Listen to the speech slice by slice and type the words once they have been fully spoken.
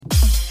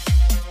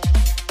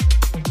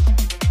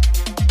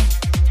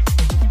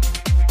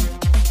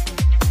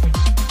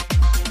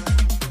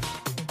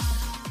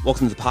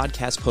Welcome to the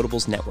Podcast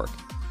Potables Network.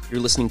 You're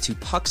listening to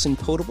Pucks and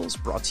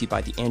Potables, brought to you by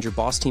the Andrew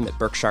Boss team at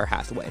Berkshire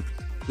Hathaway.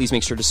 Please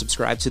make sure to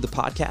subscribe to the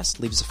podcast,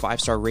 leave us a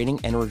 5-star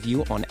rating and a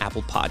review on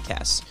Apple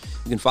Podcasts.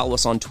 You can follow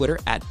us on Twitter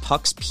at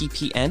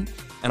PucksPPN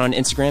and on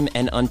Instagram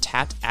and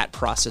Untapped at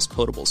Process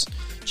Potables.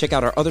 Check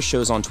out our other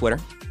shows on Twitter,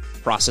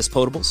 Process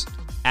Potables,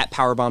 at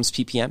Powerbombs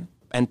PPM,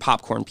 and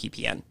Popcorn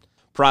PPN.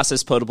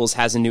 Process Potables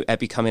has a new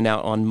epi coming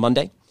out on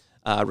Monday,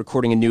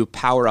 recording a new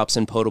Power Ups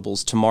and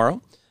Potables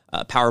tomorrow.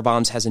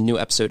 Powerbombs has a new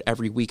episode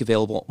every week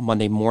available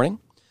Monday morning,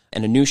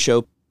 and a new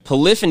show,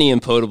 Polyphony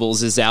and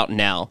Potables, is out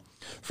now.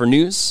 For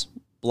news,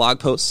 blog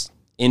posts,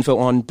 info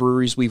on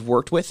breweries we've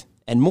worked with,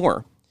 and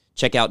more,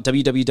 check out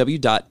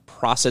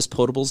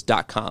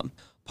www.processpotables.com.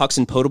 Pucks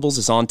and Potables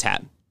is on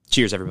tap.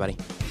 Cheers, everybody.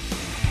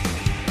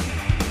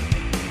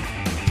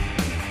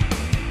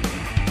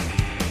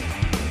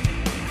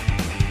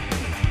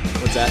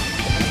 What's that?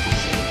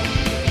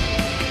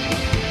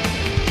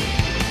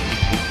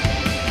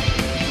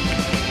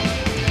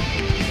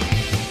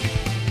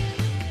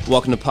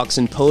 Welcome to Pucks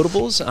and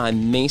Potables.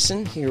 I'm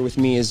Mason. Here with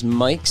me is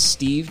Mike,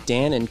 Steve,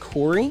 Dan, and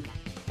Corey.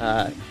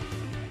 One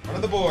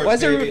of the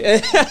boards,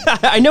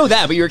 I know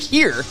that, but you're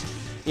here,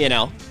 you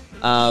know.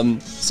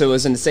 So I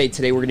was going to say,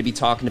 today we're going to be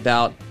talking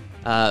about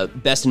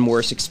best and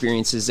worst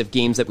experiences of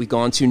games that we've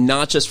gone to,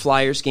 not just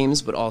Flyers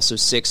games, but also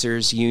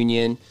Sixers,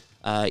 Union,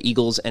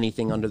 Eagles,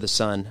 anything under the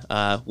sun.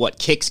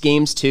 Kicks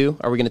games too?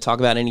 Are we going to talk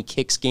about any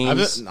Kicks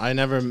games? I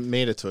never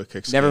made it to a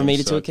Kicks game. Never made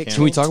it to a Kicks game?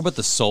 Can we talk about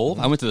the Soul?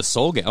 I went to the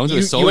Soul game.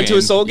 You went to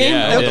a Soul game?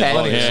 Yeah, okay.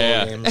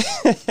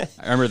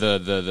 I remember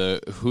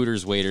the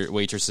Hooters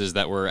waitresses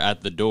that were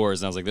at the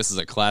doors, and I was like, "This is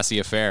a classy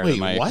affair." Wait,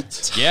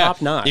 what? Yeah,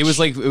 top notch. It was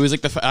like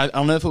I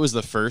don't know if it was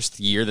the first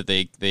year that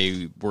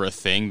they were a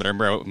thing, but I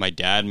remember I went with my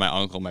dad, my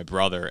uncle, my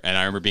brother, and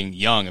I remember being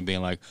young and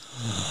being like,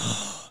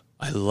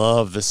 I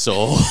love the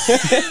Soul.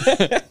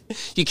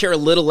 You care a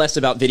little less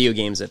about video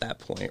games at that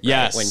point, right?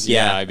 Yes. I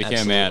became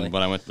absolutely. a man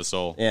when I went to the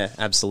Soul. Yeah,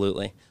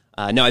 absolutely.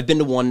 No, I've been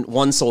to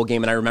one Soul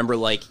game, and I remember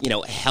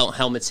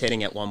helmets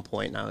hitting at one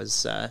point, and I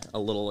was a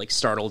little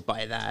startled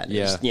by that.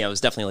 Yeah, it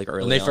was definitely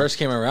early. When they on. first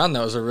came around,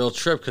 that was a real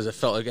trip because it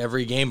felt like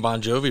every game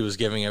Bon Jovi was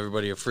giving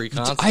everybody a free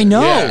concert. I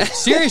know, Yeah.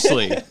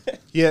 seriously.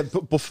 Yeah,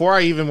 before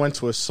I even went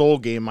to a Soul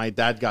game, my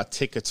dad got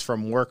tickets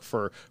from work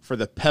for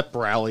the pep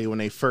rally when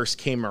they first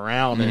came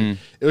around, and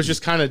it was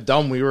just kind of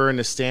dumb. We were in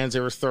the stands;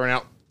 they were throwing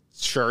out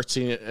shirts,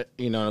 and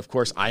of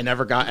course, I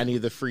never got any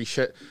of the free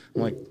shit.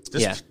 I'm like,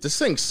 this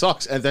thing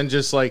sucks. And then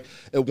just it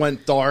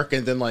went dark,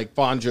 and then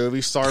Bon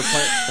Jovi started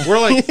playing. We're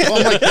like,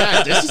 I'm like,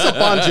 Dad, this is a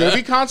Bon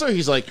Jovi concert?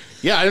 He's like,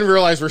 yeah, I didn't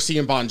realize we're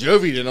seeing Bon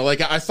Jovi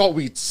tonight. I thought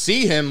we'd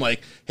see him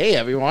hey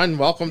everyone,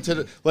 welcome to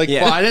the but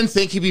I didn't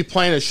think he'd be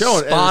playing a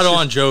show. Spot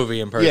on Jovi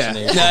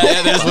impersonation.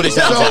 Yeah, that's what he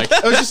sounds like.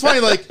 It was just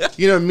funny,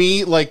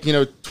 me,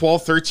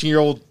 12,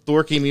 13-year-old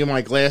dorky, me with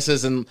my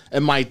glasses, and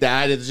my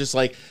dad. It's just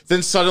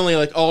then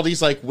suddenly all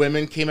these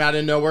women came out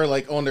of nowhere,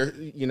 on their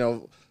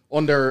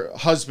on their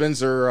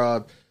husbands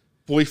or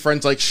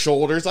boyfriends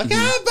shoulders, Bon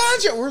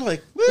Jovi. We're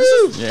like,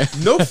 woo,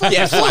 no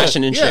fucking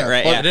flashing and shit,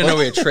 right? I didn't know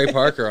we had Trey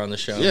Parker on the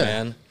show,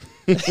 man.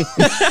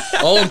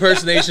 All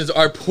impersonations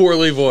are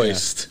poorly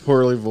voiced.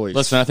 Poorly voiced.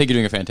 Listen, I think you're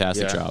doing a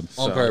fantastic job.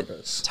 On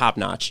purpose. Top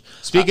notch.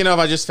 Speaking of,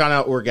 I just found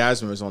out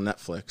Orgasm is on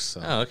Netflix.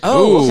 So. Oh, okay.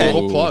 Oh, okay.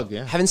 Little plug,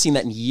 yeah. Haven't seen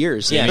that in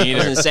years. Yeah, Me I was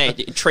either. going to say,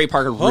 Trey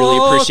Parker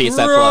really appreciates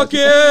that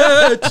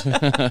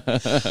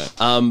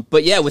plug.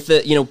 But yeah, with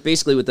the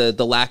basically with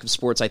the lack of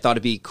sports, I thought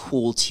it'd be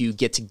cool to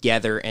get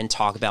together and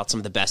talk about some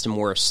of the best and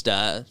worst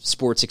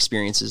sports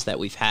experiences that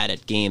we've had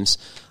at games.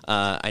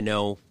 I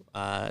know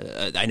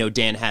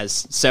Dan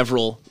has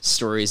several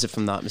stories, if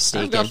I'm not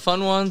mistaken. I've got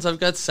fun ones. I've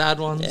got sad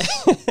ones.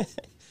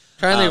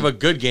 Trying to think of a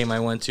good game I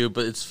went to,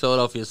 but it's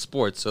Philadelphia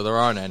sports, so there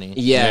aren't any.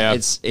 Yeah.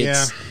 It's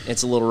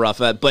a little rough,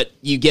 but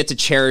you get to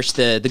cherish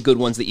the good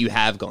ones that you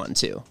have gone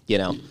to.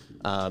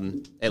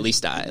 At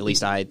least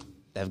I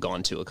have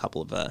gone to a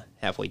couple of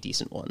halfway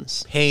decent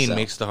ones. Pain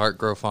makes the heart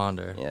grow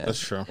fonder. Yeah, that's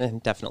true.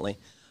 Definitely.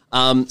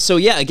 So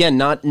yeah, again,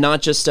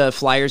 not just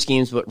Flyers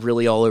games, but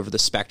really all over the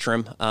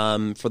spectrum.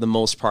 For the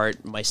most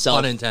part, myself.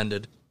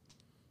 Unintended.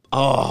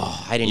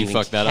 Oh, I didn't You even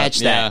fucked that catch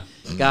up. that.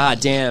 Yeah. God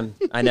damn,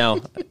 I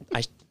know.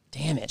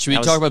 Damn it. Should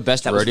we talk about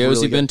best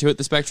rodeos you've been to at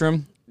the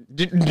Spectrum?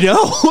 No.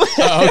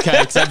 Oh,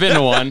 okay, because I've been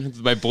to one. It's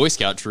my Boy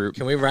Scout troop.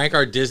 Can we rank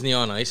our Disney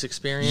on Ice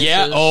experiences?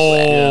 Yeah.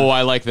 Oh,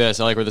 I like this.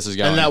 I like where this is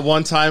going. And that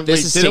one time,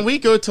 didn't we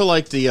go to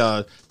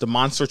the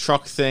monster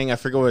truck thing? I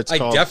forget what it's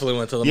called. I definitely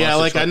went to the monster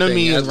truck truck I know thing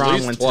me and at Ron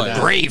least went twice. to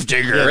that.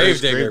 Gravedigger.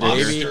 Gravedigger,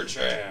 baby.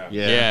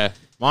 Yeah.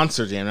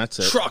 Monster Jam, that's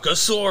it.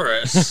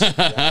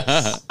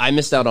 Truckosaurus. I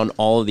missed out on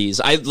all of these.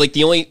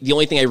 The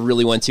only thing I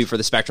really went to for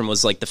the Spectrum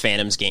was the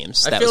Phantoms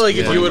games. I feel like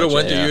if you would have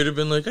went there, you would have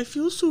been like, I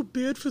feel so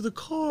bad for the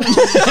car.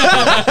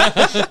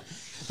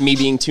 Me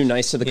being too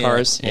nice to the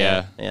cars.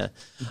 Yeah.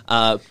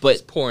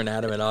 But Poor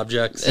inanimate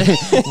objects.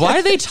 Why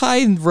do they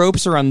tie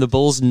ropes around the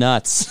bull's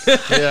nuts?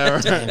 Yeah,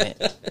 right. damn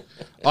it.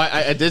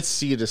 I did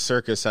see the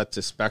circus at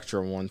the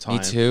Spectrum one time.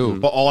 Me too.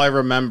 But all I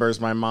remember is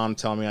my mom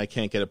telling me I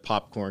can't get a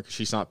popcorn because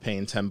she's not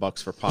paying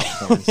 $10 for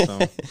popcorn. So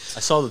I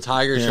saw the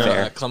Tigers show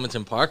Fair. at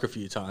Clementon Park a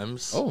few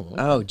times.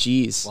 Oh,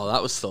 geez. Well,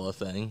 that was still a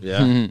thing.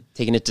 yeah,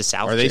 Taking it to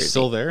South are they Jersey.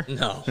 still there?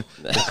 No,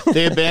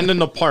 They abandoned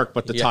the park,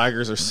 but the Yeah.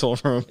 Tigers are still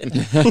roaming.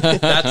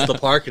 that's the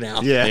park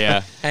now. Yeah,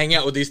 Yeah. Hang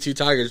out with these two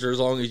Tigers for as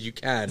long as you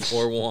can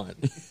or want.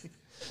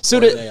 So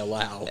Or to they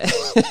allow.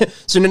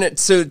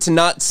 so to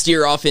not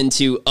steer off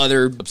into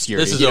other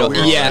Obscurity. This is you know, a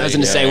weird yeah, I was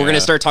going to Yeah, say we're yeah. going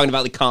to start talking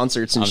about the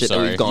concerts and I'm shit that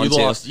sorry. we've gone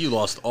You to.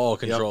 lost all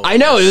control. I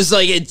know it was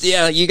like it's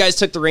you guys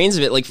took the reins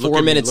of it like Look 4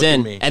 at me, minutes look at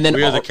in, me. and then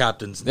we are all- the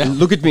captains.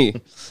 look at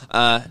me.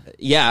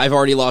 Yeah, I've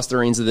already lost the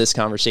reins of this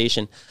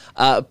conversation.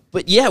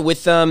 But yeah,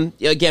 with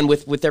again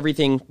with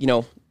everything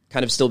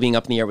kind of still being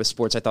up in the air with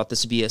sports, I thought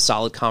this would be a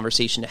solid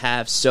conversation to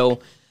have.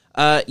 So.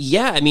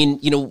 Yeah, I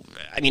mean,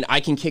 I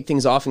can kick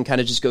things off and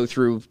kind of just go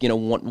through,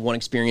 one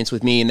experience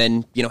with me, and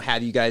then,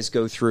 have you guys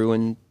go through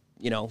and,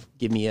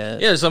 give me a.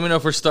 Yeah, just let me know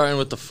if we're starting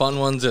with the fun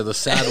ones or the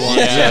sad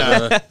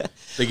ones. Or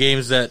the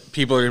games that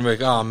people are gonna be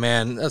like, oh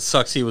man, that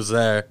sucks. He was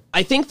there.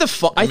 I think the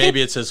fun.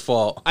 Maybe it's his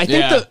fault. I think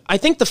Yeah. I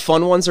think the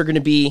fun ones are going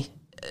to be,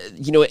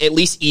 at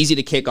least easy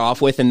to kick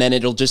off with, and then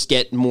it'll just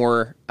get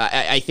more.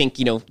 I think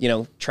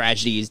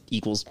tragedy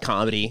equals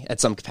comedy at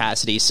some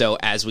capacity. So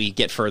as we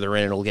get further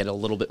in, it'll get a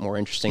little bit more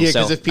interesting. Yeah, so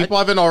because if people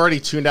haven't already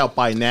tuned out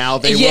by now,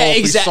 they will. Yeah, If we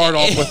exactly. start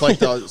off with like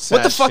the what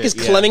sad the fuck shit, is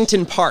yeah.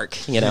 Clementon Park?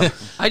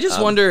 I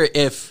just wonder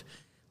if,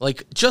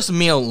 like, just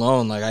me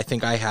alone, like, I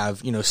think I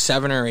have,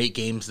 7 or 8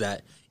 games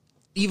that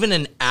even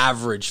an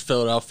average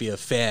Philadelphia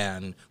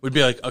fan would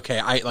be like, okay,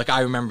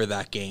 I remember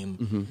that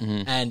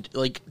game. And,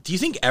 like, do you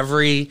think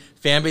every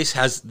fan base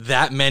has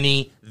that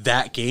many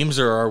games,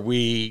 or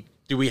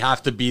do we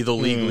have to be the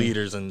league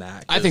leaders in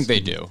that? I think they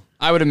do.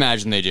 I would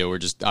imagine they do. We're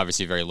just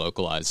obviously very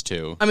localized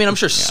too. I mean, I'm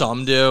sure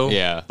some do.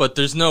 Yeah. But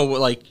there's no,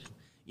 like,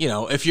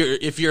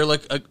 if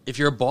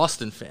you're a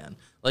Boston fan,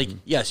 like,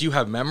 yes, you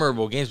have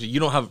memorable games, but you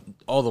don't have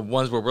all the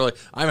ones where we're like,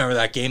 I remember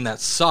that game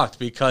that sucked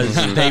because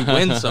they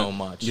win so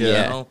much. You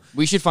Yeah. know?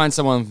 We should find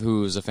someone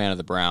who's a fan of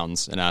the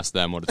Browns and ask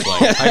them what it's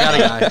like. I got a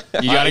guy.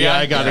 You got a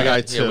guy? I got a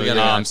guy too. we got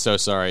Oh, a guy. I'm so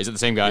sorry. Is it the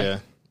same guy? Yeah.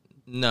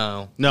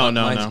 No. No,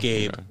 Mine's no.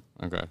 Gabe.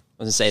 Okay.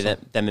 I was gonna say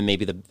that them and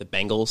maybe the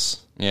Bengals.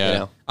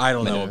 Yeah. I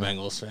don't know a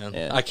Bengals fan.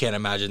 Yeah. I can't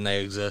imagine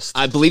they exist.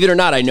 I believe it or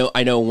not, I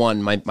know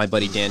one. My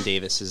buddy Dan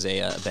Davis is a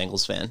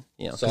Bengals fan.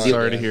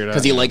 Sorry to hear that.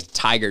 because he liked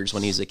Tigers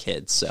when he was a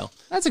kid. So,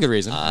 That's a good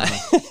reason.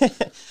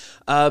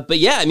 but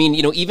yeah, I mean,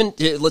 even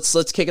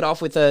let's kick it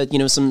off with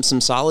some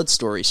solid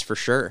stories for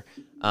sure.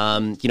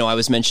 I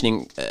was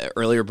mentioning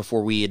earlier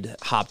before we had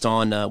hopped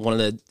on, one of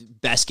the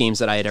best games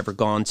that I had ever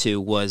gone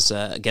to was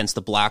against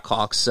the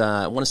Blackhawks.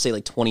 I want to say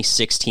like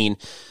 2016.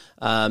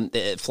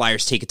 The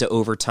Flyers take it to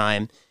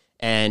overtime,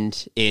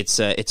 and it's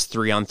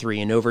 3-on-3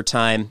 in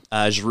overtime.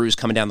 Giroux's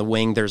coming down the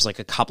wing. There's like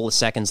a couple of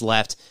seconds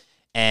left.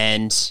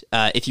 And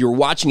if you were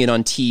watching it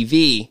on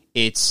TV,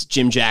 it's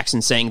Jim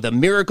Jackson saying, "The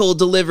miracle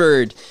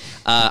delivered."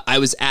 I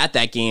was at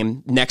that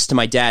game next to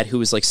my dad, who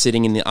was like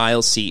sitting in the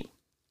aisle seat.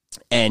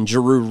 And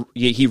Giroux,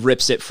 he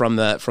rips it from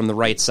the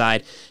right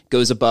side,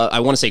 goes above.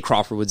 I want to say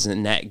Crawford was in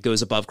the net,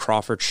 goes above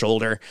Crawford's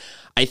shoulder.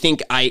 I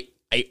think I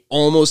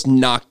almost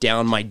knocked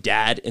down my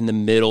dad in the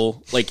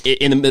middle,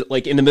 in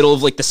the middle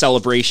of like the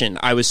celebration.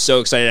 I was so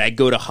excited. I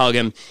go to hug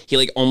him. He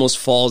like almost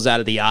falls out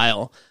of the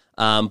aisle.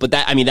 But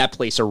that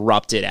place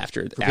erupted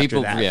after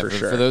that for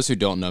sure. For those who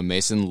don't know,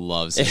 Mason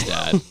loves his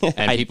dad,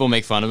 and people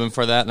make fun of him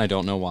for that, and I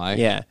don't know why.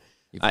 Yeah.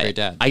 You have a great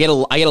dad. I get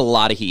a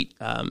lot of heat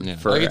for.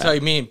 I can tell you,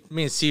 me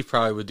and Steve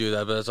probably would do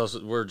that, but it's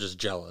also we're just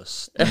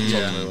jealous. That's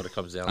ultimately what it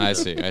comes down to. I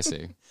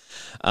see.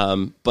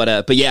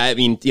 But yeah, I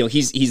mean,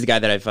 he's the guy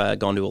that I've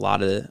gone to a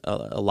lot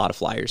of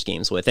Flyers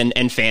games with,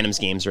 and Phantoms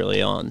games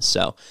early on.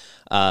 So,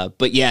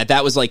 but yeah,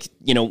 that was like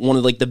one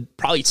of like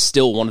probably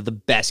still one of the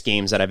best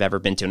games that I've ever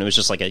been to, and it was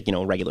just like a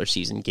regular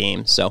season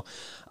game. So,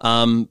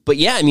 but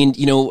yeah, I mean,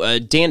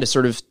 Dan, to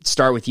sort of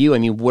start with you, I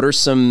mean, what are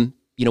some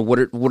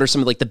what are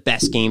some of like the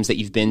best games that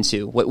you've been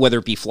to, whether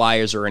it be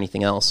Flyers or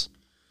anything else?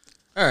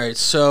 All right,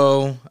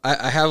 so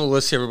I have a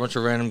list here of a bunch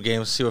of random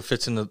games. See what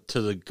fits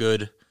into the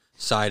good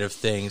side of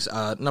things.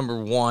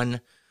 Number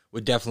 1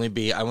 would definitely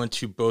be I went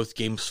to both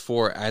games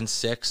 4 and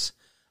 6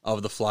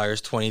 of the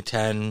Flyers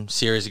 2010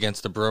 series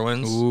against the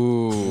Bruins.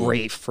 Ooh,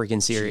 Great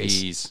freaking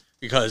series. jeez.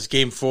 Because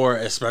game 4,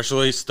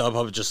 especially,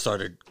 StubHub just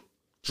started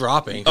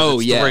dropping. Oh,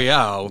 it's yeah.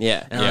 3-0.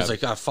 Yeah. And I was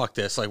like, fuck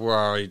this. Like, we're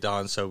already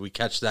done. So we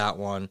catch that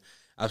one.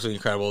 Absolutely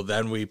incredible.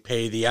 Then we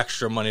pay the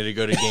extra money to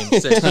go to game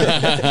 6.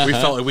 We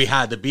felt like we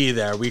had to be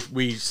there.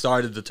 We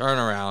started the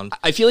turnaround.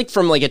 I feel like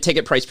from like a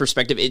ticket price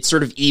perspective, it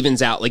sort of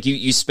evens out. Like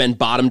you spend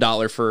bottom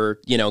dollar for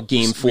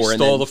game 4. We and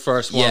stole then, the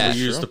first one. Yeah, We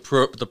used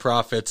the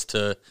profits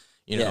to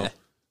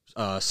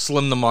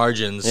slim the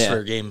margins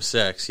for game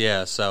 6.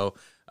 Yeah. So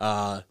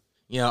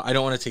I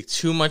don't want to take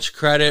too much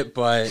credit,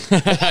 but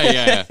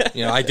yeah.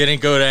 I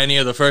didn't go to any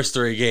of the first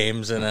 3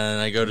 games, and then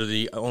I go to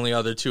the only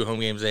other 2 home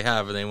games they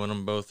have, and they win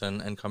them both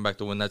and come back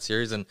to win that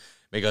series. And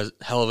make a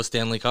hell of a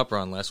Stanley Cup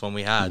run, last one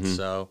we had.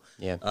 So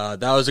Yeah.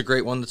 that was a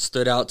great one that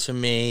stood out to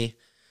me.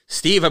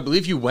 Steve, I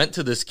believe you went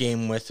to this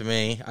game with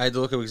me. I had to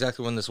look up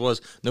exactly when this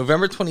was.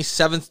 November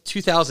 27th,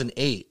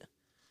 2008.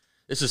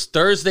 This is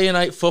Thursday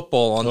night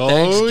football on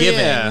Thanksgiving.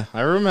 Yeah,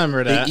 I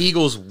remember that. The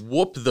Eagles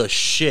whooped the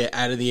shit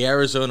out of the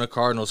Arizona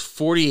Cardinals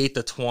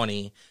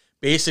 48-20.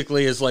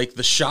 Basically is like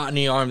the shot in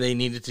the arm they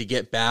needed to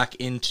get back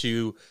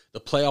into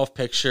the playoff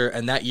picture.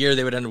 And that year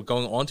they would end up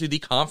going on to the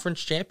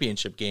conference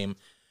championship game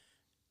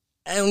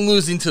and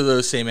losing to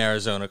those same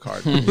Arizona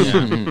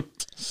Cardinals.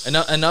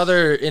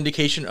 Another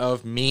indication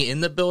of me in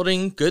the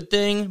building, good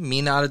thing.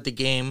 Me not at the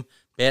game,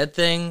 bad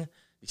thing.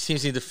 These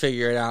teams need to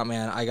figure it out,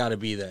 man. I got to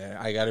be there.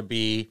 I got to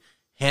be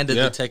handed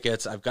the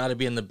tickets. I've got to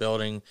be in the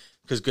building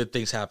because good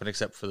things happen,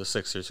 except for the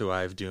Sixers, who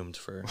I've doomed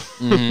for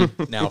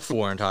now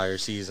 4 entire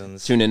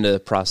seasons. Tune into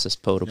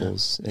Processed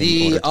Potables.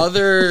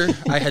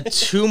 I had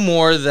 2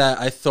 more that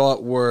I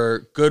thought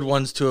were good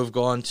ones to have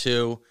gone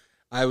to.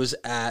 I was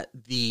at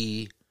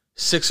the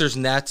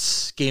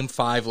Sixers-Nets Game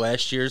 5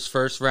 last year's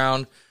first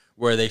round,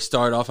 where they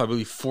start off, I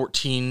believe,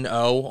 14-0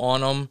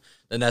 on them.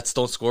 The Nets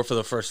don't score for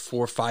the first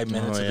 4 or 5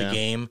 minutes of the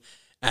game.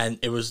 And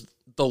it was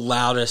the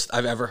loudest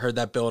I've ever heard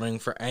that building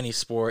for any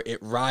sport. It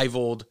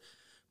rivaled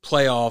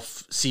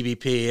playoff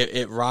CBP.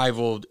 It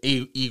rivaled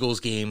Eagles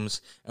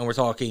games. And we're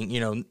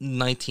talking,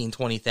 19,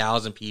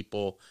 20,000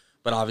 people.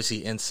 But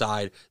obviously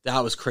inside,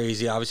 that was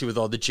crazy. Obviously with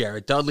all the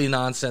Jared Dudley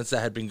nonsense that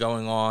had been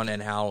going on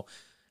and how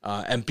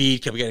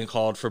Embiid kept getting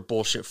called for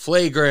bullshit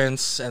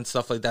flagrants and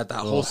stuff like that. That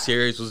whole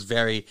series was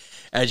very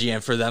edgy.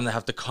 And for them to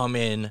have to come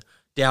in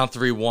down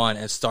 3-1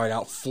 and start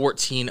out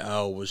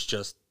 14-0 was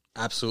just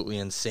absolutely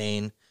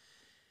insane.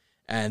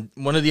 And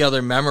one of the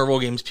other memorable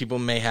games people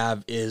may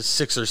have is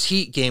Sixers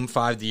Heat Game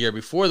 5 the year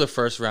before the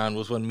first round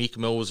was when Meek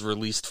Mill was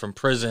released from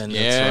prison.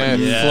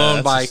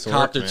 Flown by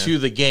copter to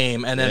the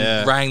game and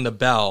then rang the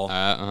bell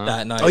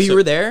that night. Oh, you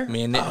were there?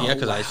 Me and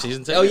because I have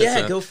season tickets. Oh,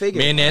 yeah, go figure.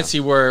 Me and Nancy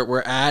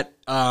were at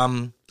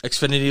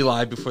Xfinity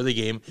Live before the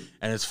game.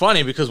 And it's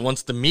funny because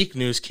once the Meek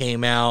news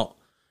came out,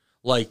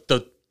 like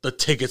the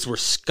tickets were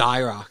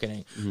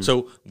skyrocketing.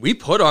 So we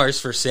put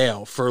ours for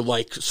sale for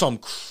like some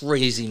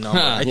crazy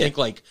number. I think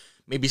like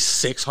maybe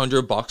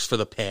 $600 for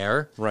the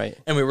pair. Right.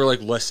 And we were like,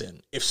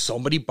 listen, if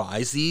somebody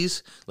buys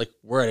these, like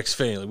we're at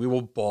Xfinity, like, we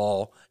will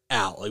ball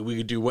out. Like we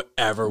could do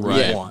whatever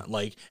we want.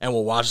 Like, and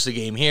we'll watch the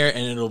game here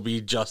and it'll be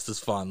just as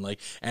fun.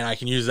 Like, and I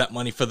can use that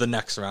money for the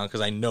next round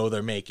because I know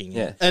they're making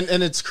it.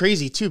 And it's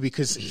crazy too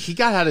because he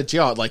got out of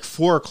jail at like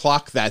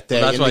 4:00 that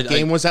day, and the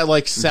game was at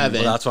like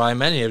 7. Well, that's why I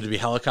meant you have to be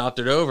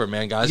helicoptered over,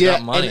 man. Guys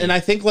got money. And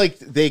I think like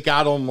they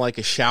got him like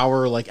a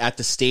shower like at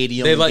the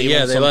stadium. They let him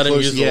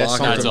use the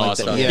locker. That's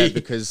awesome. Like that. Yeah,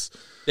 because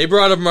they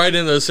brought him right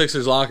into the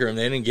Sixers locker room.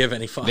 They didn't give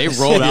any fucks. They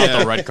rolled out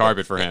the red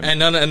carpet for him. And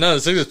none of the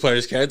Sixers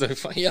players cared. They're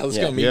like, let's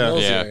go meet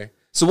Mills here.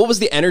 So what was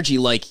the energy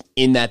like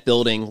in that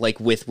building, like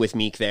with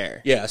Meek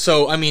there? Yeah,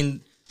 so, I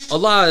mean, a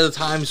lot of the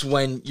times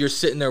when you're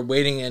sitting there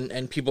waiting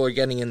and people are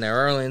getting in there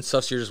early and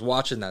stuff, so you're just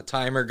watching that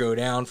timer go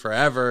down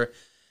forever.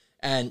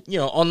 And,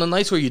 on the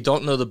nights where you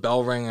don't know the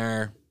bell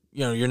ringer,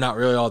 you're not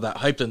really all that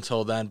hyped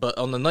until then. But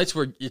on the nights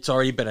where it's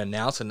already been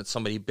announced and it's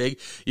somebody big,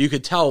 you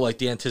could tell, like,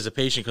 the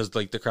anticipation because,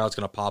 like, the crowd's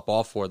going to pop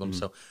off for them.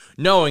 So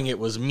knowing it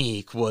was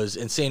Meek was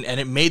insane. And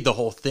it made the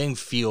whole thing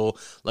feel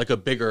like a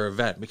bigger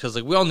event because,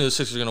 like, we all knew the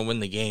Sixers were going to win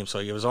the game. So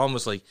it was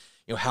almost like,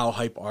 how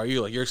hype are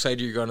you? Like, you're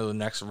excited you're going to the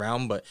next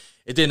round, but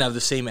it didn't have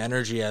the same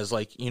energy as,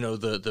 like,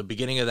 the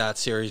beginning of that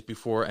series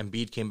before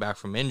Embiid came back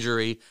from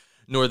injury,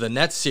 nor the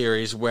Nets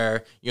series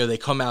where, they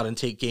come out and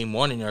take game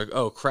 1 and you're like,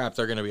 oh, crap,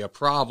 they're going to be a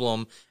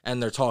problem,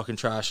 and they're talking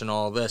trash and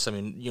all this. I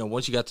mean,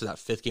 once you got to that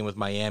 5th game with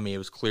Miami, it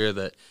was clear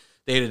that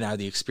they didn't have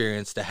the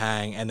experience to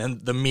hang. And then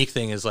the Meek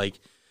thing is like,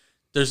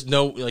 there's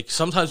no, like,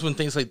 sometimes when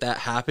things like that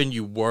happen,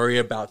 you worry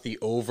about the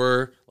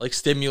over, like,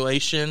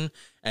 stimulation,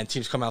 and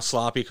teams come out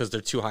sloppy because they're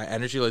too high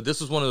energy. Like,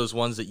 this was one of those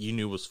ones that you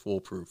knew was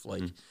foolproof.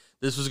 Like,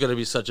 this was going to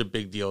be such a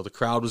big deal. The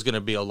crowd was going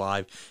to be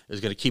alive. It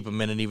was going to keep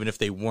them in it, even if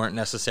they weren't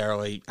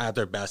necessarily at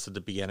their best at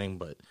the beginning.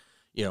 But,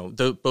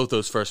 both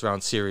those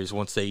first-round series,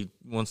 once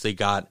they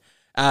got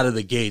out of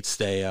the gates,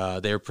 they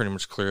were pretty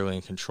much clearly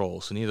in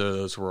control. So neither of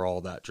those were all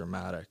that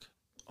dramatic.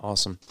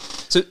 Awesome.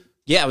 So,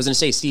 yeah, I was going to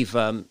say, Steve...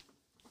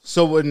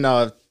 So when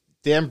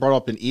Dan brought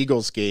up an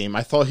Eagles game,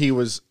 I thought he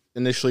was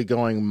initially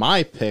going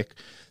my pick.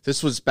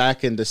 This was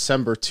back in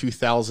December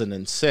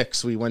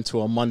 2006. We went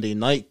to a Monday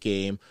night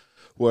game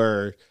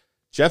where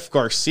Jeff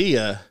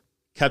Garcia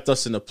kept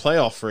us in the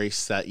playoff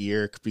race that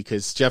year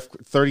because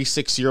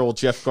 36-year-old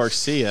Jeff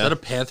Garcia. Is that a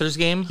Panthers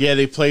game? Yeah,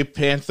 they played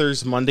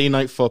Panthers Monday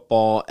Night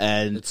Football,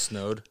 and it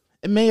snowed.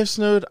 It may have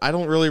snowed. I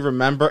don't really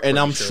remember. And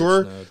I'm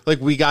sure like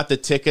we got the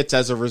tickets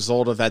as a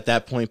result of at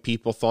that point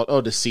people thought,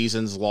 oh, the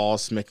season's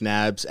lost.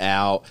 McNabb's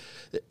out.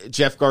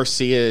 Jeff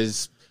Garcia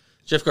is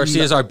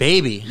our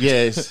baby.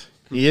 Yes,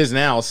 he is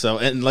now. So,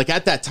 and like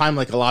at that time,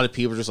 like a lot of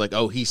people were just like,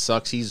 oh, he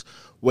sucks. He's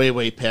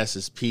way past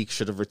his peak.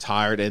 Should have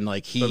retired. And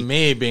like But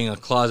me being a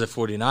closet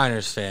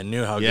 49ers fan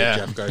knew how good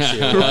Jeff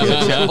Garcia was.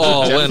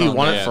 Jeff, he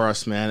won it for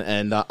us, man.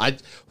 And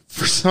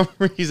for some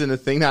reason, the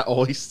thing that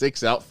always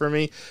sticks out for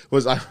me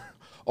was on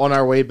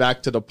our way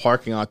back to the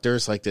parking lot,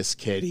 there's like this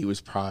kid. He was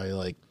probably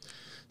like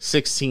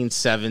 16,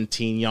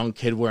 17, young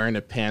kid wearing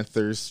a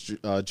Panthers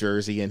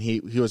jersey, and he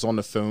was on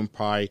the phone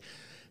probably,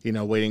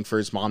 waiting for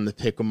his mom to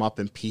pick him up,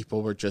 and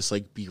people were just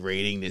like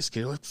berating this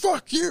kid, like,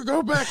 fuck you,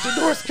 go back to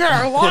North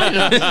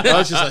Carolina. I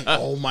was just like,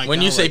 oh my God.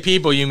 When you say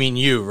people, you mean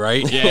you,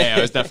 right? Yeah,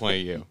 it was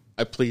definitely you.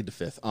 I plead the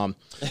fifth.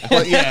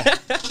 But yeah.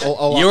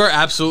 You are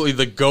absolutely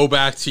the go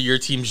back to your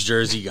team's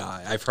jersey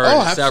guy. I've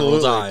heard it several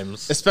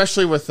times.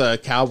 Especially with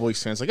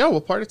Cowboys fans. Like, oh,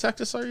 what part of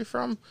Texas are you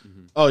from?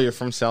 Mm-hmm. Oh, you're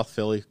from South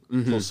Philly.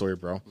 Cool story,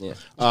 bro. Yeah.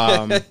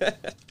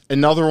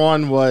 Another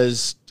one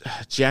was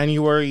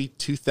January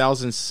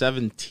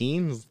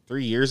 2017,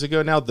 3 years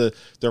ago now, the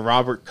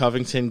Robert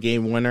Covington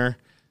game winner.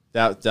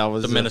 That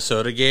was the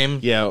Minnesota game?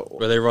 Yeah.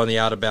 Where they run the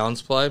out of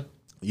bounds play?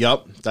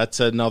 Yep. That's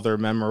another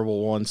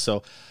memorable one.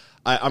 So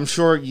I'm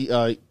sure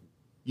you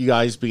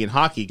guys being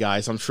hockey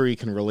guys, I'm sure you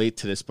can relate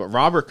to this, but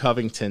Robert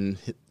Covington,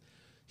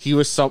 he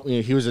was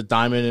something, he was a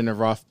diamond in the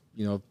rough,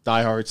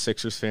 diehard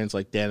Sixers fans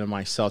like Dan and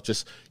myself.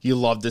 Just, you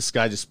love this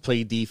guy, just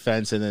play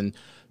defense, and then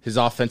his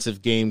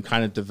offensive game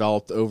kind of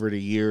developed over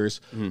the years.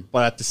 Mm-hmm.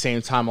 But at the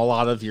same time, a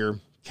lot of your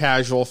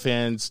casual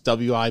fans,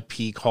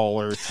 WIP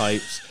caller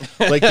types,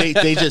 like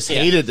they just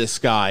hated this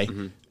guy.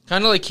 Mm-hmm.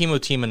 Kind of like Kimmo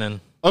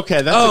Timonen.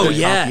 Okay, that's a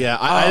good comp. Yeah,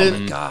 I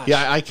didn't. Gosh.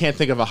 Yeah, I can't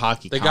think of a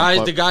hockey. The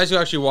guys who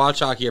actually watch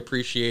hockey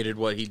appreciated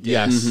what he did.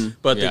 Yes,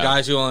 but the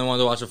guys who only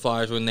wanted to watch the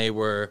Flyers when they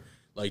were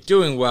like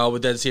doing well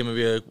would then see him and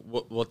be like,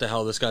 "What the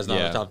hell? This guy's not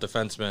a top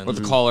defenseman." Or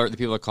the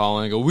people that call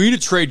in and go, "We need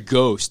to trade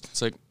Ghost."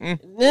 It's like,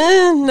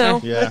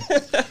 no. Yeah.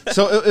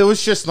 So it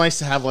was just nice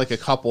to have like a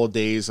couple of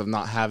days of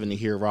not having to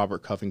hear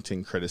Robert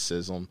Covington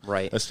criticism,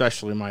 right?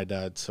 Especially my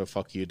dad. So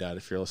fuck you, Dad,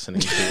 if you're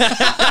listening.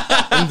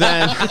 and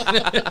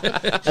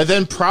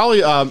then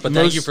probably. But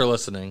thank you for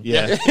listening.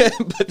 Yeah.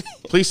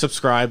 Please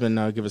subscribe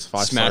and give us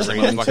 5 stars. Smash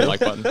the fucking like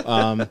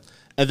button.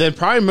 And then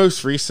probably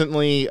most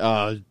recently.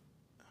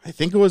 I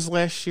think it was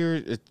last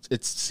year.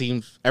 It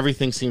seems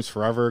everything seems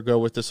forever ago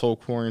with this whole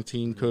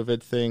quarantine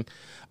COVID thing.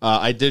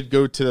 I did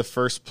go to the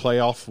first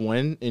playoff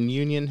win in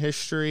Union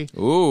history.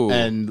 Ooh!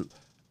 And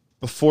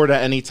before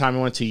that, anytime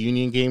I went to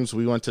Union games,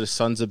 we went to the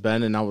Sons of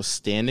Ben, and I was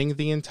standing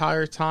the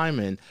entire time.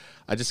 And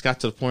I just got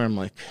to the point I'm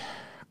like,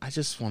 I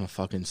just want to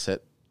fucking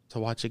sit to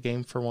watch a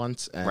game for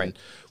once. And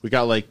we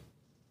got like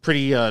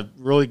pretty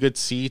really good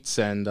seats,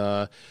 and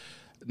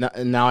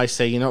now I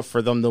say,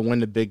 for them to win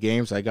the big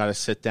games, I got to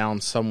sit down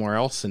somewhere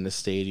else in the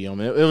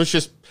stadium. It was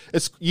just,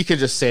 you could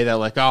just say that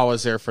like, oh, I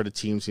was there for the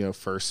team's,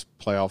 first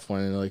playoff win.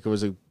 And like, it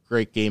was a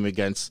great game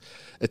against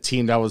a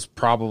team that was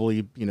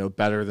probably,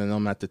 better than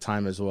them at the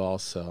time as well.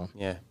 So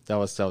yeah, that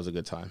was a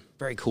good time.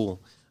 Very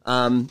cool.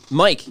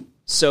 Mike,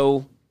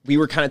 so we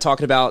were kind of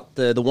talking about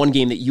the one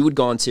game that you had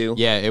gone to.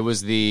 Yeah, it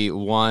was the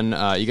one,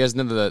 you guys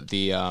know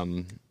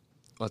the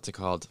what's it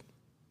called?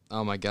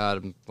 Oh my God,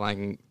 I'm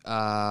blanking.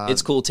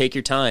 It's cool. Take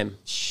your time.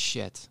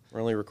 Shit. We're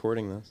only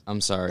recording this.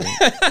 I'm sorry.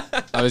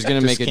 I was going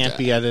to make it. Can't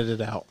be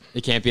edited out.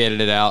 It can't be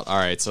edited out. All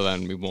right, so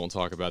then we won't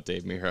talk about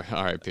Dave Mirra.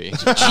 R.I.P.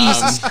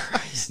 Jesus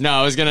Christ. No,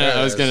 I was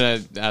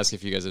gonna ask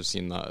if you guys have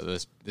seen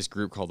this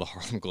group called the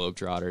Harlem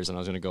Globetrotters, and I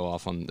was gonna go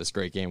off on this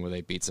great game where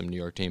they beat some New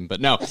York team. But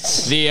no,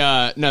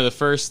 the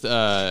first.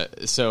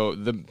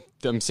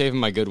 I'm saving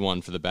my good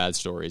one for the bad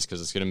stories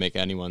because it's gonna make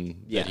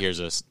anyone that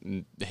hears us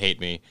hate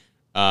me.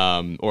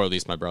 Or at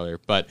least my brother.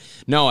 But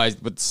no, I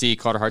would see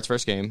Carter Hart's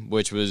first game,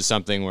 which was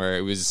something where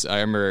it was,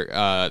 I remember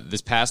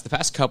the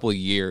past couple of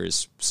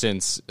years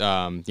since,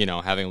 having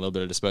a little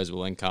bit of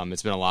disposable income,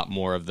 it's been a lot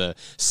more of the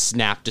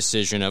snap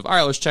decision of, all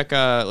right, let's check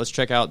out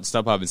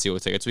StubHub and see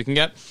what tickets we can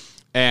get.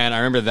 And I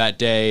remember that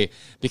day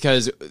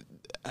because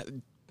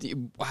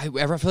I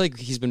feel like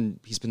he's been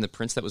the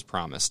prince that was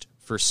promised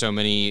for so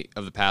many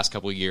of the past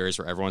couple of years,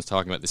 where everyone's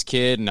talking about this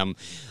kid, and I'm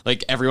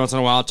like every once in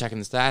a while checking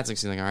the stats and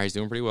seeing like, all right, he's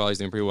doing pretty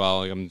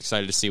well. Like, I'm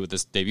excited to see what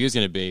this debut is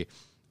going to be.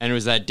 And it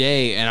was that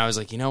day, and I was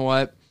like, you know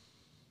what?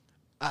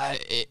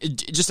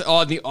 Just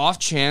the off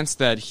chance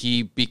that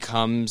he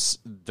becomes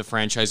the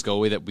franchise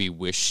goalie that we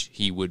wish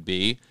he would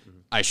be,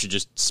 I should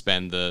just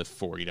spend the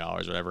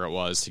 $40, whatever it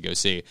was, to go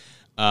see.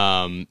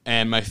 And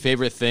my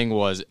favorite thing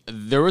was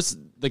there was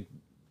like.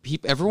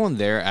 Everyone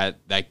there at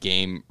that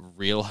game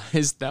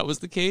realized that was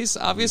the case,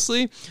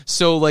 obviously.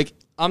 So, like,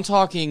 I'm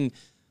talking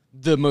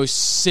the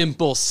most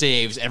simple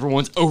saves.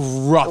 Everyone's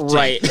erupting.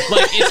 Right.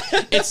 Like,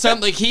 it's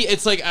something like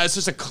it's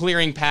just a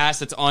clearing pass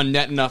that's on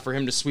net enough for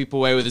him to sweep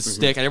away with his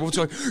stick, and everyone's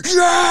going,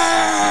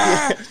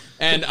 yeah!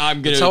 And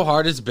I'm gonna. It's how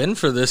hard it's been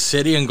for this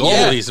city and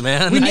goalies,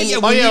 man. We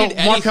needed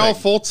Markelle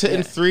Fultz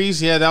hitting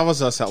threes. Yeah, that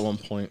was us at one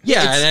point.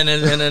 Yeah, and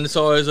then it's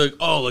always like,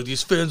 oh, like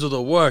these fans are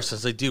the worst. I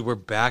was like, dude, we're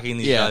backing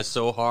these guys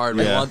so hard.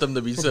 We want them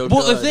to be so good.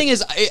 Well, the thing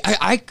is,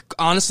 I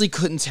honestly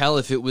couldn't tell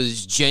if it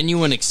was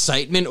genuine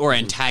excitement or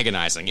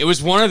antagonizing. It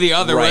was one or the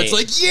other. Where it's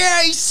like,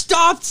 yeah, he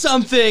stopped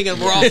something, and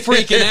we're all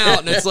freaking out,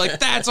 and it's like,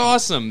 that's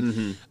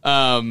awesome.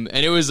 And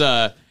it was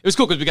it was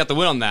cool because we got the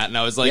win on that, and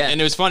I was like, and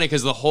it was funny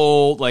because the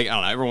whole like I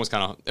don't know, everyone was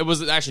kind of. It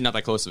was actually not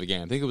that close of a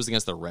game. I think it was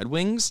against the Red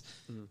Wings,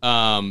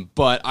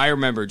 but I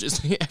remember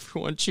just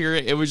everyone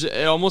cheering.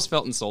 It almost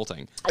felt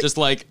insulting, just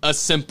like a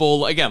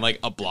simple again like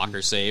a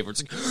blocker save, where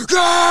it's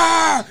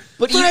like,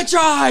 but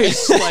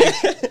franchise.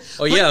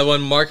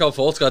 When Markel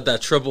Fultz got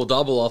that triple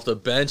double off the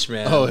bench,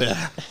 man. Oh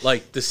yeah,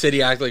 like the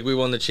city act like we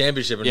won the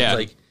championship, and it's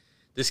like.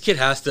 This kid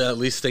has to at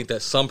least think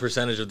that some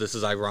percentage of this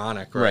is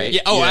ironic, right?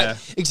 Yeah. Oh,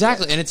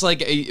 exactly. And it's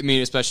like, I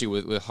mean, especially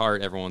with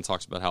Hart, everyone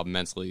talks about how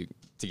mentally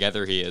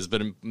together he is.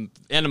 But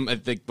I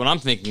think when I'm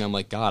thinking, I'm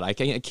like, God, I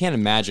can't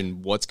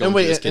imagine what's going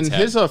through this kid's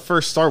head. His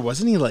first start,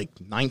 wasn't he like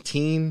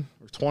 19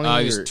 or 20?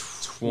 He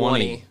was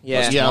 20.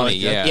 Yeah. 20,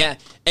 yeah.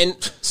 And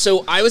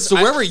so I was. So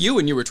where were you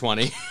when you were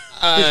 20?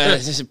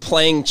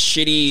 Playing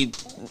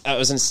shitty. I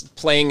was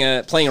playing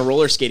a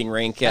roller skating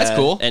rink. That's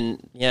cool. And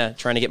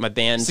trying to get my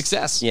band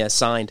success. Yeah,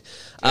 signed.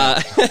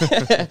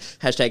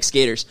 Hashtag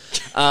skaters.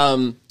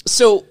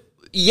 So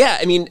yeah,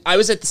 I mean, I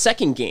was at the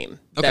second game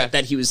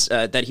that he was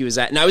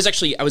at, and I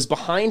was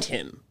behind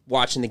him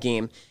watching the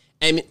game.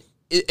 And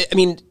I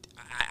mean,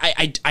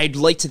 I'd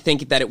like to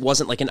think that it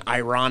wasn't like an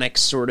ironic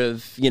sort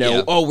of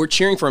oh, we're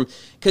cheering for him,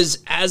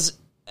 because as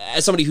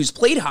somebody who's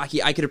played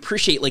hockey, I could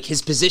appreciate like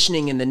his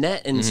positioning in the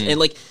net and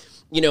like.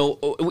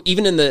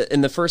 Even in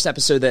the first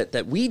episode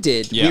that we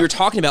did, we were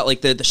talking about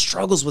like the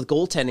struggles with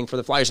goaltending for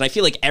the Flyers, and I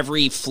feel like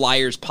every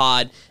Flyers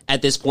pod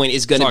at this point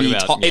is going to be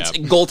it's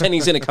goaltending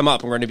is going to come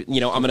up, and we're going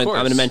to I'm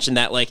going to mention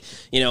that like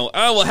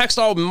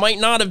Hextall might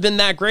not have been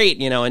that great,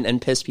 and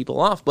piss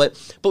people off, but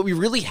we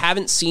really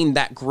haven't seen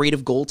that great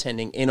of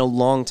goaltending in a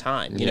long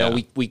time.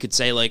 We could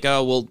say like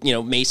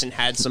Mason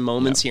had some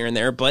moments here and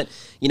there, but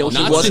he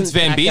wasn't since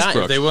Van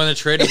Beesbrook. If they won the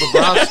trade of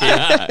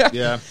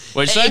Bobrovsky,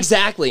 What'd you say?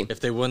 Exactly. If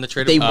they won the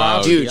trade of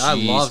Bobrovsky, dude, I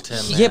loved him.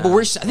 Man. Yeah, but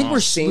I think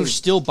we're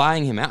still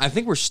buying him out. I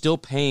think we're still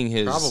paying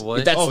his.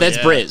 Probably. That's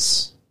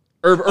Briz.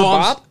 Or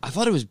Bob? I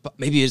thought it was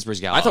maybe it is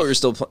Brizgalov. I thought we were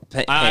still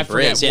paying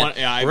Briz.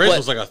 Briz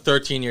was like a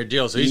 13-year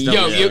deal, so he's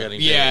getting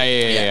paid.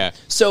 Yeah.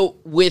 So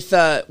with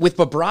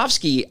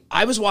Bobrovsky,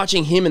 I was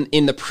watching him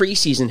in the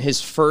preseason,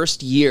 his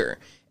first year,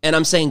 and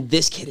I'm saying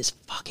this kid is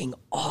fucking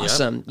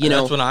awesome. Yep.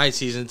 That's when I had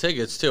season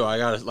tickets too. I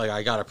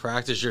got a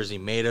practice jersey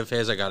made of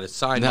his. I got it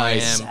signed by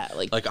him.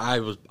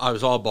 I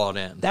was all bought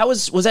in. That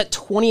was that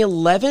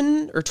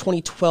 2011 or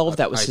 2012?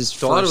 That was his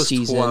first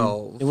season.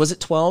 12. Was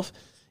it 12?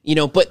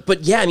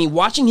 But yeah, I mean,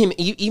 watching him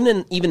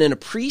even in a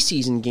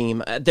preseason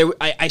game,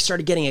 I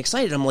started getting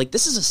excited. I'm like,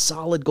 this is a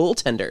solid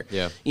goaltender.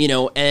 Yeah.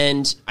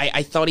 And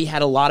I thought he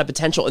had a lot of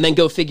potential. And then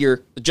go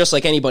figure, just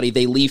like anybody,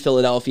 they leave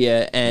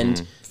Philadelphia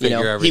and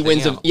he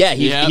wins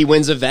he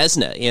wins a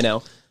Vezina.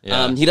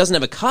 He doesn't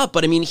have a cup,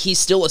 but I mean, he's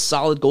still a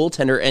solid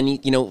goaltender, and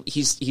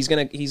he's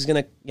gonna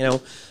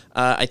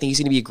I think he's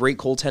gonna be a great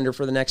goaltender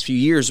for the next few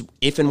years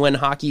if and when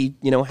hockey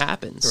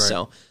happens. Right.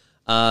 So,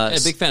 a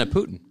big fan of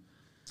Putin.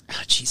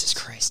 Oh, Jesus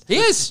Christ. He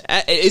is.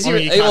 Is he?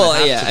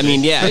 Well, yeah. I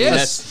mean, yeah.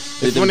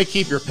 If you want to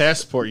keep your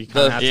passport, you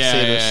kind of have to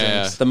say those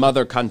things. The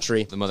mother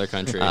country. The mother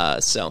country.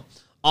 So,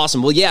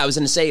 awesome. Well, yeah, I was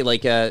going to say,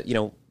 like,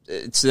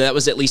 so that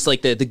was at least,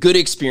 like, the good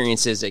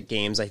experiences at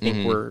games. I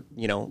think we're,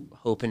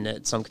 hoping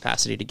at some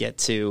capacity to get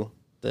to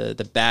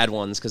the bad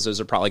ones, because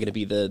those are probably going to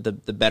be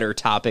the better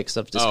topics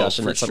of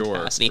discussion at some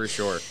capacity. For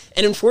sure.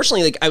 And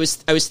unfortunately, like, I was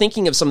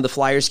thinking of some of the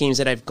Flyers games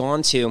that I've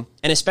gone to,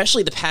 and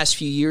especially the past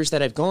few years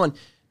that I've gone,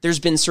 there's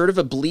been sort of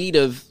a bleed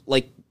of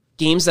like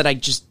games that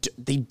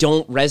they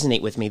don't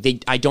resonate with me.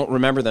 I don't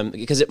remember them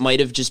because it might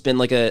have just been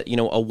like a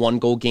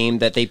 1-goal game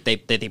that they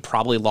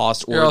probably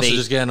lost. Or You're also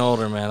just getting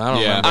older, man. I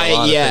don't remember a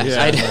lot of things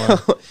I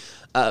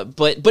know.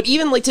 But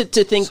even like to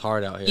think it's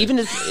hard out here. Even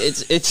if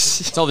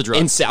it's all the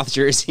drugs in South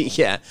Jersey.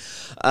 Yeah.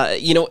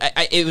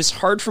 It was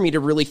hard for me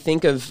to really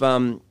think of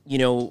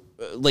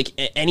like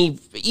any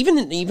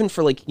even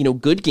for like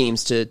good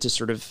games to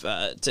sort of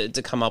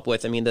to come up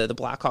with. I mean, the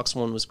Blackhawks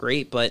one was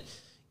great, but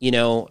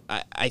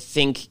I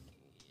think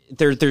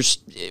there's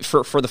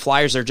for the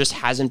Flyers, there just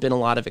hasn't been a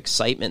lot of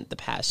excitement the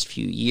past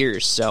few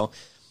years. So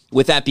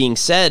with that being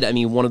said, I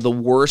mean, one of the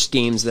worst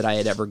games that I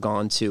had ever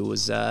gone to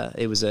was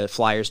it was a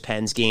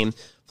Flyers-Pens game.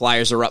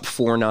 Flyers are up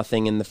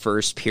 4-0 in the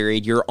first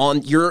period. You're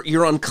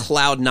on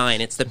cloud 9.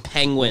 It's the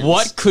Penguins.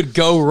 What could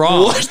go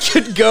wrong? What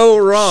could go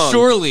wrong?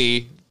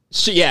 Surely.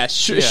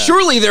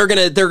 Surely they're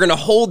gonna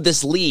hold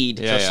this lead.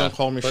 Just don't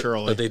call me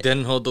Shirley. But they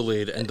didn't hold the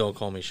lead, and don't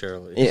call me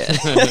Shirley. Yeah.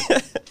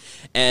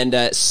 And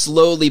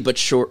slowly but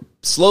surely,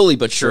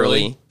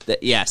 they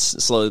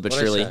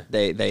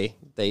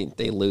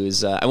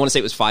lose. I want to say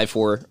it was 5-4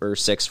 or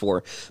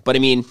 6-4. But I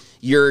mean,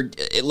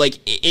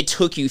 it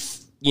took you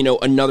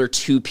another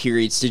 2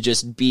 periods to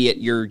just be at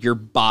your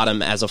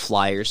bottom as a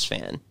Flyers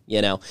fan,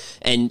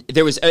 and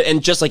there was,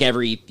 and just like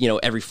every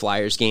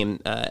Flyers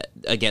game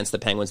against the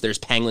Penguins, there's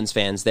Penguins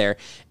fans there,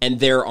 and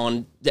they're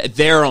on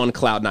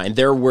cloud 9.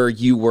 They're where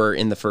you were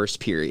in the first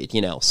period,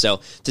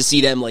 so to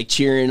see them like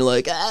cheering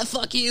like,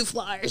 fuck you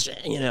Flyers,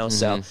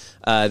 so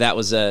that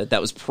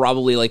was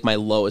probably like my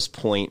lowest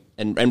point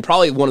and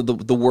probably one of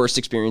the worst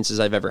experiences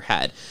I've ever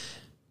had.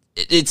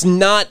 it's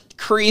not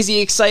crazy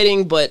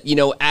exciting, but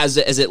as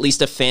at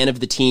least a fan of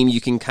the team,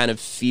 you can kind of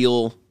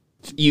feel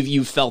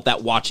you felt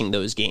that watching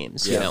those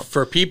games.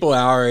 For people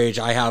our age,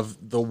 I have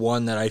the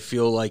one that I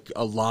feel like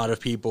a lot of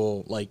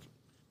people like,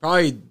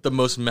 probably the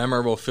most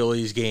memorable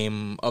Phillies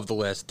game of the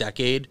last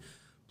decade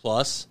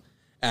plus,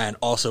 and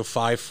also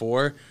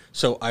 5-4.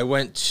 So I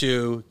went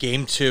to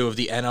Game 2 of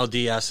the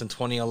NLDS in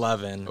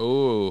 2011.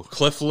 Ooh.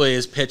 Cliff Lee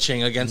is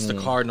pitching against the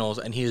Cardinals,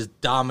 and he is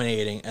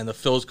dominating, and the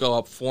Phils go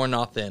up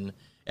 4-0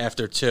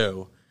 after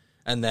 2.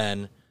 And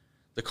then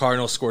the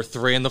Cardinals score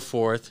 3 in the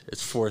 4th.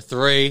 It's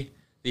 4-3.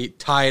 They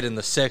tie it in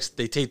the 6th.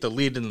 They take the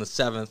lead in the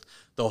 7th.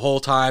 The whole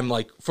time,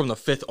 like, from the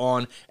 5th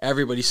on,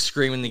 everybody's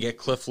screaming to get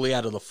Cliff Lee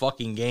out of the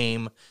fucking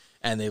game,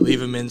 and they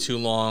leave him in too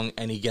long,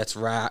 and he gets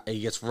rocked,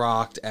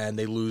 and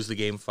they lose the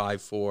game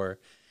 5-4.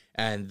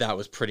 And that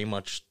was pretty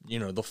much,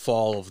 the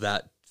fall of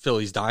that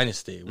Phillies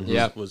dynasty.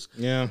 Was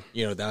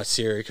that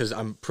series, because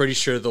I'm pretty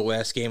sure the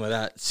last game of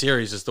that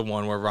series is the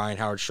one where Ryan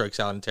Howard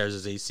strikes out and tears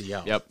his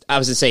ACL. Yep. I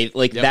was going to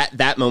say,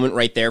 that moment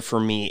right there for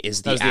me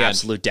is the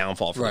absolute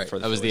downfall for the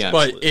That was the end.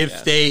 But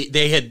if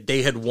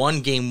they had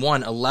won game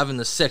 1,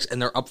 11-6,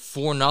 and they're up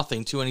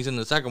 4-0, 2 innings in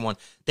the second one,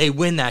 they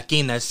win that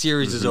game. That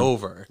series is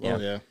over. Yeah. Oh,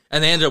 yeah.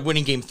 And they ended up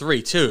winning game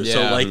 3 too. Yeah.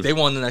 So they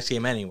won the next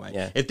game anyway.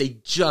 Yeah. If they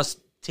just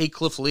take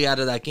Cliff Lee out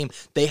of that game,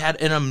 they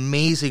had an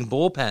amazing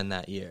bullpen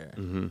that year.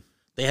 Mm-hmm.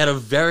 They had a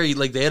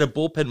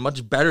bullpen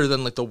much better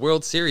than the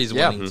World Series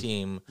winning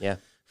team. Yeah.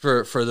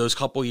 For those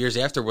couple years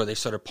after, where they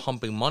started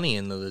pumping money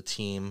into the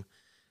team.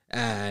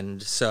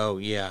 And so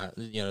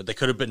they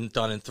could have been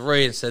done in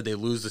 3. Instead they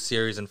lose the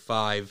series in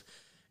 5.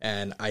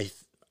 And I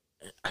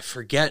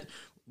forget,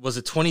 was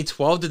it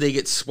 2012? Did they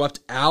get swept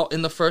out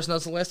in the first, and that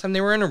was the last time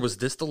they were in, or was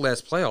this the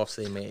last playoffs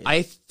they made?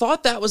 I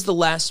thought that was the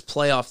last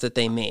playoff that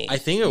they made. I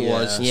think it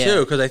was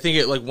too, because I think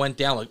it went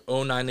down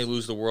 09 they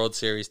lose the World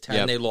Series,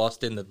 10 they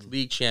lost in the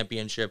league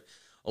championship,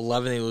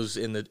 11 they lose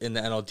in the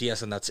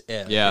NLDS, and that's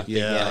it. Yeah.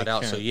 They got it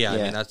out. So I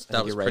mean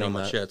that was pretty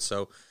much it.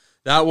 So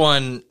that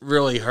one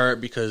really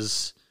hurt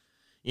because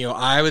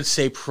I would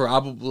say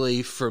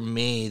probably for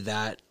me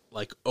that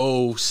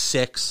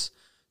 06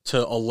 to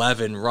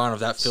 11 run of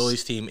that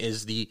Phillies team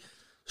is the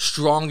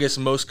strongest,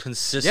 most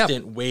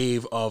consistent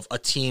wave of a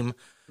team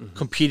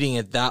competing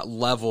at that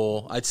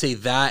level. I'd say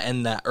that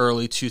and that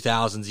early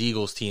 2000s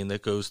Eagles team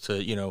that goes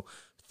to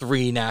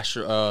 3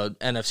 national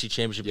NFC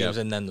championship games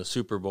and then the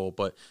Super Bowl.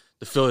 But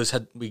the Phillies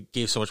we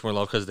gave so much more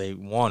love because they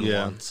won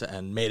once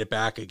and made it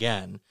back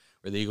again,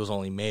 where the Eagles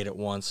only made it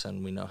once,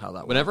 and we know how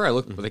that Whenever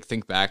I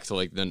think back to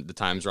the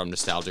times where I'm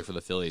nostalgic for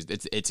the Phillies,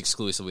 it's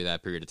exclusively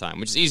that period of time,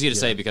 which is easy to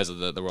say because of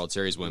the World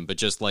Series win, but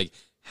just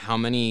how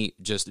many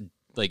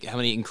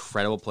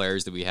incredible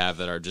players that we have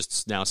that are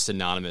just now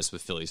synonymous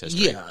with Phillies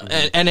history.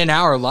 Yeah, and in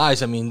our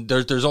lives, I mean,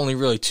 there's only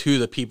really 2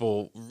 that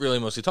people really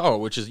mostly talk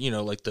about, which is the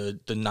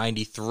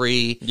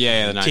 93 the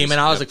 90s, team, and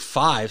I was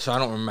 5, so I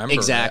don't remember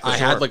exactly. I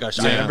had I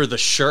remember the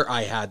shirt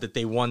I had that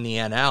they won the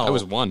NL. I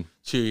was 1.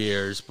 2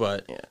 years,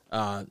 but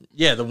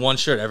the one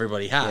shirt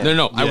everybody had.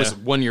 No, I was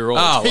 1 year old.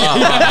 No,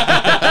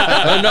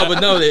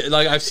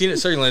 I've seen it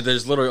certainly.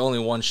 There's literally only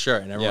one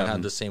shirt, and everyone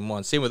had the same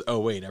one. Same with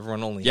 08,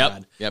 everyone only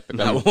had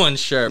that one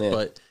shirt.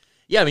 But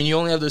I mean, you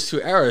only have those 2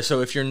 eras.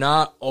 So if you're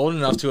not old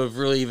enough to have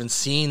really even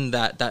seen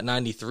that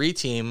 93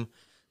 team,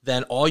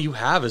 then all you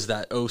have is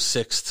that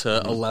 06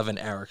 to 11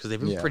 era, because they've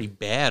been pretty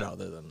bad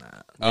other than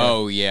that.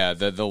 Oh yeah,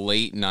 the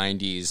late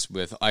 90s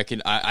with I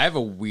have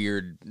a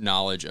weird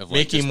knowledge of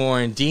Mickey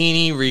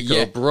Morandini,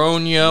 Rico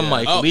Brogna,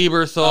 Mike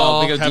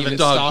Lieberthal,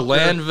 Doug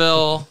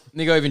Glanville.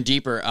 They go even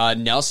deeper.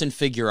 Nelson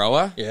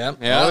Figueroa.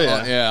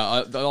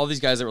 All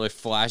these guys that were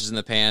flashes in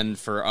the pan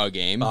for a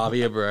game. Bobby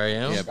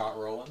Abreu. Scott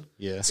Rowland.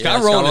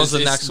 Scott Rowland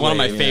the next one of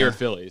my favorite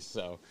Phillies.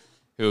 So,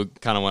 who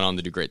kind of went on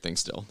to do great things.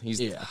 Still, he's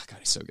he's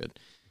so good.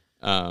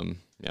 So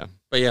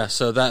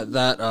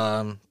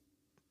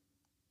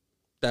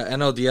that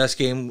NLDS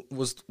game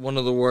was one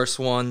of the worst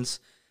ones.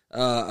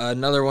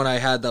 Another one I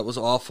had that was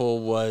awful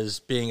was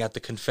being at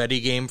the confetti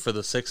game for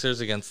the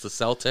Sixers against the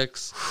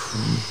Celtics,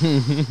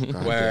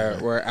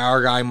 where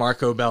our guy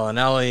Marco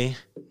Bellinelli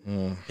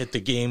hit the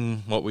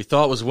game what we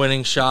thought was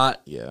winning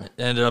shot.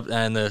 Ended up,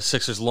 and the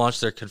Sixers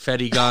launched their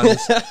confetti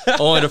guns,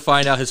 only to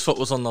find out his foot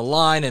was on the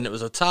line, and it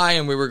was a tie,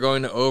 and we were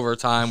going to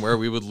overtime where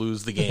we would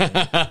lose the game.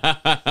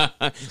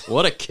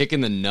 What a kick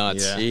in the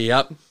nuts!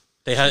 Yep.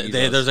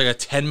 There's a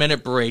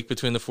 10-minute break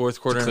between the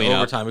fourth quarter and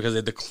overtime because they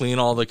had to clean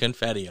all the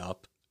confetti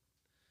up.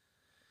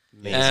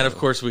 Amazing. And of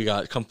course, we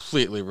got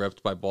completely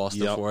ripped by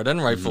Boston for it,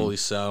 and rightfully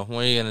so.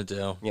 What are you gonna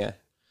do? Yeah,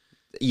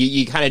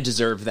 you kind of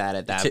deserve that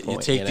at that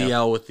point. You take the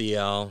L with the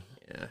L.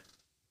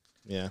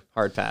 Yeah,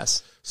 hard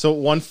pass. So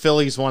one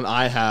Phillies one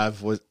I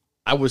have was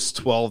I was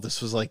 12.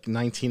 This was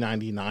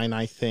 1999,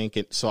 I think.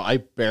 So I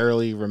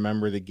barely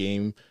remember the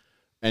game,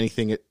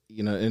 anything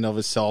in and of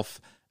itself.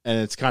 And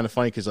it's kind of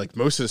funny because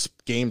most of the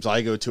games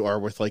I go to are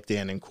with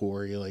Dan and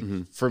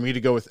Corey. For me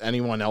to go with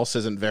anyone else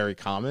isn't very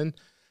common.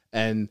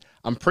 And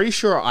I'm pretty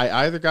sure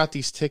I either got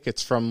these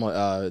tickets from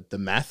the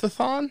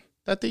Mathathon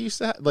that they used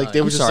to have? Like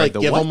they would I'm just sorry, like the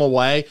give what? them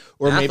away,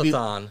 or maybe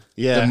Mathathon.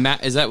 yeah,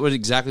 Is that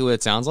exactly what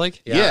it sounds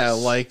like? Yes. yeah.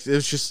 Like it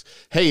was just,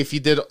 hey, if you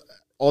did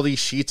all these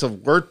sheets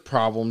of word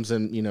problems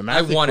and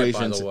math I won it, by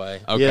equations, the way.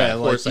 Okay. yeah,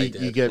 Of like course I you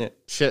did. get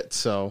shit.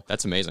 So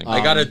That's amazing.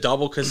 I got a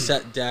double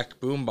cassette deck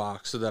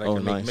boombox so that I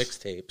can nice. make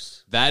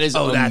mixtapes. that is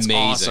That's amazing.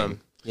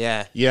 awesome.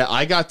 Yeah. yeah,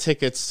 I got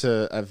tickets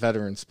to a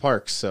Veterans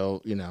Park,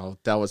 so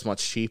that was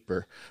much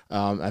cheaper.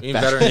 At You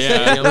mean Veterans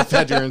Stadium?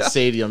 Veterans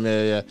Stadium,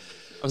 yeah.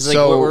 I was like,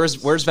 So-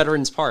 where's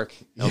Veterans Park?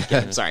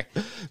 Okay, sorry.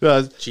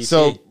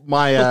 So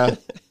my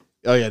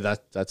oh yeah,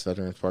 that's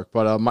Veterans Park.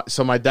 But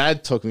so my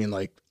dad took me, and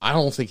like I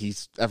don't think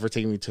he's ever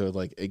taken me to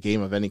like a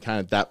game of any kind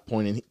at that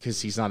point,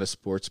 because he's not a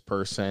sports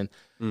person.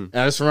 And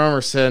I just remember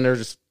sitting there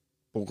just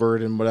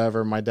bored and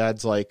whatever. My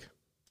dad's like,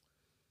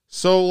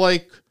 so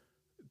like,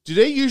 do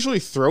they usually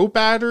throw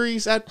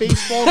batteries at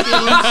baseball games? And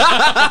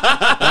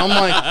I'm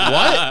like,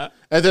 what?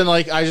 And then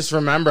like I just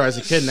remember as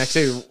a kid, next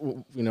day,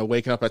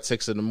 waking up at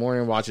 6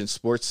 a.m. watching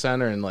Sports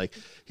Center, and like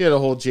he had a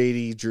whole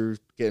JD Drew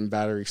getting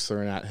batteries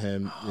thrown at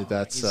him.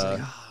 That's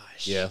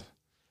yeah.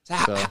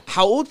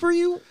 How old were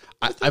you?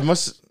 I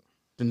must have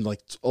been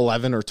like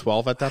 11 or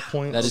 12 at that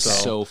point. That is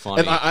so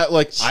funny. And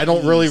I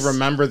don't really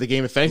remember the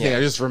game. If anything, Yeah.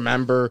 I just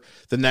remember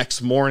the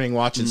next morning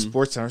watching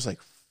Sports Center. I was like,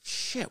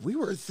 shit, we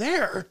were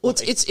there. Well,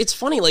 it's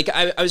funny. Like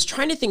I was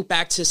trying to think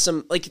back to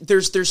some like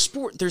there's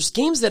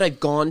games that I've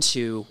gone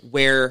to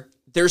where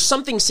there's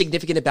something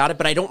significant about it,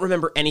 but I don't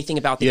remember anything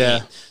about the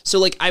game. So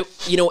like I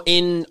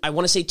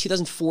want to say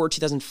 2004,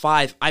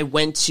 2005, I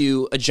went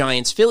to a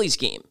Giants Phillies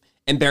game.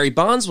 And Barry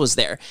Bonds was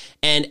there,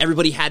 and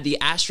everybody had the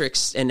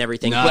asterisks and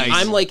everything. Nice.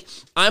 But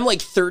I'm like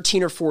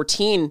 13 or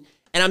 14,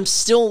 and I'm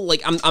still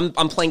like I'm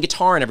playing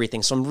guitar and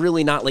everything, so I'm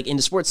really not like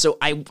into sports. So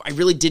I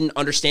really didn't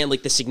understand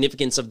like the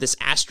significance of this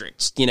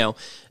asterisk.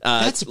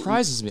 that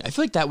surprises me. I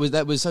feel like that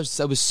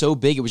was so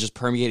big. It was just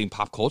permeating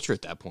pop culture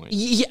at that point.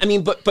 Yeah, I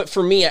mean, but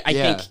for me, I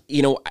Yeah.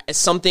 think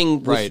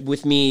something Right.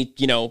 with me,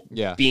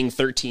 Yeah. being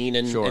 13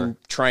 and, Sure. and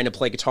trying to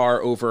play guitar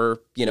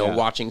over, Yeah.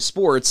 watching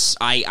sports.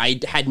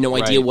 I had no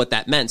idea Right. what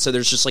that meant. So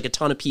there's just like a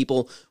ton of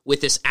people with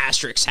this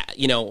asterisk,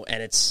 and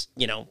it's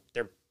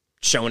they're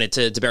showing it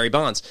to Barry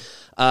Bonds.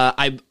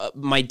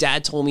 My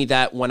dad told me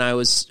that when I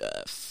was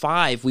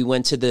 5, we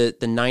went to the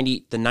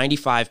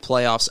 95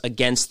 playoffs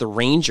against the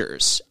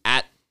Rangers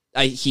at.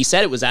 He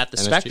said it was at the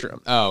MSG?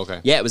 Spectrum. Oh, okay.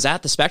 Yeah, it was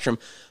at the Spectrum,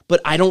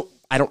 but I don't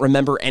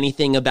remember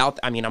anything about.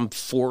 I mean, I'm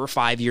 4 or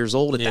 5 years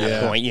old at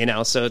that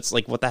point, so it's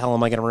like, what the hell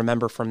am I going to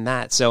remember from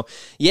that? So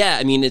yeah,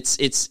 I mean, it's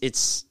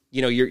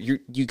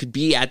you could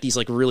be at these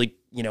like really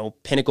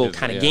pinnacle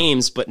kind of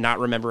games, but not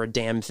remember a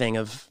damn thing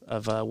of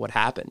what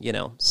happened,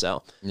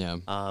 So Yeah.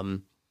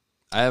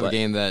 I have a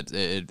game that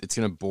it's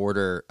going to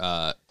border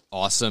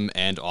awesome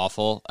and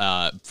awful.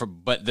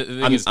 But the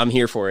thing is, I'm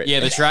here for it. yeah,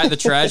 the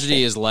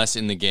tragedy is less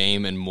in the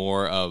game and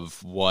more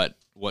of what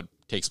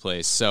takes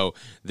place. So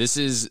this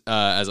is,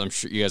 as I'm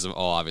sure you guys have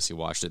all obviously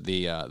watched it,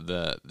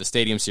 the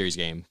Stadium Series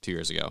game 2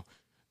 years ago.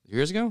 2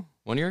 years ago?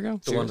 1 year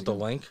ago? The one with the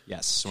link?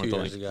 Yes, 2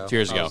 years ago. 2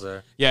 years I ago. was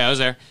there. Yeah, I was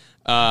there.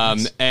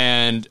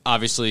 And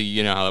obviously,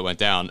 you know how that went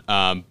down.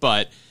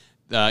 But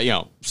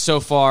so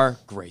far,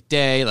 great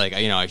day. Like,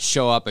 I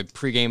show up, I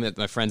pregame at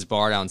my friend's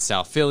bar down in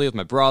South Philly with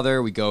my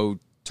brother. We go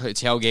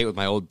tailgate with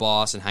my old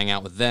boss and hang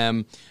out with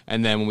them.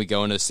 And then when we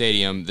go into the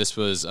stadium, this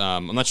was,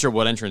 I'm not sure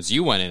what entrance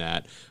you went in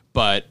at,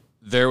 but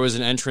there was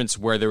an entrance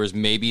where there was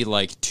maybe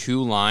like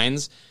 2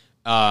 lines.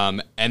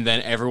 And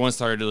then everyone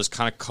started to just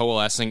kind of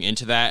coalescing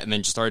into that, and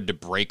then just started to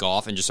break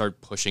off and just started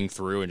pushing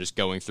through and just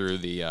going through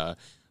the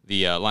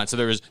line. So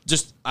there was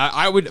just,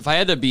 I would, if I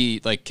had to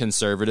be like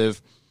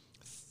conservative,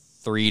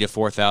 3,000 to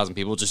 4,000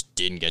 people just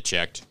didn't get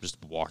checked, just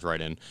walked right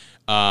in.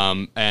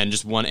 And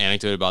just one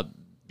anecdote about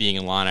being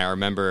in line, I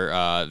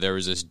remember there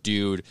was this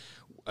dude,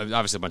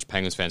 obviously a bunch of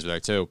Penguins fans were there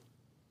too,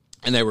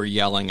 and they were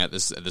yelling at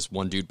this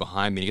one dude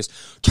behind me, and he goes,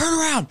 "Turn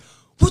around!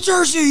 What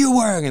jersey are you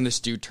wearing?" And this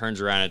dude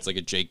turns around, and it's like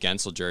a Jake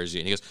Gensel jersey,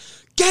 and he goes,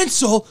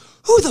 "Gensel?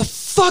 Who the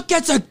fuck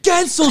gets a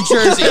Gensel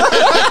jersey?" And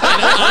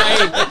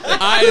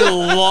I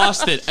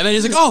lost it. And then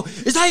he's like, "Oh,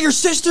 is that your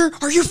sister?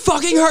 Are you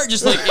fucking her?"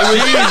 Just like,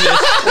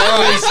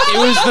 it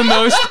was the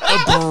most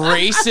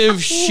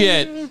abrasive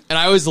shit. And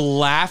I was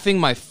laughing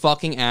my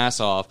fucking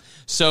ass off.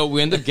 So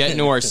we ended up getting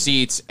to our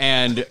seats,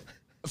 and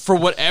for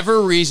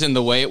whatever reason,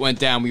 the way it went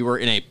down, we were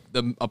in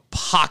a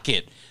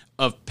pocket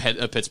of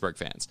Pittsburgh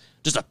fans.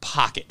 Just a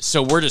pocket.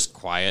 So we're just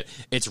quiet.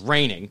 It's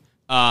raining.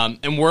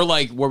 And we're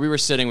like, where we were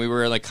sitting, we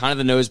were like kind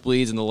of the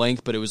nosebleeds and the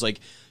length, but it was like,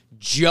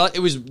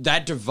 it was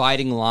that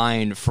dividing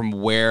line from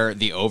where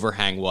the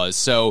overhang was.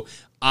 So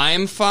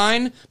I'm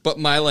fine, but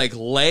my like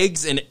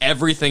legs and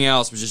everything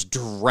else was just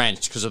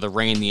drenched because of the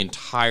rain the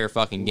entire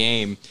fucking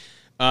game.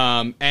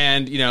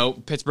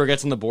 And Pittsburgh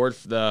gets on the board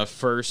for the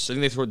first. I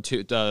think they scored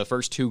the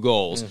first 2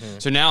 goals. Mm-hmm.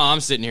 So now I'm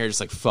sitting here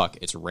just like, fuck.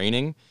 It's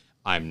raining.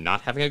 I'm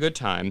not having a good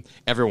time.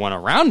 Everyone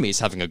around me is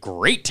having a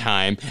great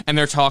time, and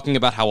they're talking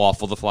about how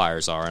awful the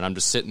Flyers are. And I'm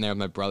just sitting there with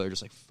my brother,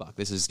 just like, fuck.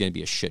 This is going to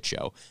be a shit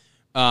show.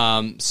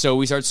 So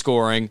we start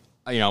scoring.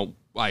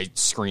 I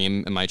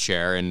scream in my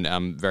chair, and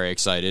I'm very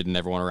excited, and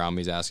everyone around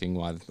me is asking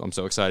why I'm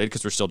so excited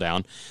because we're still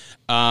down.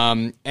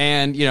 And,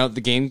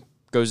 the game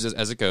goes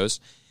as it goes.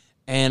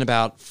 And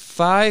about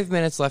 5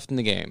 minutes left in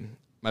the game,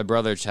 my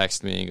brother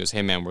texted me and goes,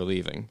 "Hey, man, we're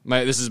leaving."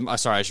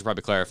 Sorry, I should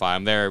probably clarify.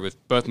 I'm there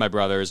with both my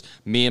brothers.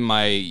 Me and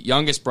my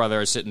youngest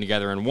brother are sitting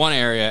together in one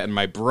area, and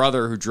my other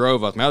brother who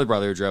drove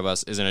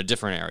us, is in a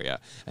different area.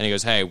 And he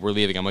goes, "Hey, we're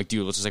leaving." I'm like,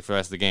 "Dude, let's just for the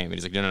rest of the game." And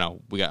he's like,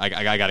 "No.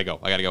 I gotta go.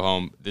 I gotta go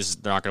home. They're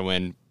not gonna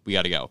win. We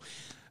gotta go."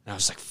 And I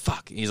was like,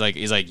 "Fuck." He's like,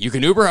 "You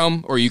can Uber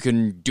home or you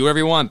can do whatever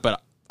you want, but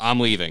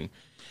I'm leaving."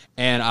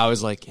 And I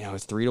was like,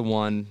 it's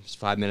 3-1. There's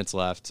 5 minutes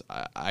left.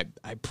 I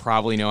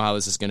probably know how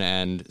this is gonna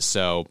end.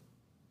 So.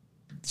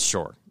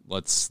 Sure,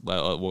 I'll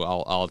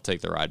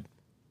take the ride.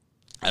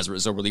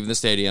 So we're leaving the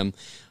stadium.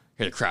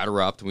 Hear the crowd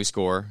erupt and we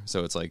score.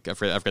 So it's like I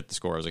forget the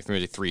score. It was like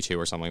 3-2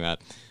 or something like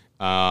that.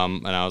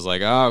 And I was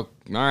like, oh, all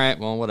right,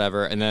 well,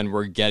 whatever. And then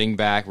we're getting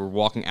back. We're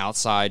walking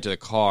outside to the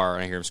car,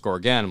 and I hear him score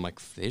again. I'm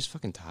like, they just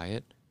fucking tie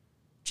it.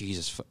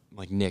 Jesus, I'm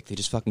like, Nick, they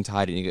just fucking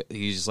tied it. And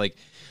he's just like,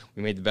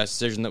 we made the best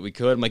decision that we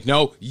could. I'm like,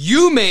 no,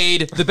 you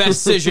made the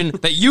best decision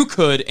that you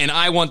could, and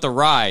I want the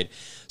ride.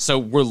 So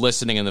we're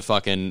listening in the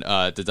fucking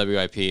the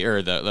WIP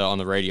or the on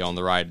the radio on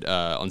the ride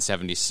on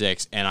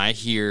 76, and I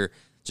hear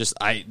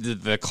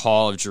the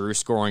call of Drew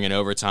scoring in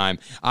overtime.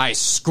 I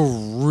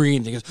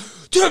screamed. He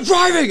goes, "Dude, I'm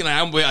driving!" And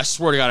I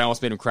swear to God, I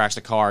almost made him crash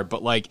the car.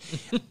 But like,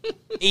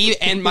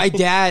 and my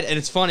dad, and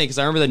it's funny because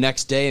I remember the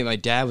next day, my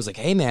dad was like,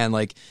 "Hey man,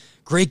 like."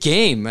 Great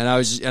game, and I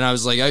was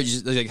like,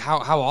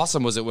 how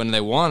awesome was it when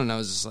they won? And I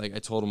was just like, I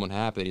told him what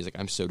happened. He's like,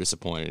 I'm so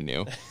disappointed in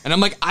you, and I'm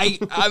like, I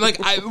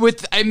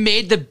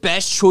made the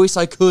best choice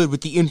I could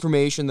with the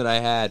information that I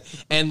had,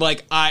 and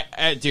like,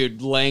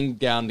 dude, laying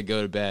down to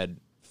go to bed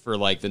for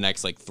like the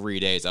next like 3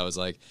 days, I was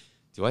like,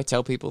 do I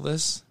tell people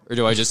this, or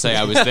do I just say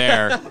I was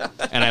there,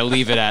 and I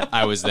leave it at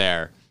I was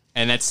there,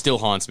 and that still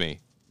haunts me.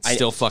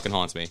 Still fucking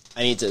haunts me.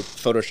 I need to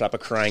Photoshop a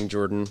crying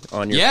Jordan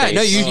on your face. Yeah,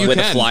 no, you with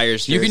can. A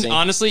Flyers jersey. You can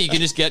honestly, you can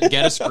just get a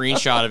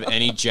screenshot of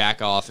any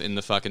jack off in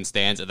the fucking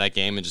stands at that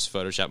game and just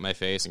Photoshop my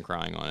face and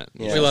crying on it.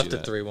 Yeah. We left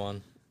it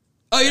 3-1.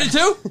 Oh, you did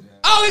too?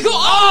 Oh, cool.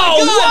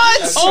 Oh,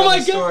 what? Oh my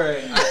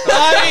god!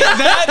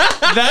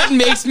 That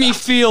makes me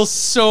feel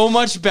so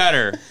much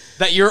better.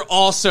 That you're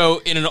also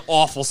in an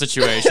awful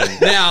situation.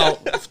 Now,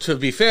 to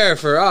be fair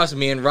for us,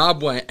 me and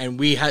Rob went, and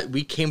we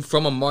came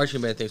from a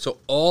marching band thing. So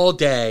all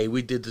day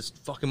we did this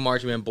fucking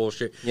marching band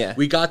bullshit. Yeah.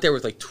 We got there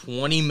with like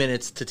 20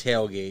 minutes to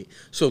tailgate.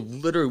 So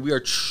literally, we are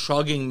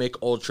chugging Mick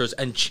Ultras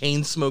and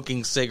chain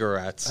smoking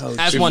cigarettes,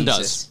 as one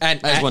does,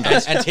 and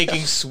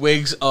taking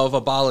swigs of a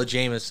bottle of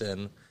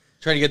Jameson,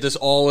 trying to get this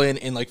all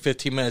in like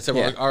 15 minutes. And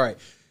we're like, all right.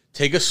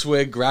 Take a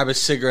swig, grab a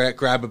cigarette,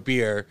 grab a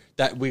beer.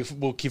 That we'll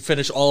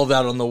finish all of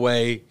that on the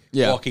way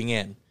walking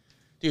in.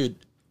 Dude,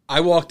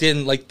 I walked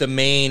in like the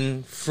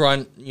main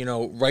front,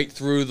 right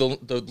through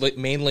the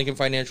main Lincoln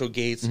Financial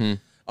gates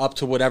up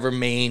to whatever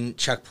main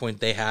checkpoint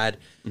they had.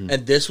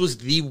 And this was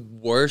the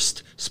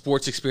worst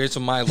sports experience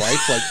of my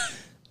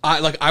life.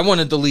 I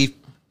wanted to leave.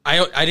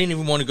 I didn't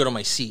even want to go to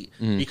my seat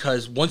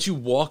because once you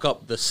walk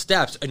up the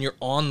steps and you're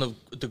on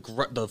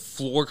the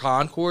floor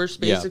concourse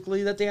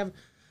basically that they have.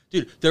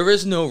 Dude, there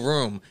is no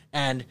room,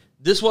 and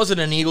this wasn't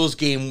an Eagles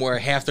game where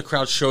half the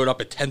crowd showed up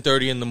at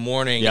 10:30 in the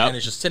morning and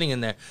it's just sitting in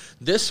there.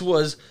 This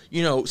was,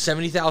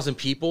 70,000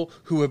 people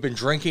who have been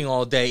drinking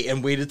all day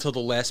and waited till the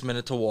last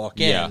minute to walk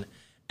in,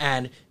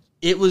 and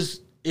it was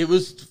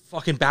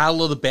fucking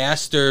Battle of the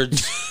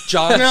Bastards.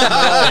 Jon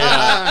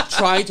Snow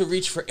trying to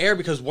reach for air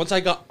because once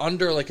I got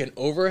under like an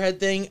overhead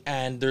thing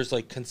and there's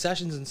like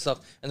concessions and stuff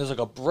and there's like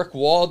a brick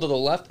wall to the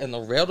left and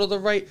the rail to the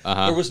right,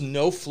 there was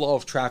no flow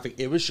of traffic.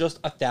 It was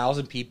just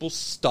 1,000 people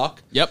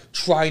stuck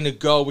trying to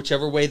go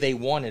whichever way they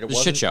wanted. It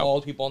wasn't all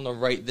the people on the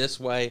right this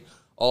way,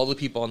 all the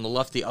people on the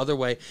left the other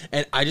way,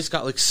 and I just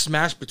got like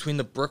smashed between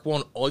the brick wall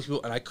and all these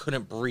people, and I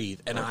couldn't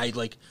breathe. And I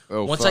like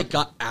once I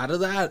got out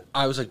of that,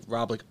 I was like,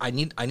 Rob, like I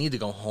need to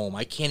go home.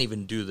 I can't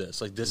even do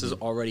this. Like this is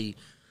already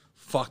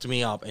fucked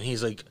me up. And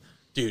he's like,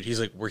 dude,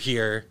 we're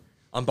here.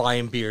 I'm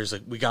buying beers.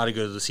 Like we got to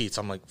go to the seats.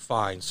 I'm like,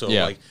 fine. So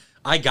like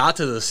I got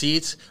to the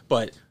seats,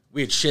 but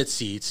we had shit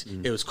seats.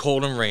 It was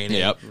cold and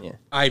raining.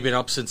 I had been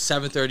up since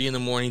 7:30 in the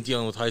morning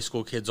dealing with high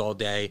school kids all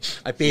day.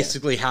 I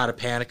basically had a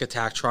panic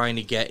attack trying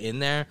to get in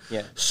there.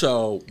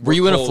 So were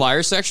you in a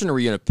Flyer section or were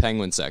you in a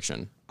Penguin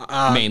section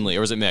mainly,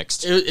 or was it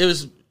mixed? It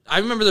was. I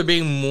remember there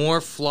being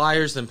more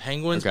Flyers than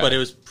Penguins, but it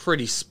was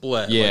pretty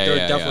split. There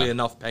were definitely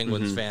enough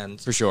Penguins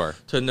fans for sure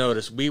to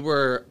notice. We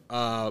were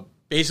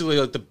basically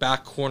like the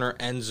back corner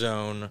end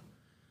zone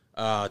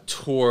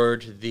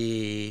toward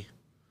the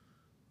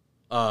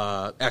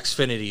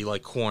Xfinity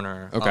like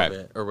corner of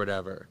it or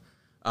whatever.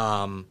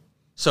 So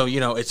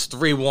it's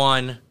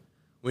 3-1.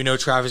 We know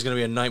traffic's going to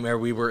be a nightmare.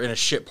 We were in a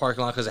shit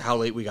parking lot because of how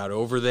late we got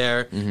over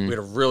there. We had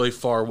a really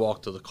far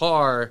walk to the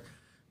car.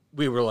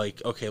 we were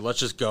like, okay, let's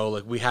just go.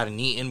 Like, we hadn't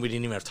eaten. We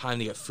didn't even have time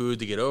to get food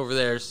to get over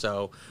there.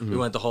 So we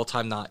went the whole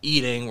time not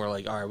eating. We're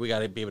like, all right, we got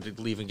to be able to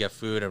leave and get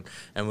food.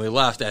 And we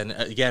left. And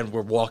again,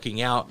 we're walking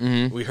out.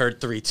 We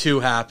heard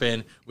 3-2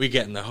 happen. We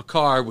get in the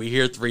car. We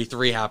hear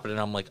 3-3 happen. And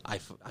I'm like, I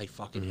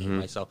fucking hate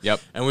myself.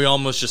 Yep. And we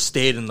almost just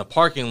stayed in the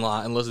parking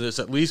lot and listened to this.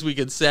 At least we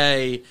could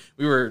say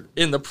we were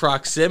in the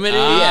proximity.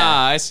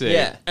 I see.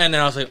 Yeah. And then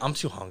I was like, I'm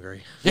too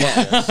hungry. Yeah.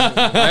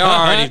 I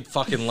already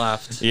fucking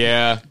left.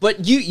 Yeah.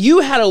 But you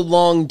had a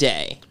long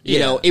day. You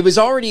Yeah. know, it was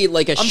already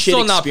like a I'm shit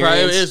still not proud.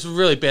 experience. It's a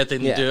really bad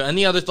thing Yeah. to do. And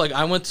the other, like,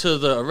 I went to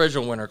the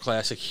original Winter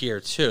Classic here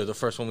too, the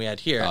first one we had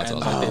here, that's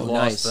and awesome. like, they Oh,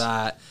 lost nice.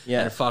 that, Yeah.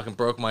 and it fucking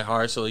broke my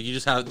heart. So like, you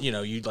just have, you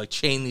know, you like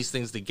chain these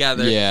things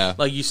together. Yeah.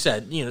 like you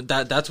said, you know,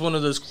 that's one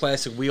of those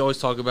classic. We always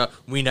talk about.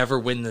 We never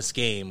win this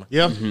game.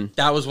 Yep.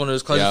 That was one of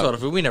those classic. Yep.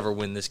 Philadelphia. We never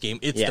win this game.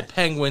 It's Yeah. the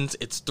Penguins.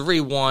 It's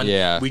 3-1.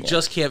 Yeah. we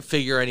just can't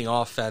figure any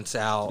offense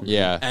out.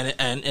 Yeah.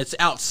 and it's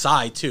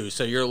outside too.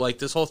 So you're like,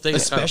 this whole thing,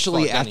 is kinda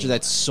Especially fucked after anyway.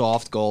 that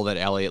soft goal that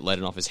Elliott let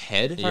in off his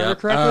head, if I Yep. remember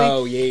correctly.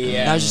 Oh,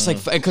 yeah. And I was just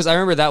like, because I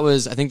remember I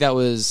think that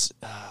was,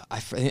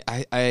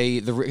 because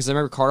I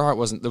remember Carter Hart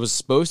was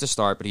supposed to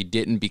start, but he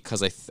didn't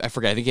because I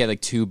forget. I think he had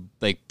like 2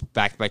 like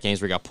back-to-back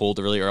games where he got pulled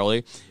really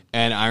early,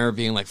 and I remember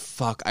being like,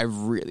 "Fuck, I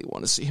really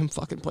want to see him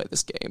fucking play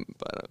this game."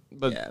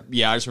 But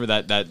yeah, I just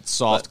remember that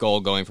soft goal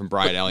going from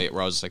Brian Elliott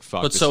where I was just like,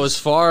 "Fuck." But so as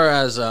far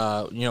as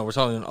you know, we're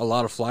talking a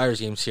lot of Flyers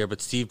games here,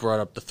 but Steve brought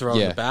up the throwing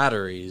Yeah. the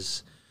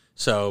batteries.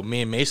 So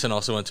me and Mason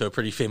also went to a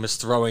pretty famous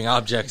throwing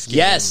objects game.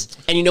 Yes,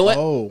 and you know what?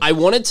 Oh. I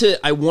wanted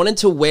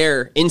to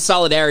wear, in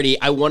solidarity,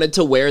 I wanted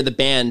to wear the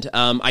band.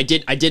 I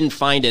didn't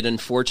find it,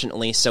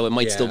 unfortunately, so it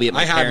might Yeah. still be at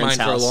my I had parents'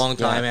 mine house. for a long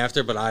time Yeah.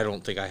 after, but I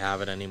don't think I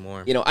have it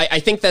anymore. You know, I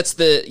think that's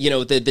the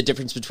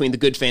difference between the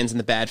good fans and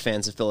the bad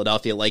fans of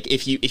Philadelphia. Like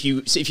if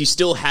you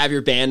still have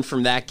your band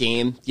from that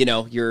game,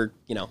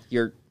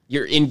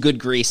 you're in good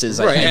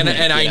graces. I Right, think,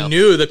 and I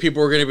knew that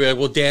people were going to be like,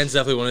 "Well, Dan's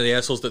definitely one of the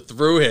assholes that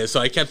threw his,"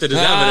 so I kept it as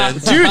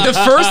evidence. Dude,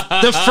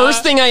 the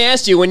first thing I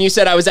asked you when you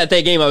said I was at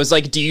that game, I was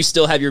like, "Do you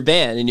still have your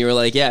band?" And you were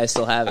like, "Yeah, I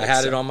still have it." I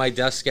had it on my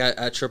desk at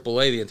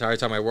AAA the entire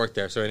time I worked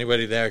there, so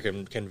anybody there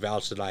can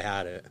vouch that I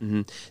had it.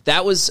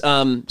 That was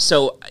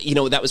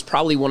that was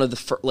probably one of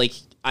the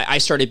I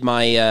started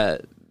my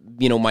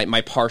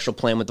my partial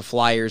plan with the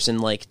Flyers in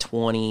like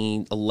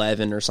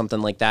 2011 or something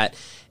like that.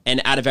 And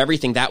out of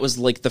everything, that was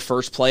like the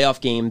first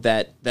playoff game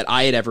that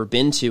I had ever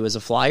been to as a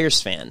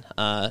Flyers fan.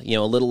 A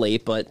little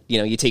late, but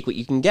you take what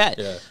you can get.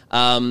 Yeah.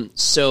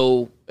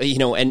 So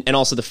and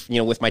also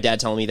with my dad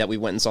telling me that we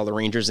went and saw the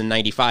Rangers in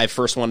 '95,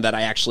 first one that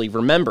I actually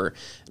remember.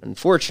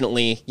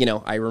 Unfortunately,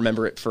 I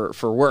remember it for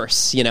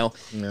worse.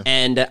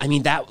 And I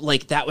mean that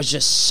was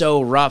just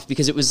so rough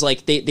because it was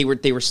like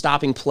they were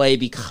stopping play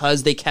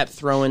because they kept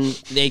throwing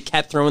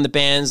the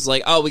bands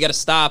like, oh, we got to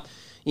stop,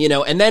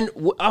 and then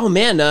oh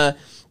man.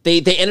 They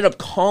ended up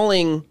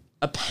calling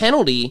a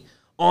penalty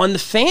on the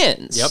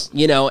fans.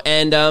 Yep.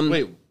 And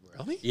Wait,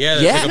 really? Yeah,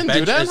 Yeah. like You can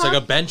do that it's like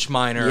a bench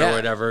miner Yeah. or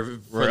whatever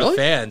for Really? the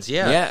fans.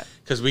 Yeah. Yeah,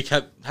 because we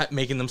kept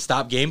making them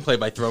stop gameplay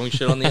by throwing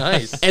shit on the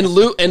ice. and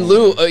Lou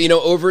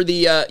over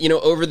the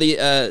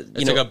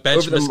It's like a bench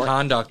over the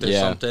misconduct or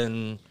Yeah.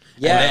 something.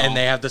 Yeah. and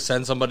they have to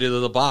send somebody to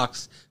the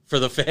box for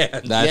the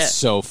fans. that's Yeah.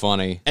 so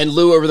funny. and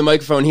Lou over the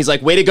microphone, he's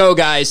like, "Way to go,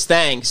 guys!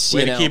 Thanks."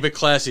 Way to keep it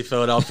classy,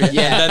 Philadelphia.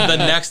 Yeah. And then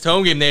the next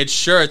home game, they had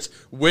shirts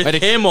with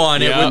him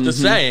on it Yeah. with the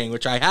saying,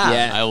 which I have.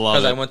 Yeah. I love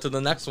Because I it. went to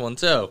the next one,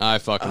 too. I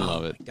fucking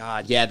love it.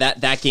 God, yeah,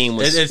 that game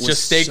was. It's was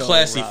just stay so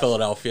classy, rough.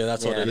 Philadelphia.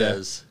 That's what it Yeah.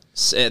 is.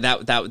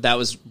 That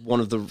was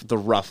one of the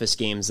roughest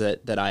games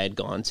that I had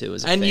gone to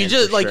as a And fan, you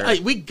just, for like,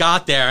 sure. we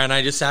got there, and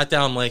I just sat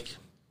down, like,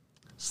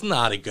 it's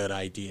not a good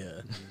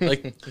idea.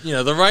 Like,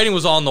 the writing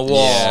was on the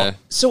wall. Yeah.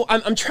 So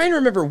I'm trying to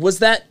remember, was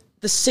that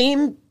the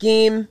same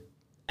game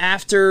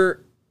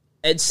after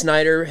Ed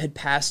Snyder had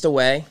passed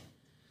away?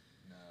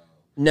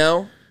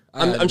 No?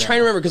 I'm No. trying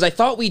to remember because I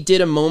thought we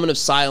did a moment of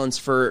silence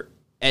for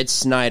Ed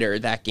Snyder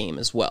that game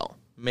as well.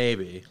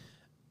 Maybe.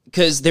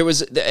 Because there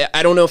was,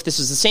 I don't know if this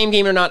was the same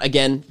game or not.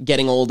 Again,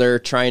 getting older,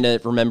 trying to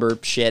remember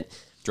shit.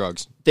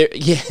 Drugs.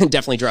 Yeah,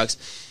 definitely drugs.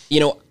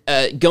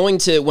 Going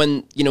to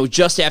when,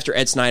 just after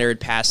Ed Snyder had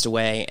passed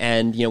away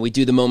and, we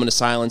do the moment of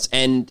silence.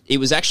 And it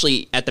was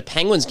actually at the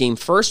Penguins game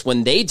first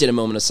when they did a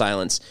moment of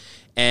silence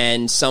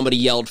and somebody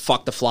yelled,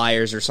 "Fuck the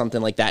Flyers" or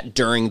something like that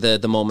during the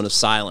moment of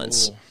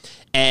silence. Ooh.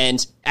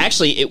 And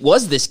actually it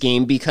was this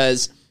game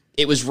because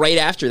it was right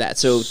after that.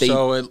 So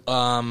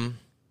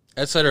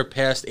Ed Snyder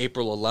passed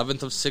April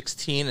 11th of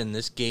 16, and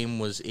this game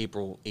was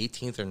April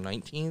 18th or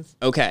 19th.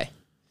 Okay.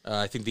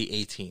 I think the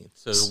 18th,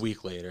 so a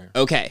week later.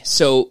 Okay,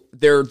 so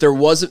there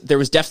was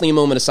definitely a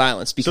moment of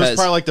silence So because it's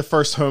probably like the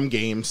first home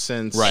game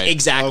since. Right.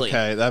 exactly.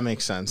 Okay, that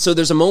makes sense. So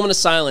there's a moment of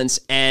silence,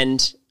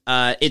 and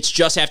it's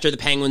just after the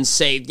Penguins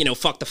say,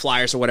 "Fuck the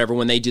Flyers" or whatever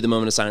when they do the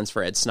moment of silence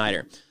for Ed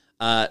Snyder.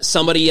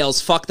 Somebody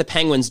yells "Fuck the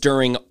Penguins"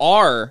 during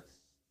our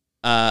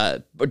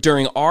moment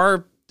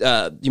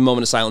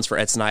of silence for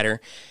Ed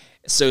Snyder.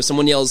 So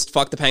someone yells,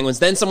 fuck the Penguins.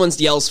 Then someone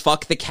yells,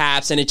 fuck the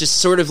Caps. And it just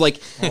sort of like,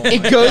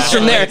 it goes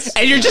from there.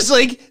 And you're just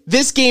like,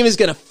 this game is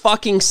going to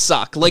fucking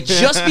suck. Like,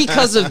 just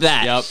because of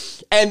that. Yep.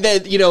 And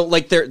then,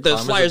 like,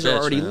 the Flyers are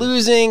already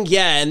losing.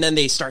 Yeah. And then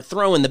they start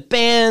throwing the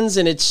bands.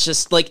 And it's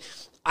just like,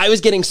 I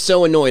was getting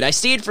so annoyed. I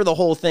stayed for the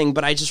whole thing,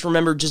 but I just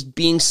remember just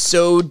being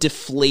so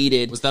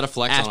deflated. Was that a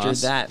flex on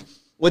us? After that.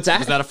 What's that?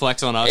 Was that a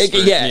flex on us?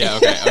 Yeah.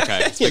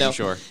 Okay. Just making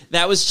sure.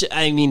 That was,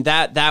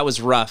 that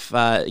was rough.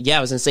 I was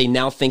going to say,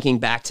 now thinking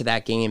back to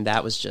that game,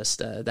 that was just,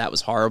 that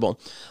was horrible.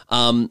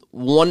 I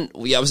was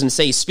going to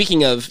say,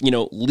 speaking of,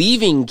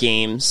 leaving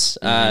games,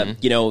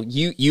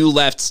 you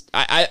left,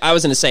 I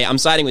was going to say, I'm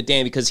siding with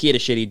Dan because he had a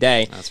shitty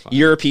day. That's fine.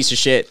 You're a piece of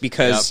shit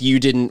because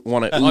you didn't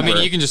want to Uber. I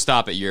mean, you can just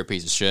stop at you're a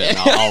piece of shit, and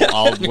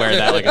I'll wear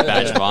that like a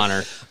badge of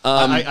honor.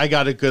 I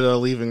got a good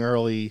leaving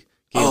early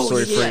game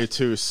story for you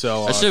too.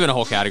 So that should have been a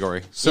whole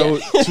category. So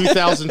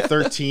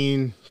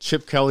 2013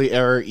 Chip Kelly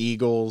era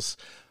Eagles.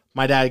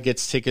 My dad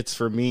gets tickets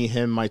for me,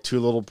 him, my two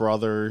little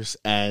brothers,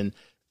 and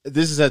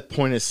this is at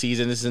point of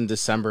season. This is in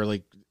December.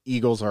 Like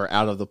Eagles are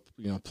out of the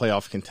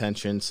playoff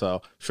contention.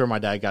 So I'm sure my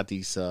dad got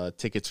these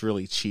tickets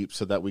really cheap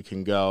so that we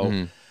can go.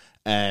 Mm-hmm.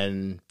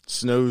 And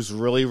snow's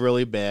really,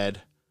 really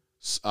bad.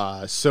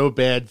 So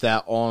bad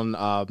that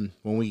on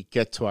when we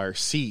get to our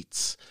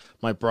seats,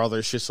 my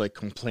brother's just like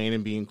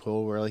complaining, being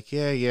cool. We're like,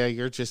 yeah,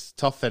 you're just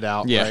tough it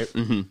out, right?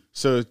 Mm-hmm.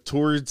 So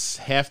towards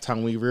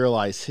halftime, we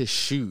realized his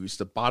shoes,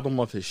 the bottom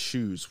of his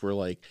shoes, were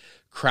like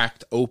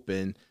cracked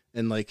open,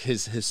 and like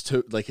his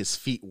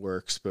feet were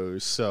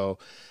exposed. So,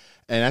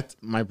 and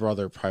my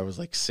brother probably was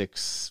like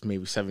 6,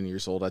 maybe 7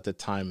 years old at the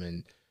time,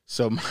 and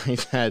so my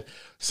dad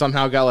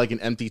somehow got like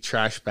an empty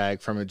trash bag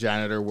from a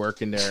janitor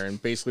working there,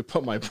 and basically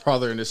put my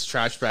brother in this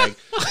trash bag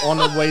on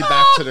the way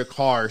back to the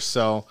car.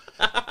 So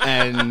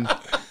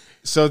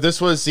this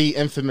was the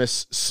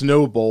infamous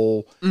Snow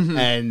Bowl,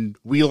 and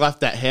we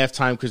left at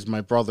halftime because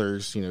my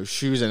brother's,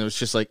 shoes, and it was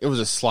just like, it was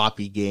a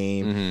sloppy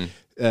game.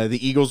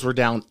 The Eagles were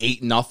down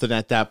 8-0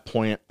 at that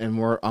point,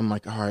 and I'm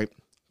like, all right,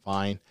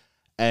 fine.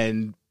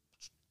 And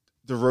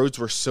the roads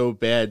were so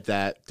bad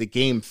that the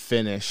game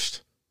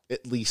finished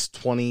at least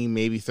 20,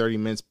 maybe 30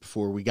 minutes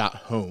before we got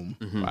home.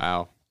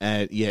 Wow.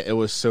 And yeah, it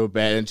was so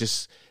bad. And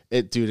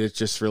it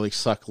just really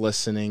sucked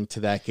listening to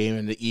that game.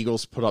 And the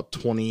Eagles put up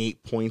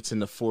 28 points in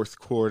the fourth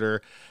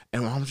quarter.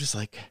 And I'm just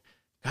like,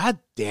 God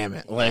damn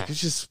it. Like, it's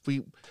just,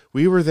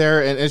 we were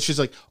there, and it's just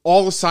like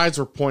all the sides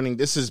were pointing,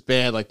 this is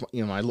bad. Like,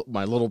 my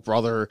little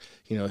brother,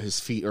 his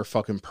feet are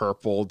fucking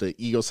purple. The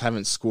Eagles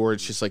haven't scored.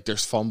 It's just like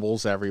there's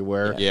fumbles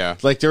everywhere. Yeah.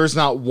 Like, there's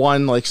not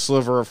one like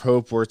sliver of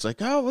hope where it's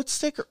like, oh, let's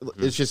take her.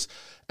 It's just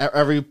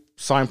every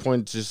sign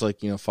point is just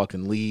like,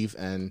 fucking leave.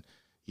 And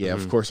yeah,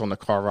 of course, on the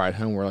car ride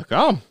home, we're like,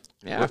 oh,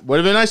 would have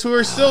been nice if we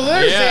were still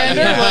there,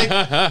 Xander. Like,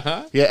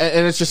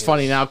 and it's just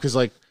funny now because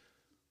like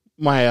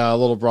my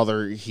little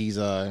brother, he's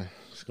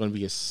going to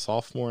be a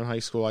sophomore in high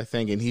school, I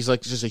think, and he's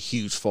like just a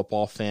huge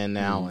football fan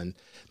now. And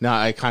now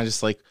I kind of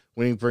just like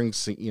when he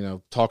brings,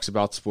 talks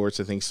about sports,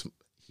 I think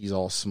he's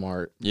all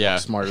smart,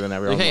 smarter than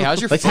everyone. Like, hey,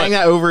 how's your like foot? hang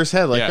that over his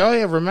head, like, oh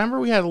yeah, remember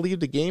we had to leave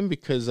the game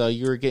because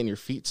you were getting your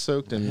feet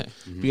soaked and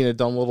being a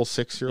dumb little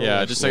 6-year-old.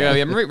 Yeah, just like,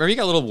 remember you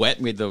got a little wet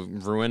and we had to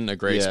ruin a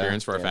great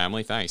experience for our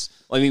family. Thanks.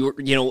 I mean,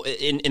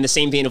 in the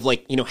same vein of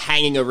like,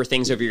 hanging over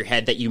things over your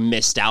head that you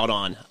missed out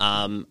on.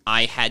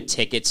 I had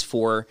tickets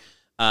for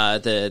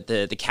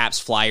the Caps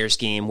Flyers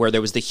game where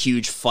there was the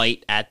huge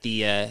fight at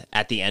the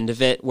end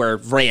of it where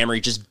Ray Emery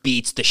just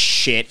beats the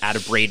shit out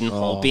of Braden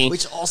Holtby,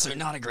 which also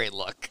not a great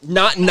look.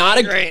 Not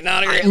a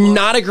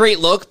great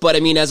look, but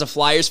I mean, as a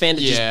Flyers fan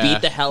to just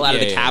beat the hell out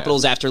of the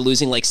Capitals after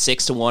losing like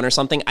 6-1 or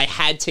something. I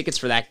had tickets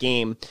for that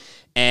game,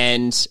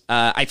 and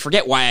I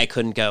forget why I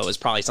couldn't go. It was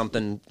probably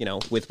something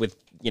with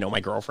my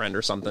girlfriend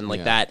or something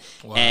like that.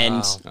 Wow.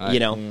 And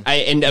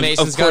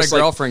Mason's got a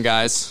girlfriend,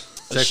 guys.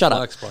 Shut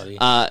up, buddy.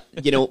 I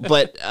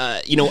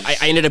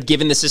ended up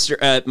giving the sister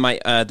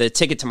the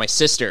ticket to my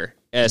sister.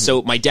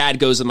 So my dad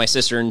goes with my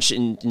sister,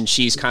 and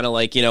she's kind of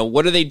like,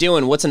 what are they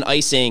doing? What's an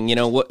icing?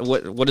 What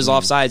does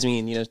offsides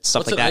mean?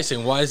 Stuff like that. What's an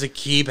icing? Why does it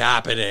keep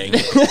happening?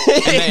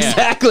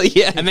 Exactly.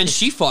 Yeah. And then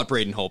she fought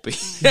Braden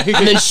Holtby.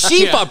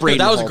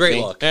 That was a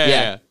great look.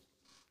 Yeah.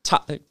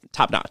 Top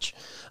notch.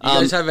 You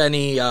guys have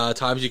any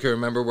times you can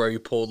remember where you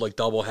pulled like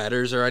double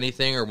headers or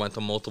anything, or went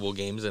to multiple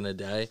games in a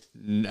day?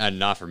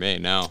 Not for me.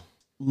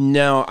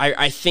 No,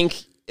 I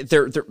think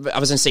there. I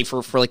was gonna say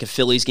for like a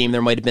Phillies game,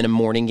 there might have been a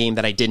morning game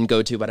that I didn't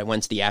go to, but I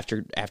went to the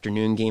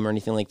afternoon game or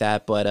anything like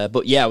that.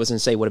 But yeah, I was gonna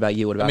say, what about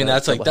you? What about? I mean,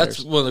 that's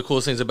one of the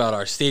coolest things about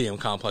our stadium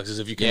complex is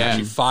if you can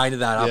actually find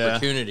that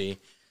opportunity.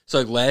 So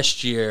like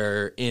last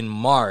year in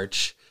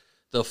March,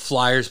 the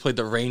Flyers played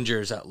the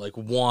Rangers at like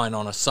 1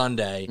 on a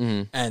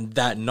Sunday, and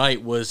that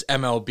night was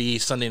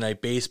MLB Sunday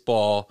Night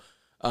Baseball.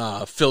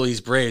 Phillies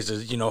Braves,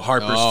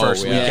 Harper's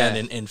first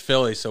weekend in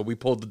Philly, so we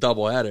pulled the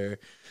doubleheader.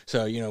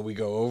 So, we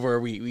go over,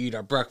 we eat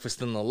our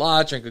breakfast in the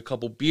lot, drink a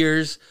couple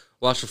beers,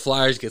 watch the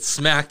Flyers get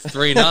smacked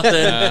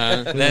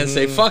 3-0, and then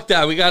say, fuck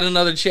that, we got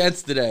another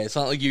chance today. It's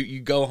not like you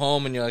go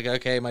home and you're like,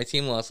 okay, my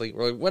team lost. Like,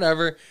 we're like,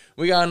 whatever,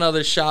 we got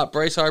another shot.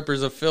 Bryce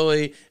Harper's a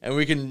Philly, and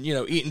we can,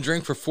 eat and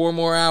drink for 4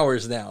 more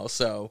hours now.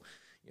 So,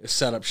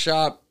 set up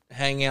shop,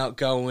 hang out,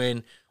 go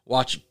in,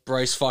 watch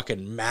Bryce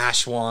fucking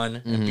mash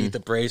one and beat the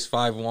Braves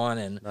 5-1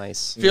 and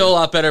Nice. feel a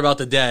lot better about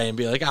the day and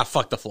be like,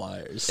 fuck the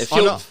Flyers.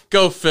 no.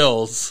 Go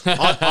Phils.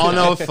 I don't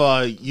know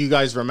if you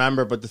guys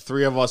remember, but the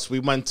three of us, we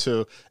went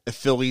to a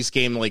Phillies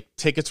game. Like,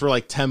 tickets were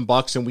like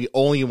 $10, and we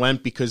only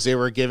went because they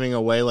were giving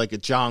away like a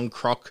John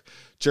Kruk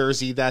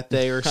jersey that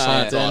day or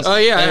something. Oh,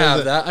 yeah, I And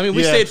have that. I mean,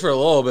 we yeah. stayed for a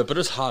little bit, but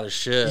it was hot as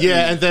shit.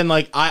 Yeah, and then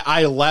like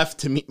I left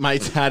to meet my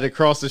dad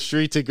across the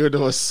street to go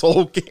to a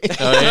Soul game.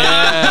 Oh,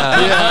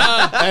 yeah.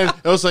 Yeah, and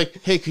it was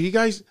like, hey, could you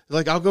guys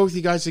I'll go with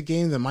you guys to the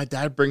game. Then my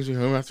dad brings me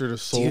home after the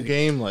Soul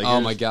game. Like,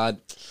 Oh my god.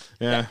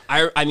 yeah.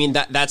 I mean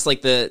that's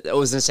like I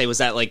was gonna say, was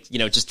that like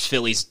just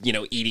Phillies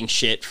eating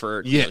shit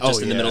for Yeah,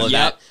 just in the yeah. middle of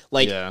Yep. that.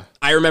 Like Yeah.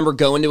 I remember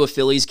going to a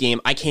Phillies game.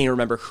 I can't even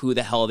remember who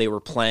the hell they were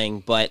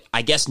playing, but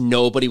I guess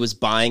nobody was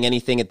buying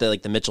anything at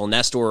the Mitchell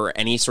Ness store or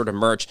any sort of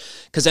merch,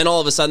 because then all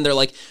of a sudden they're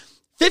like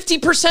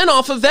 50%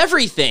 off of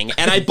everything.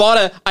 And I bought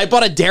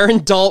a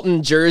Darren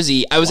Dalton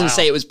jersey. I was gonna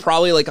say it was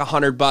probably like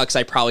 $100.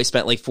 I probably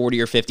spent like $40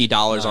 or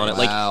 $50 on it.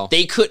 Wow.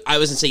 Like I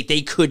was gonna say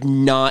they could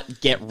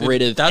not get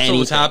rid of That's anything. what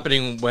was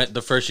happening when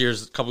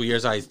the couple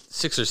years I had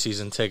Sixers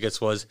season tickets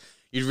was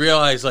you'd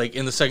realize like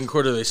in the second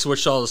quarter they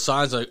switched all the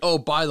signs like, oh,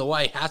 by the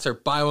way, hats are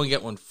buy one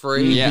get one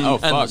free. Yeah, oh,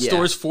 and fuck. the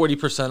store's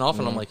 40% off,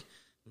 and I'm like,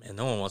 man,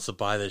 no one wants to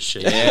buy this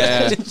shit.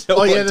 Yeah.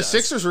 Oh yeah, the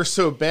Sixers were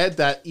so bad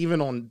that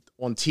even on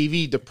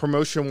TV, the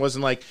promotion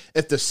wasn't like,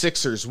 if the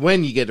Sixers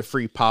win, you get a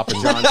free Papa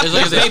John. It's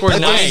like they scored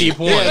 90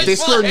 points. Yeah, they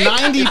scored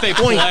 90 Play.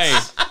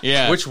 points.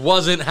 Yeah. Which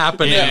wasn't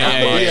happening.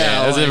 Yeah.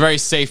 Yeah, It was a like- very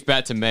safe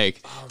bet to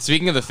make.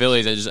 Speaking of the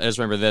Phillies, I just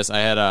remember this. I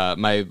had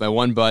my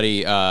one buddy,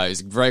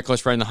 he's a very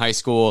close friend in high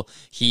school.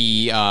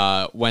 He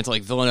went to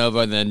like Villanova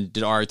and then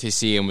did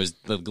ROTC and was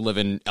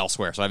living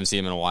elsewhere, so I haven't seen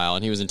him in a while.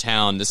 And he was in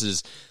town. This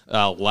is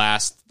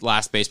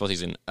last baseball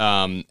season.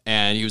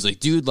 And he was like,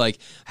 dude, like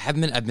I've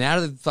been out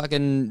of the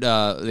fucking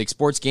like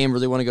sports game.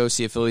 Really want to go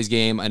see a Phillies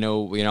game. I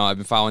know, I've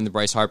been following the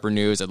Bryce Harper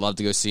news. I'd love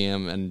to go see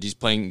him, and he's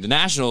playing the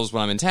Nationals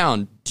when I'm in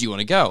town. Do you want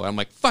to go? And I'm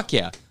like, fuck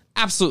yeah,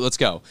 absolutely, let's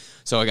go.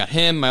 So I got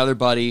him, my other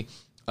buddy,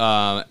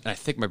 and I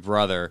think my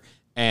brother,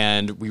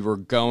 and we were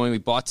going. We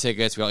bought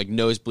tickets. We got like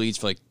nosebleeds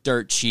for like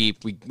dirt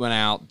cheap. We went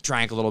out,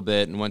 drank a little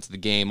bit, and went to the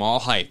game. All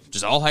hype,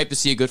 just all hype to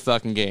see a good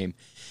fucking game.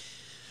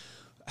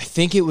 I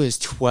think it was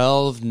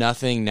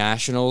 12-0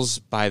 Nationals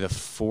by the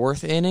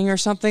 4th inning or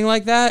something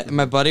like that. And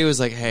my buddy was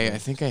like, hey, I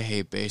think I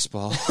hate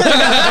baseball.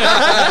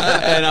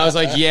 And I was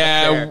like,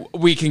 yeah,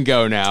 we can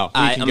go now. We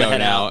can I'm go gonna head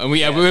now. out.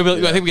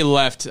 And I think we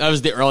left. That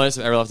was the earliest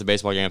I ever left the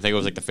baseball game. I think it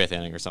was like the 5th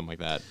inning or something like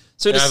that.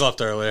 So Yeah, I just,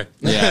 left earlier.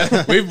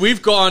 Yeah.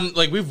 We've gone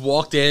like we've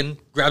walked in,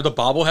 grabbed a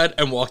bobblehead,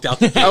 and walked out.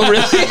 The game. oh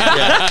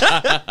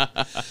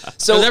really?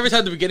 So every time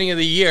at the beginning of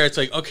the year, it's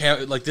like,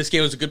 okay, like this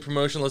game was a good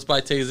promotion, let's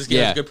buy tickets. This game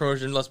was Yeah. a good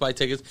promotion, let's buy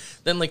tickets.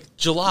 Then like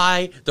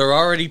July, they're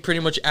already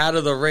pretty much out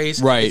of the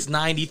race. Right. It's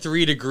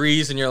 93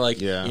 degrees, and you're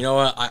like, Yeah. you know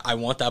what? I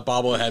want that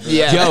bobblehead.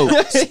 Yeah.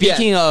 Yo,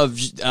 speaking of,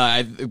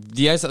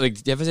 do you guys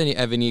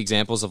have any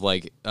examples of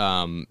like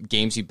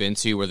games you've been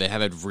to where they have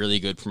had really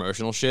good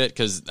promotional shit?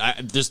 Because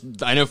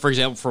I know, for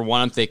example, for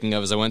one I'm thinking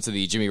of is I went to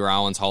the Jimmy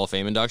Rollins Hall of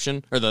Fame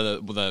induction, or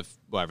the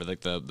whatever, like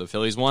the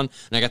Phillies one,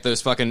 and I got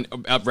those fucking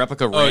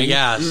replica rings. Oh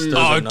yes. Those Oh,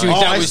 are dude, nice. Oh,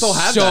 that I was still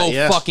have so that,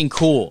 yeah. fucking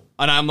cool.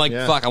 And I'm like,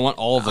 Yeah. fuck, I want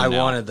all of them I now.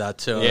 wanted that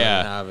too. I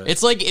didn't have it.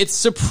 It's like, it's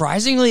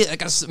surprisingly,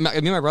 like, me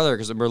and my brother,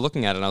 because we were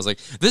looking at it, and I was like,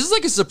 this is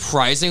like a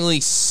surprisingly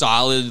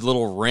solid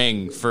little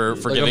ring for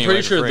like, giving I'm away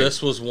pretty for sure free.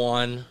 this was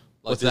one. Like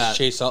What's this that?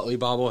 Chase Utley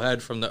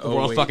bobblehead from the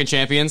World 08. fucking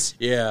champions.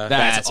 Yeah.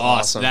 That's awesome.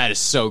 awesome. That is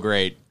so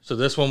great. So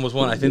this one was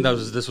one. I think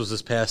this was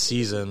this past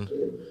season.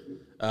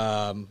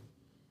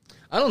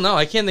 I don't know.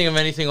 I can't think of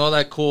anything all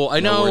that cool.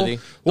 I know. Noteworthy.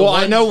 Well,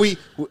 I know we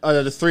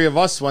the three of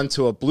us went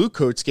to a Blue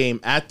Coats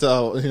game at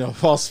the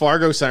Wells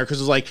Fargo Center because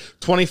it was like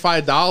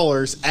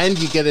 $25 and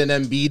you get an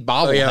Embiid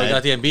bobblehead. Oh yeah, we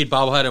got the Embiid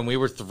bobblehead, and we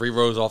were 3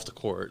 rows off the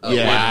court.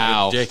 Yeah.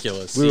 Wow.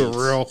 Ridiculous. We were seats.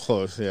 real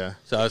close. Yeah.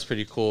 So that was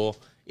pretty cool.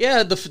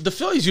 Yeah, the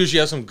Phillies usually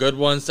have some good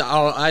ones.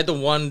 I had the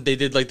one they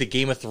did like the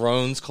Game of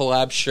Thrones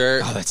collab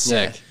shirt. Oh, that's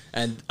sick.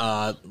 And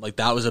like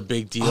that was a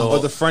big deal. Oh,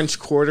 the French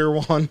Quarter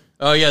one.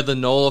 Oh yeah, the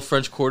NOLA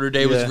French Quarter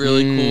Day was Yeah.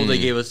 really cool. They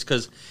gave us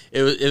because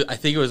I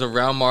think it was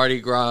around Mardi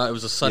Gras. It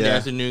was a Sunday Yeah.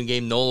 afternoon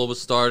game. NOLA was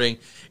starting.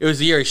 It was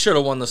the year he should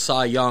have won the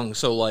Cy Young.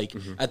 So like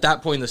at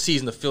that point in the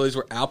season, the Phillies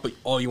were out, but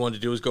all you wanted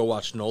to do was go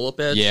watch NOLA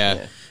pitch.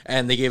 Yeah.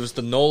 And they gave us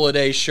the NOLA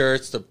Day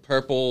shirts, the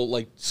purple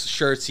like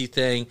shirtsy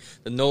thing,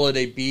 the NOLA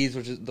Day beads,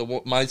 which is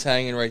mine's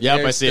hanging right Yep,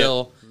 there I see it.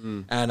 still.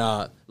 And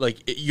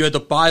you had to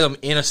buy them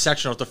in a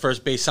section of the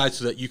first base side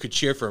so that you could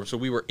cheer for him. So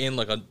we were in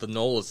like the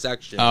NOLA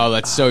section. Oh,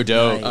 that's so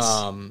dope.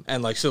 nice.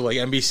 And like so, like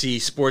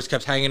NBC Sports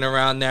kept hanging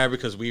around there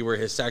because we were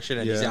his section,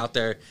 and he's Yeah. out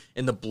there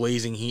in the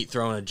blazing heat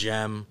throwing a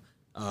gem.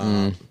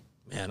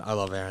 Man, I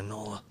love Aaron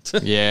Nola.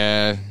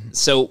 Yeah.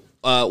 So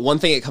one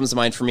thing that comes to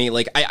mind for me,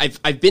 like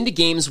I've been to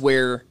games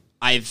where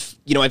I've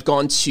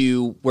gone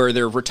to where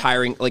they're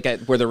retiring, where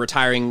they're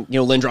retiring,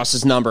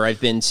 Lindros's number. I've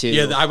been to.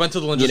 Yeah, I went to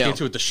the Lindros game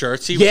too with the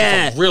shirts. He was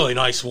a really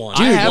nice one.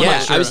 Dude,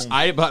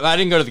 I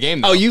didn't go to the game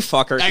though. Oh, you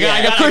fucker!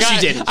 Of course you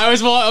didn't. I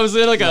was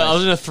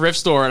in a thrift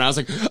store and I was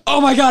like,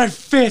 oh my god, it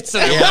fits.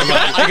 And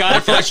I got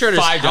it for like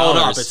 $5. Held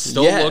up. It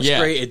still looks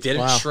great. It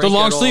didn't shrink. The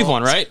long at sleeve all.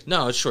 one, right?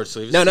 No, it's short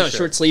sleeve. No,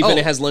 short sleeve, and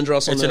it has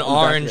Lindros on It's the an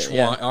orange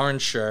one,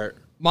 orange shirt.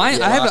 I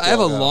have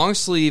a long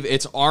sleeve.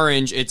 It's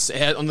orange. It's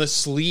on the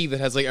sleeve. It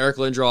has like Eric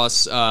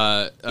Lindros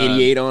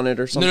 88 on it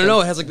or something.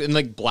 No. It has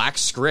in black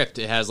script.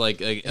 It has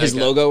his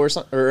logo or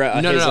something, or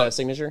his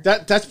signature.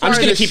 That's I'm just probably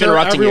gonna the keep shirt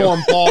interrupting everyone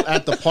you. bought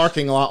at the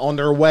parking lot on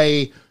their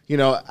way,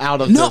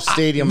 out of the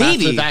stadium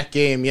maybe. after that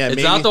game. Yeah,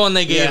 It's not the one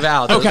they gave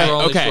out. Those were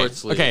only short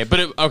sleeve.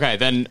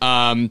 Then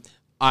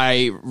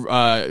I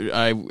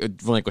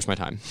relinquished my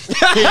time.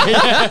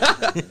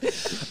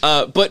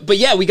 But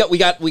yeah, we got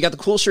the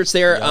cool shirts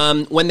there.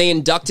 Yeah. When they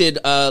inducted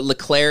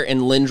Leclerc and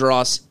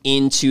Lindros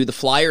into the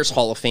Flyers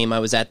Hall of Fame, I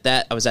was at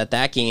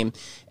that game,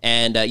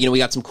 and we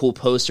got some cool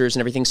posters and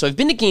everything. So I've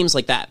been to games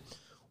like that.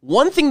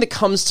 One thing that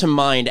comes to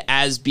mind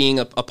as being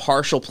a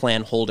partial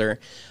plan holder,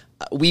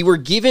 we were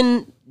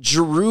given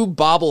Giroux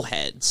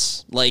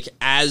bobbleheads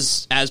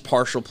as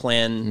partial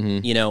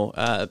plan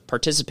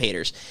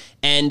participators,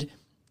 and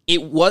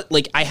it was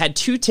I had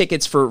 2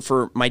 tickets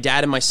for my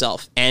dad and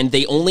myself, and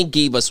they only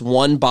gave us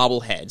 1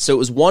 bobblehead. So it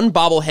was 1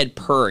 bobblehead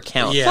per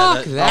account. Yeah,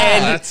 Fuck that.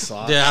 That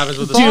sucks. Yeah, happens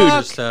with the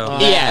Sounders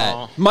too.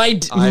 Yeah,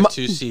 I have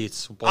 2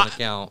 seats, 1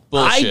 account.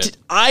 Bullshit.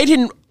 I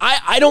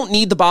don't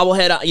need the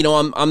bobblehead.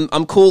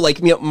 I'm cool.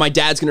 My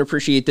dad's gonna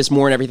appreciate this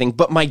more and everything.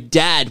 But my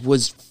dad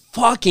was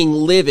fucking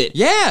livid.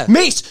 Yeah.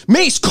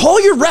 Mace,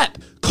 call your rep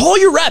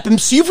and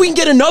see if we can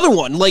get another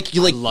one. I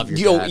love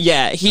your dad.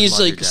 Yeah, he's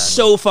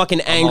so fucking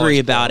angry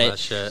about it.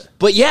 Shit.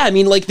 But yeah, I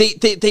mean,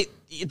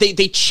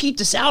 they cheaped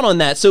us out on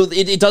that. So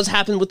it does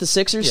happen with the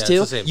Sixers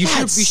too. You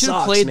should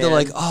have played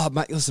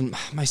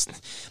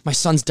my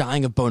son's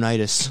dying of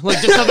bonitis.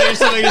 Just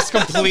something just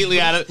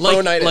completely out of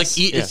bonitis.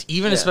 It's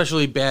even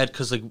especially bad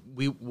because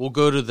we will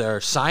go to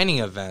their signing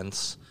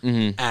events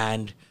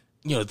and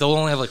they'll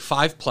only have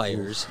 5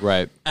 players,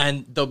 right?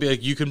 And they'll be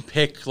you can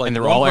pick and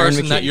they're one all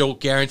person that you'll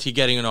guarantee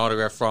getting an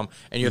autograph from,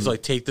 and you have to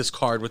take this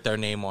card with their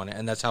name on it,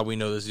 and that's how we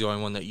know this is the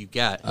only one that you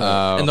get.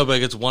 And they'll be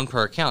it's 1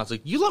 per account.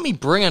 It's you let me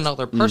bring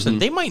another person.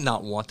 They might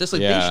not want this. They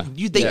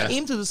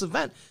came to this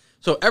event.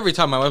 So every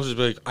time my wife would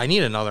be I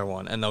need another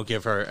one, and they'll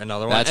give her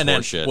another one. That's and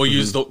then horseshit. we'll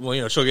use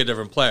she'll get a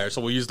different player,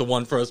 so we'll use the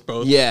one for us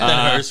both. Yeah.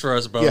 Then hers for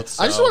us both. Yeah.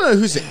 So. I just want to know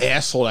who's the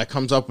asshole that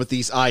comes up with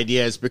these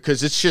ideas,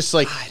 because it's just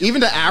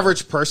even the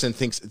average person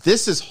thinks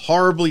this is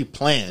horribly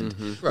planned.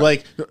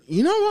 Right.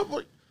 You know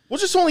what? We'll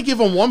just only give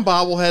them 1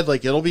 bobblehead.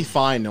 It'll be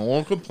fine. No one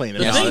will complain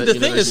about it. The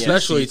thing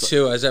especially,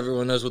 too, as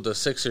everyone knows with the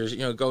Sixers,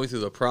 going through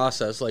the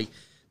process,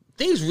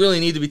 things really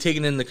need to be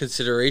taken into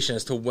consideration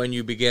as to when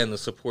you began to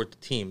support the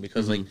team.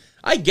 Because,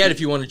 I get if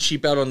you want to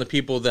cheap out on the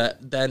people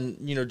that then,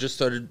 just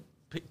started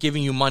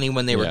giving you money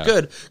when they were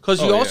good.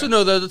 Because you also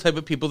know they're the type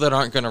of people that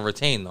aren't going to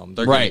retain them.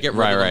 They're going to get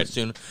rid of them as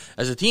soon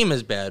as the team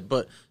is bad.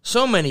 But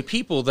so many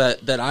people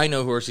that I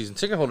know who are season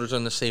ticket holders are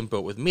in the same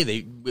boat with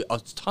me. A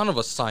ton of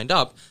us signed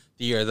up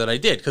the year that I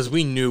did because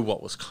we knew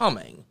what was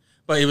coming.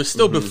 But it was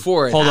still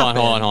before it happened.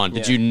 Hold on.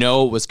 Did you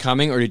know it was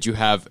coming, or did you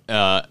have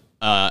a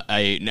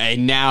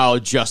now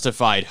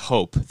justified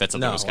hope that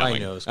something was coming? I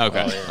know it was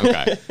coming.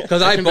 Okay.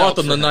 Because I bought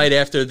them the night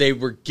after they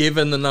were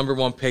given the number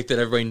 1 pick that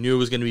everybody knew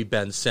was going to be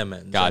Ben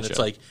Simmons. Gotcha.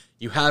 And it's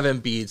you have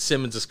Embiid,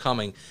 Simmons is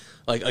coming.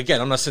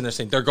 Again, I'm not sitting there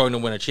saying they're going to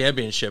win a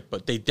championship,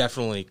 but they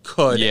definitely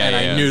could.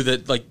 I knew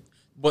that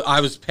what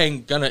I was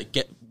going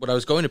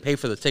to pay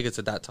for the tickets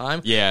at that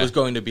time was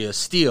going to be a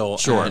steal.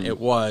 Sure. And it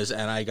was,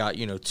 and I got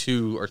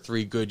 2 or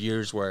 3 good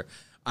years where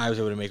I was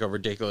able to make a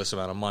ridiculous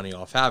amount of money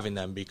off having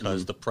them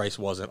because the price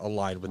wasn't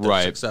aligned with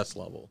their success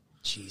level.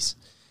 Jeez.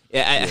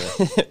 Yeah,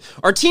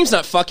 our team's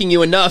not fucking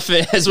you enough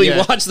as we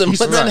watch them. You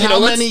spent how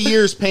many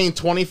years paying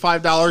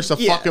 $25 a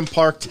fucking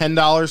park,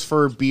 $10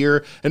 for a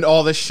beer, and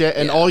all this shit,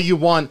 and all you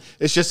want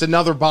is just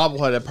another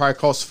bobblehead that probably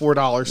costs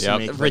 $4 to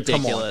make.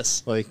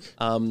 Ridiculous. Come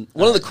on.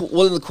 One of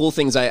the cool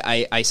things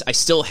I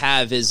still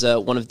have is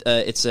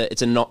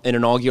it's an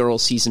inaugural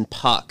season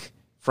puck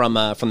from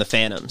the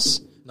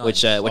Phantoms. Nice.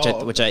 Which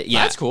I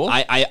that's cool.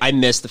 I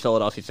miss the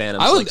Philadelphia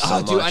Phantoms.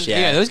 Much.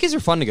 Those games are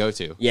fun to go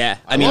to. Yeah,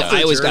 I mean,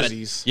 I always got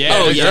jerseys.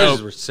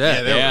 Jerseys were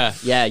sick. Yeah.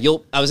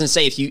 I was gonna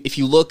say if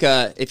you look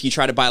if you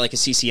try to buy a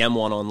CCM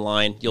one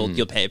online,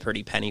 you'll pay a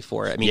pretty penny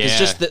for it. I mean, it's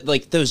just that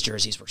those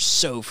jerseys were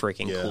so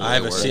freaking cool. I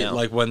have a seat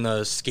when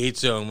the Skate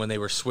Zone when they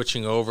were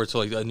switching over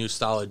to a new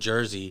style of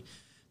jersey.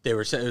 They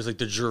were it was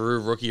the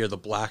Giroux rookie or the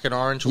black and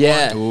orange one,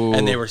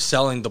 and they were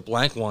selling the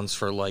blank ones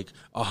for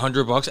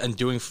 $100 and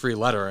doing free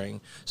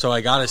lettering. So I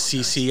got a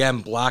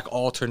CCM black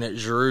alternate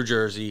Giroux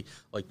jersey,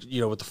 with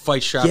the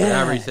fight strap and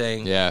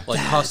everything,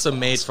 custom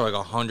made for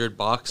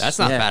 $100. That's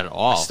not bad at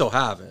all. I still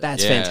have it.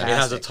 That's fantastic. It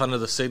has a ton of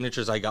the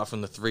signatures I got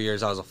from the 3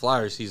 years I was a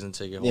Flyers season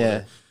ticket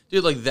holder.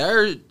 Dude, like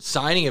their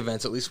signing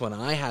events, at least when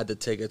I had the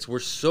tickets,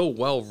 were so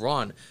well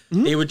run.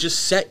 They would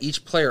just set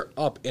each player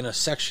up in a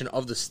section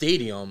of the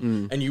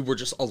stadium, and you were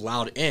just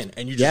allowed in,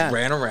 and you just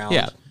ran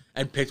around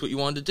and picked what you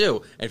wanted to do.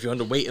 And if you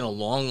wanted to wait in a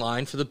long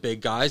line for the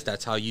big guys,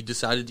 that's how you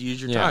decided to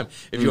use your time.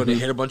 If you wanted to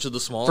hit a bunch of the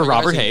smaller For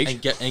Robert guys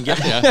Haig. and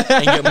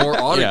get more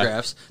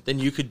autographs, then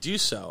you could do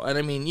so. And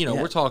I mean,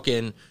 we're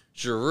talking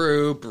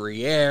Giroux,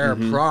 Briere,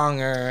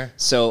 Pronger.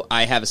 So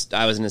I was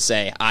going to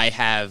say I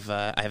have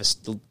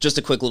just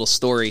a quick little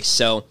story.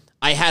 So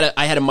I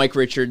had a Mike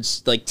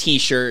Richards like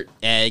T-shirt,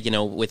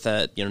 with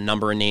a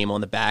number and name on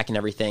the back and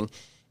everything.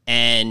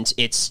 And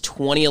it's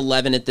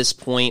 2011 at this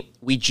point.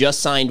 We just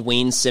signed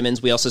Wayne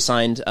Simmons. We also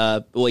signed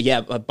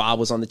Bob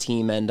was on the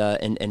team and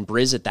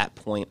Briz at that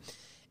point.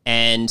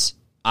 And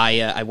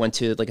I went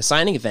to like a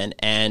signing event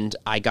and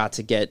I got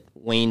to get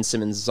Wayne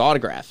Simmons'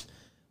 autograph.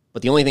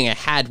 But the only thing I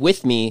had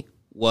with me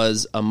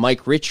was a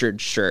Mike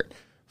Richards shirt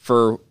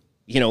for,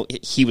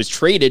 he was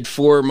traded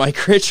for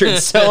Mike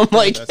Richards. So I'm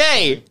like,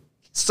 hey,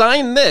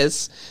 sign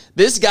this.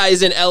 This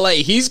guy's in LA.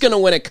 He's going to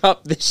win a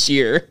cup this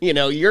year.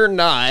 You're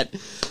not.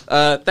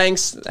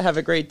 Thanks. Have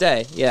a great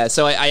day. Yeah.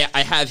 So I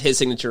have his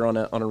signature on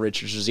a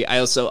Richards jersey. I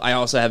also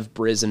have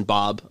Briz and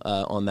Bob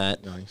on that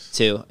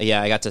too. Yeah.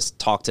 I got to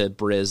talk to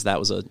Briz. That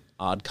was an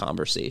odd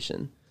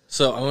conversation.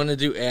 So I wanted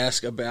to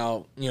ask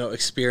about,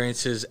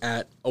 experiences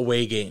at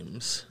away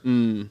games.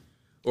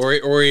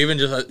 Or even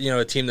just,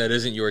 a team that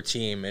isn't your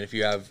team. And if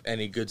you have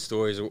any good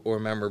stories or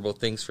memorable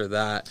things for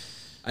that.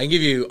 I can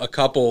give you a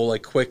couple,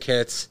 like, quick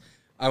hits.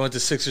 I went to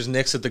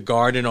Sixers-Knicks at the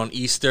Garden on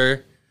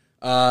Easter,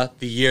 the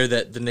year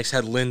that the Knicks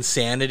had Lynn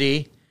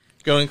Sanity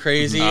going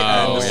crazy.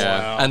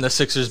 And the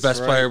Sixers'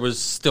 best player was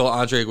still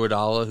Andre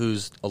Iguodala,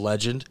 who's a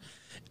legend.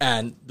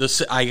 And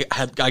I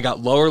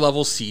got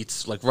lower-level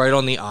seats, like, right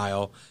on the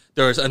aisle.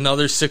 There was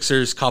another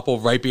Sixers couple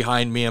right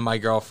behind me and my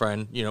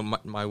girlfriend,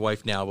 my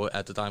wife now, but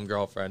at the time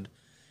girlfriend.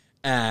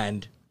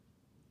 And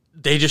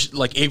they just,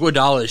 like,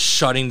 Iguodala is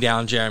shutting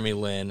down Jeremy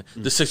Lin.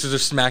 The Sixers are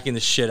smacking the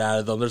shit out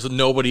of them. There's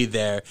nobody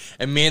there.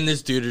 And me and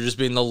this dude are just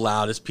being the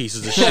loudest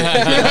pieces of shit.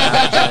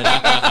 And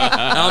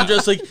I'm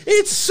just like,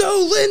 it's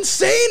so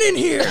Linsane in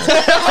here.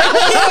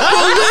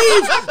 I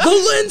can't believe the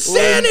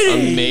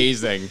Linsanity.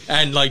 Amazing.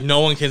 And, like, no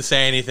one can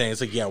say anything.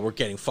 It's like, yeah, we're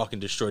getting fucking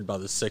destroyed by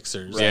the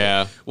Sixers. Right.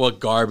 Yeah. What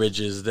garbage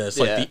is this?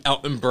 Yeah. Like, the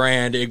Elton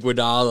Brand,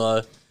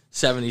 Iguodala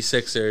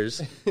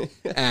 76ers.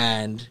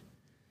 And...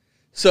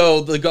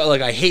 So,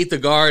 I hate the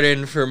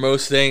Garden for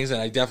most things,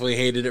 and I definitely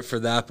hated it for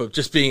that, but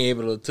just being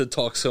able to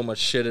talk so much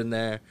shit in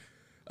there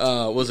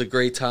was a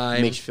great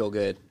time. Makes you feel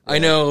good. I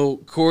know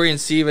Corey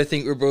and Steve, I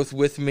think, were both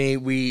with me.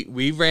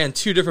 We ran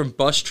 2 different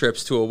bus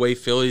trips to away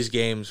Phillies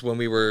games when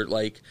we were,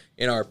 like,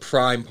 in our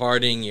prime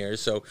partying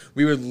years. So,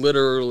 we were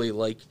literally,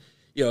 like,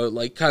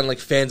 kind of like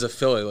fans of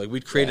Philly. Like,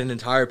 we'd create an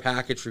entire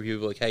package for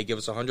people. Like, hey, give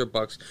us $100. You're going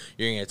to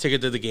get a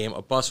ticket to the game,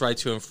 a bus ride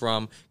to and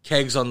from,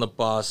 kegs on the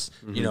bus,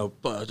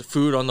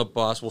 food on the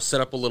bus. We'll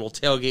set up a little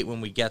tailgate when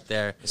we get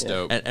there. That's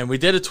dope. And we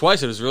did it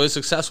twice. It was really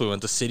successful. We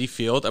went to Citi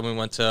Field and we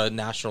went to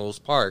Nationals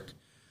Park.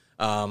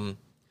 The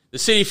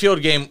Citi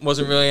Field game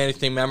wasn't really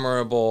anything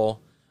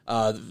memorable.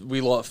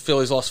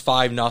 Phillies lost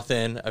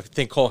 5-0. I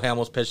think Cole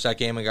Hamels pitched that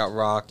game and got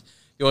rocked.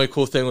 The only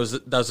cool thing was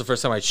that was the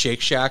first time I had Shake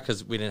Shack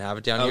because we didn't have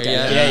it down here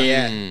yet.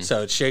 Yeah.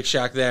 So it's Shake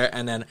Shack there.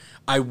 And then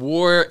I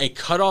wore a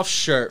cutoff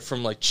shirt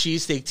from like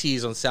Cheesesteak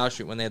Tees on South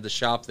Street when they had the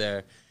shop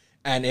there.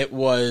 And it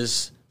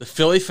was the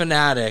Philly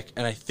Fanatic.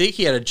 And I think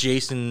he had a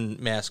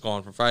Jason mask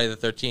on from Friday the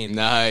 13th.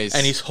 Nice.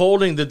 And he's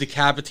holding the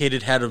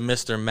decapitated head of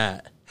Mr.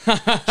 Met.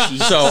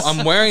 So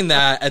I'm wearing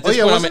that. At this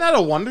point, wasn't that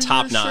a Wonder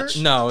top Years notch.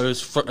 shirt? No, it was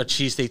for a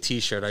Cheesesteak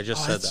T-shirt. I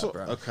just said that,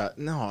 bro. Okay.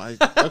 No,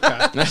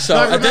 okay. So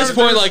at this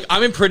point, like,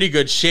 I'm in pretty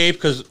good shape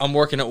because I'm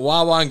working at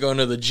Wawa and going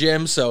to the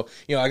gym. So,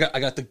 I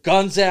got the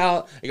guns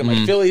out. I got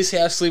my Phillies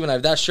half sleeve and I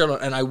have that shirt on.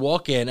 And I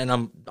walk in and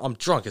I'm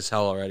drunk as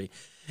hell already.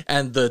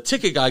 And the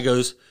ticket guy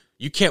goes,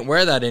 "You can't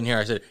wear that in here."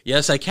 I said,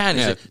 "Yes, I can."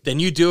 He said, "Then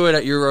you do it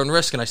at your own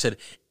risk." And I said,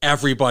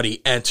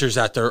 "Everybody enters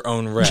at their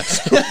own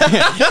risk."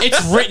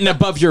 It's written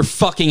above your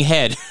fucking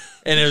head.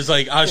 And it was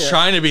like, I was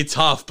trying to be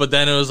tough, but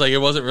then it was like, it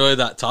wasn't really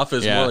that tough. It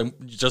was more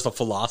like just a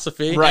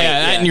philosophy. Right.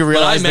 And you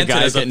realize the But I meant it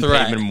guy's as a getting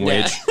threat. paid minimum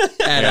wage.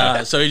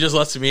 And so he just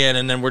lets me in,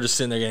 and then we're just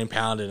sitting there getting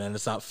pounded, and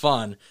it's not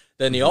fun.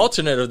 Then the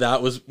alternate of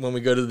that was when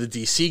we go to the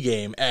DC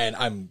game, and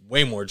I'm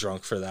way more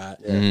drunk for that.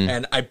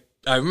 And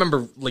I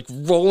remember like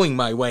rolling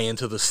my way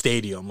into the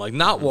stadium, like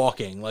not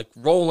walking, like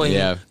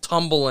rolling,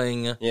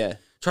 tumbling. Yeah.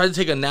 Tried to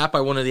take a nap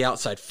by one of the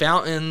outside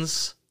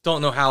fountains.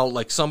 Don't know how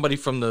like somebody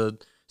from the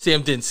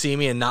stadium didn't see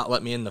me and not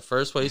let me in the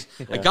first place.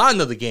 I got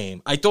into the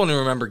game. I don't even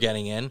remember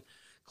getting in.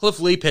 Cliff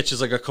Lee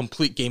pitches like a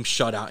complete game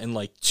shutout in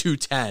like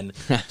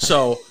 2-10.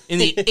 So in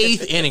the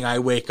 8th inning, I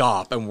wake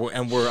up and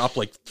we're up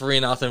like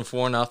 3-0,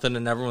 4-0,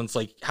 and everyone's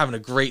like having a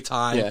great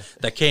time.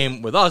 That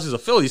came with us as a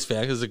Phillies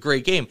fan because it's a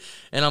great game.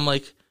 And I'm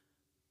like,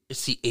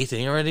 it's the 8th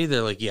inning already.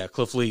 They're like, yeah,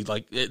 Cliff Lee,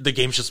 like the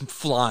game's just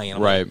flying.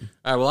 I'm Right. like,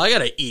 all right, well, I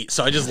gotta eat,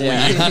 so I just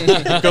leave,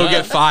 go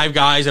get 5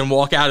 guys, and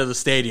walk out of the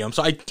stadium.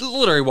 So I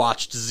literally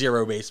watched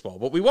 0 baseball,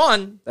 but we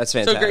won. That's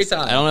So great fantastic.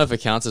 time. I don't know if it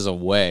counts as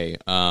away.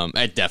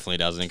 It definitely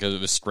doesn't because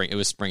it was spring. It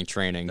was spring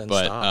training. Then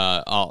but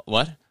stop.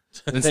 what?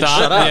 Then shut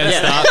stop. up.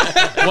 Yeah,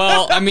 stop.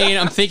 Well, I mean,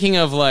 I'm thinking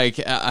of like,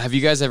 have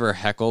you guys ever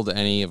heckled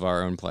any of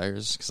our own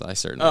players? Because I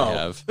certainly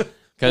have.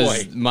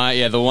 Because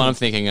the one I'm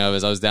thinking of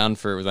is I was down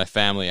with my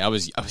family. I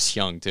was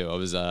young too.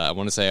 I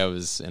want to say I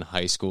was in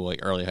high school, like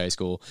early high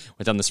school.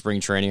 Went down to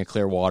spring training at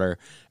Clearwater,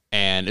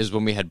 and it was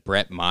when we had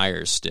Brett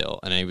Myers still,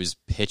 and he was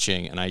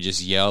pitching, and I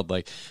just yelled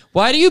like,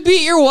 "Why do you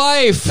beat your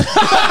wife?"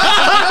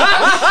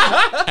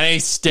 And he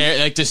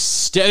stared like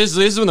this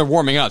is when they're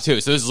warming up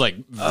too. So this is like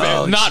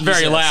not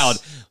very loud.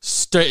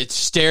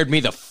 Stared me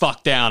the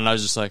fuck down, and I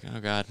was just like,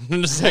 "Oh god,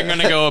 I'm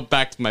gonna go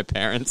back to my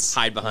parents."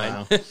 Hide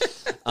behind.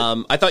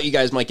 I thought you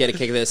guys might get a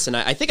kick of this, and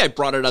I think I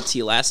brought it up to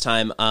you last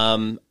time.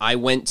 I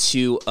went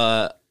to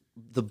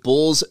the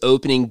Bulls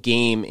opening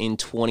game in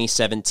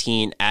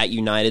 2017 at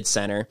United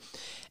Center,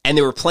 and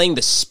they were playing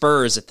the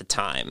Spurs at the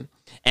time.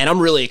 And I'm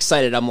really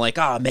excited. I'm like,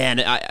 oh man,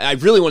 I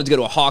really wanted to go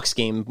to a Hawks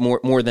game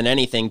more than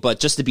anything, but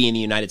just to be in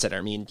the United Center,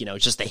 I mean,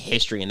 just the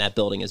history in that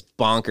building is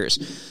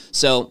bonkers.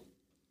 So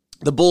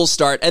the Bulls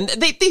start, and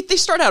they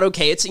start out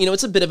okay. It's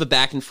it's a bit of a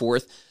back and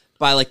forth.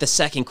 By like the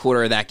second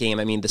quarter of that game,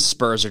 I mean, the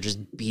Spurs are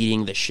just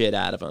beating the shit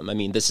out of them. I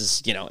mean, this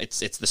is,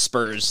 it's the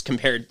Spurs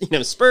compared,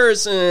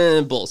 Spurs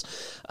and Bulls.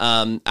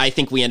 I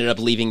think we ended up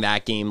leaving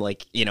that game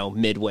like,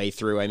 midway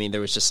through. I mean,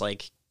 there was just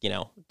like,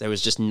 there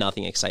was just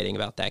nothing exciting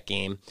about that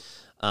game.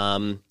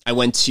 I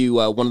went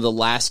to one of the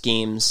last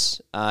games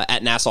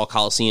at Nassau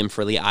Coliseum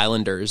for the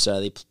Islanders.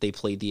 They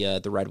played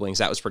the Red Wings.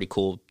 That was pretty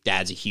cool.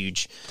 Dad's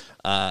he's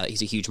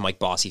a huge Mike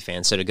Bossy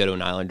fan, so to go to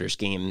an Islanders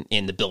game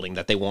in the building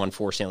that they won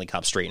 4 Stanley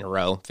Cups straight in a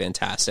row,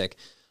 fantastic.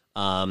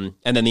 And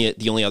then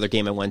the only other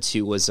game I went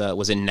to was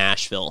in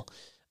Nashville.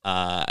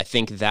 I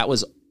think that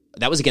was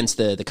against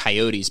the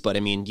Coyotes, but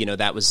I mean,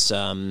 that was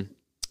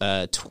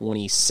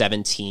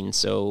 2017,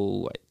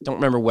 so I don't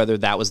remember whether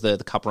that was the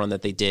cup run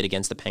that they did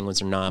against the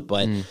Penguins or not,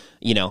 but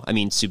I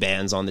mean,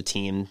 Subban's on the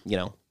team,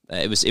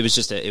 it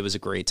was a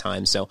great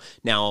time. So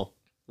now,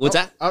 what's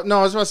that? No,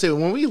 I was about to say,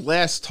 when we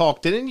last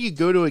talked, didn't you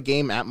go to a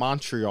game at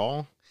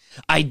Montreal?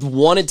 I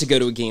wanted to go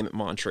to a game at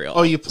Montreal.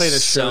 Oh, you played a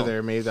show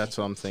there. Maybe that's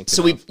what I'm thinking.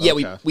 So we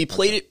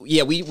played it.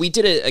 Yeah, we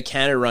did a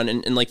Canada run,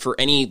 and like for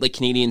any like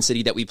Canadian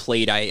city that we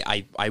played,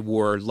 I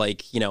wore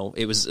like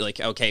it was like,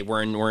 okay,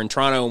 we're in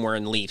Toronto and we're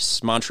in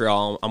Leafs.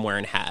 Montreal, I'm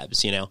wearing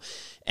Habs.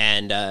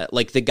 And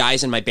like the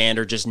guys in my band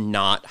are just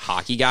not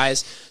hockey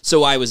guys,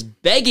 so I was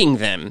begging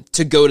them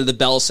to go to the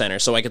Bell Center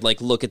so I could like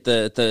look at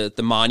the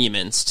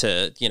monuments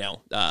to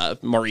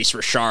Maurice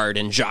Richard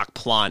and Jacques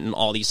Plante and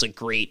all these like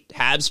great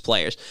Habs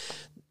players.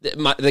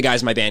 The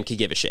guys in my band could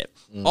give a shit.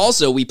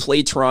 Also, we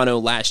played Toronto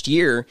last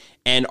year,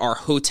 and our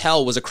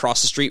hotel was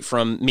across the street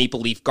from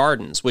Maple Leaf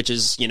Gardens, which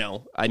is,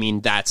 I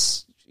mean,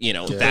 that's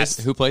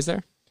Who plays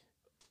there?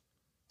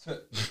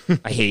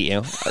 I hate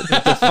you.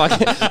 The fuck?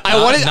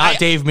 I wanted Not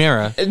Dave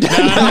Mira. Dave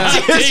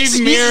Jesus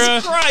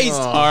Mira. Christ.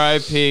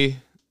 R.I.P.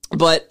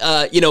 But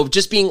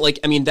just being like,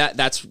 I mean,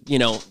 that's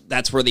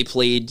where they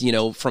played,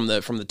 from the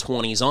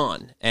 20s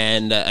on.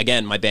 And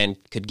again, my band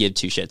could give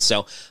two shits.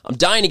 So I'm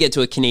dying to get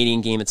to a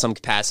Canadian game at some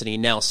capacity.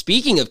 Now,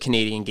 speaking of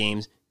Canadian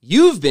games,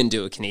 you've been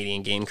to a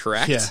Canadian game,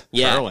 correct?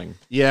 Yeah. Curling.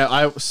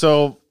 Yeah,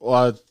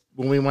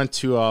 when we went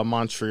to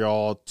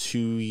Montreal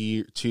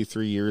 3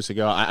 years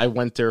ago, I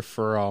went there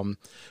for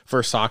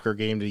a soccer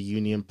game. The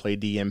Union played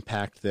the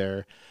Impact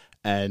there,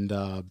 and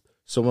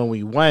so when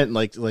we went,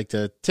 like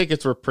the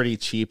tickets were pretty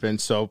cheap, and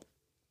so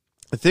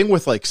the thing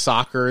with like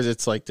soccer is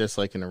it's like this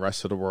like in the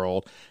rest of the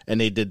world, and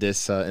they did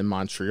this in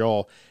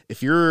Montreal.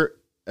 If you're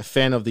a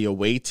fan of the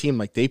away team,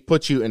 like they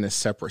put you in a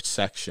separate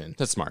section.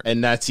 That's smart.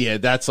 And that's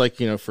like,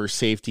 for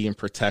safety and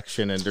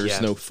protection, and there's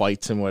no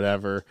fights and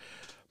whatever.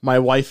 My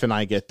wife and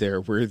I get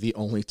there, we're the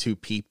only 2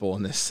 people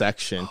in this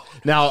section.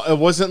 Now, it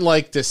wasn't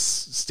like this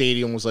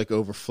stadium was like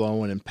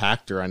overflowing and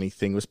packed or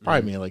anything. It was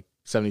probably maybe like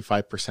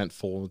 75%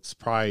 full. It's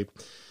probably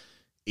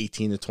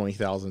 18 to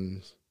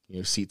 20,000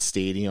 seat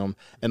stadium,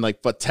 and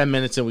like but 10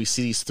 minutes and we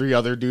see these 3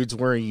 other dudes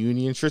wearing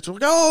Union shirts. We're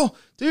like, oh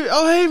dude,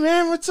 oh hey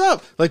man, what's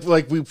up?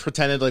 Like we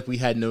pretended like we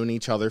had known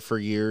each other for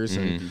years,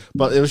 and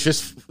but it was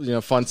just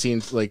fun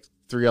seeing like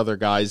 3 other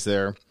guys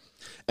there.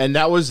 And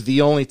that was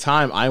the only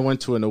time I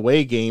went to an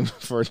away game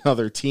for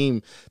another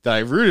team that I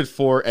rooted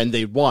for, and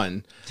they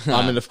won.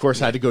 And of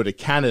course, I had to go to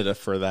Canada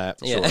for that.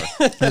 Yeah.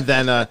 Sure. And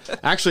then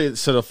actually,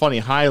 so the funny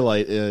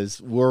highlight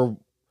is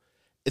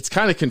it's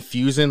kind of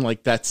confusing,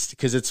 like that's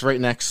because it's right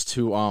next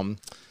to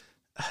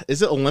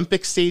is it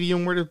Olympic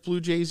Stadium where the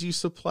Blue Jays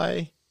used to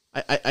play?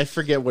 I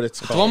forget what it's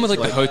called. The one with like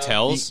the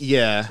hotels.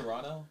 Yeah.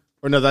 Toronto?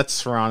 Or no,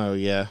 that's Toronto.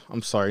 Yeah,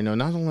 I'm sorry. No,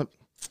 not Olympic.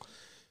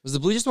 Was the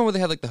Blue Jays one where they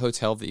had like the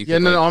hotel that you could? Yeah,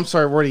 no, I'm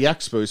sorry. Where the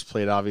Expos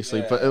played,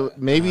 obviously, but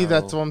maybe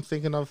that's what I'm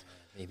thinking of.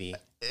 Maybe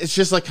it's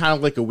just like kind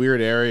of like a weird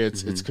area.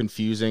 It's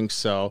confusing.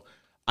 So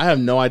I have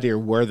no idea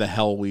where the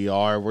hell we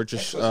are. We're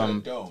just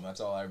Dome.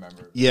 That's all I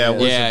remember. yeah, it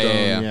was Yeah, a dome,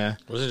 yeah, yeah. yeah.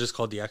 Wasn't it just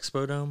called the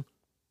Expo Dome?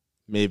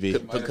 Maybe.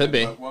 Could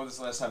be. When was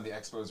the last time the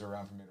Expos were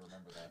around for me to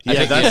remember that? Yeah,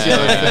 think- that's yeah,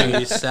 the other yeah,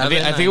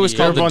 thing. I think it was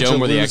called They're a the bunch Dome of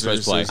where the losers,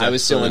 Expos play. so I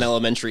was still in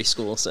elementary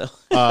school, so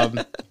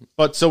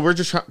But so we're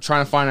just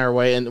trying to find our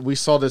way, and we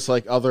saw this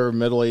like other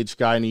middle-aged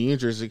guy in New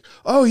Jersey. Like,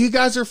 oh, you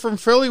guys are from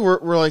Philly?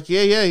 We're like,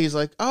 yeah. He's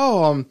like,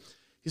 oh,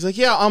 he's like,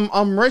 yeah,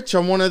 I'm Rich.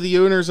 I'm one of the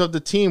owners of the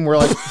team. We're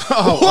like,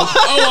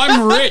 Oh,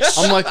 I'm rich.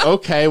 I'm like,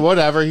 okay,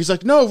 whatever. He's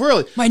like, no,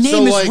 really. My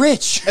name is like,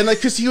 Rich. And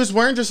like, cause he was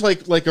wearing just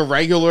like a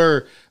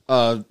regular,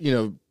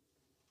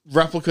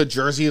 replica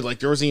jersey. Like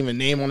there wasn't even a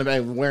name on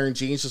it. Wearing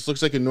jeans, just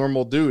looks like a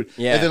normal dude.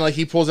 Yeah. And then like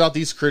he pulls out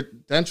these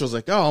credentials,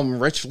 like, oh, I'm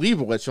Rich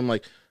Leibowitz. I'm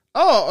like,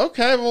 oh,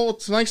 okay, well,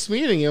 it's nice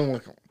meeting you. I'm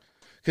like,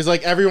 because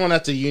like everyone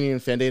at the Union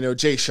fan, they know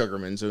Jay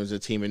Sugarman owns a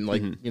team, and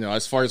like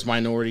as far as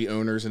minority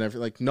owners and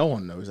everything, like no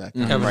one knows that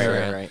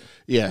guy. right.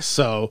 Yeah.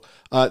 So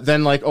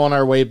then, like on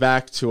our way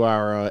back to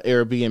our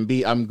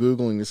Airbnb, I'm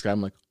googling this guy.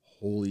 I'm like,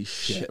 holy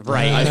shit!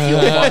 Right. I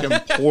feel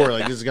fucking poor.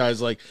 Like this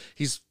guy's like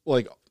he's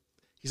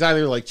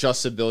either like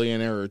just a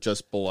billionaire or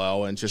just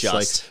below, and just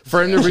like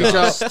for him to reach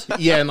out,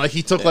 yeah, and like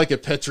he took like a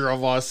picture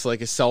of us,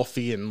 like a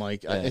selfie, and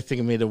like I think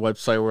he made a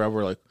website where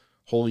we're like,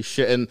 holy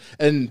shit!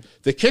 And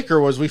the kicker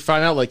was we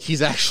find out like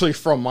he's actually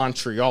from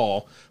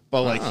Montreal,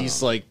 but like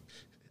he's like,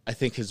 I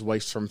think his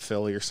wife's from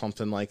Philly or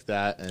something like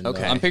that. And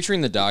Okay. I'm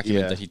picturing the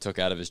document Yeah. that he took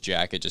out of his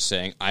jacket just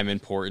saying, I'm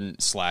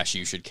important /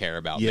 you should care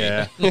about me.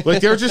 yeah,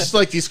 like they're just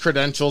like these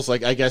credentials,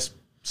 like I guess.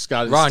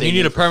 Scott, and Ron, you Sting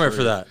need a permit free.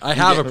 for that. I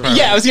have a permit.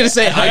 Yeah, I was gonna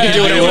say I can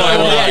do whatever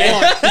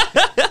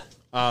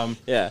I want.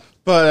 Yeah.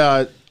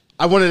 But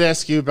I wanted to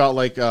ask you about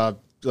like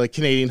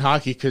Canadian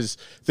hockey, because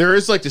there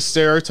is like the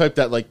stereotype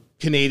that like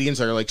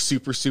Canadians are like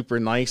super, super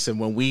nice. And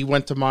when we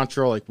went to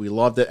Montreal, like we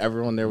loved it.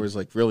 Everyone there was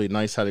like really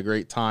nice, had a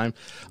great time.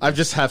 I've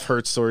just have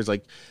heard stories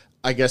like,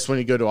 I guess when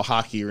you go to a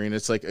hockey arena,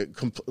 it's like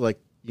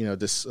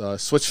this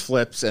switch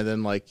flips, and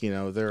then like, they're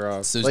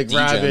those like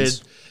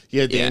degens.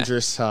 rabid,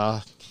 dangerous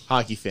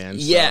hockey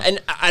fans. Yeah, so.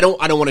 and I don't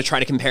want to try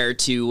to compare it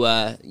to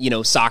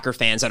soccer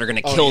fans that are going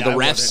to kill the I refs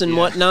wouldn't, and yeah.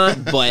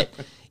 whatnot, but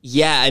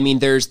yeah, I mean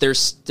there's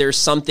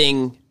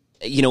something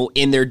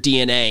in their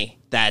DNA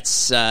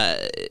that's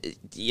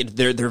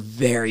they're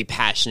very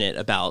passionate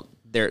about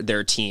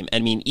their team. I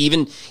mean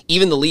even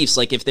the Leafs,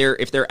 like if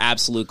they're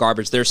absolute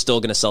garbage, they're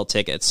still going to sell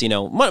tickets.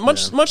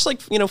 Much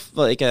like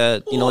like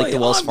the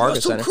Wells Fargo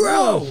Center.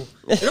 Crowe,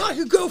 and I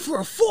could go for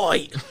a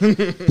fight.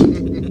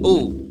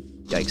 Ooh,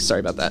 yikes!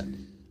 Sorry about that.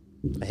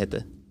 I hit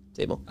the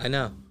table. I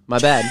know. My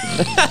bad.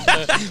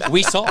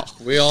 We saw.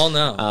 We all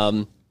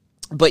know.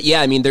 But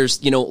yeah, I mean, there's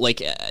we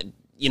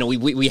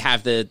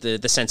have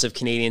the sense of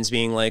Canadians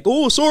being like,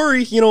 oh,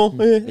 sorry,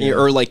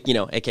 or like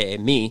aka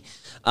me,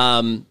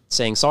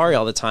 saying sorry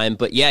all the time.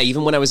 But yeah,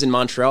 even when I was in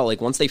Montreal, like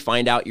once they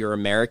find out you're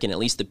American, at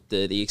least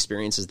the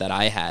experiences that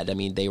I had, I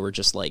mean, they were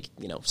just like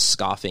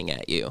scoffing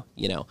at you,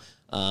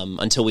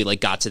 until we like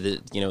got to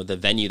the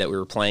venue that we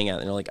were playing at,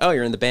 and they're like, oh,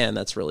 you're in the band,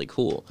 that's really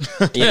cool.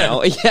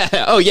 Yeah.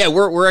 Oh yeah,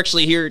 we're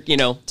actually here,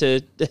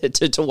 to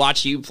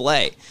watch you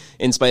play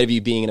in spite of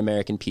you being an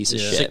American piece of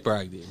shit. Sick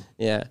brag, dude.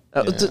 Yeah.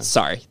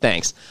 Sorry.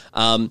 Thanks.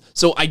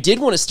 So I did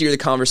want to steer the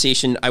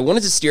conversation. I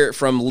wanted to steer it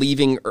from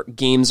leaving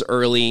games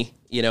early,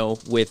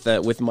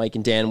 with Mike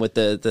and Dan with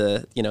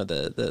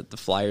the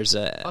Flyers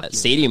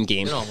stadium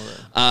game.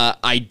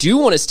 I do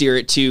want to steer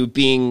it to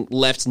being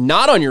left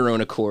not on your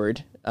own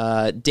accord.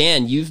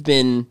 Dan, you've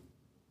been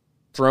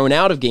thrown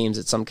out of games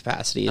at some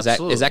capacity. Is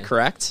that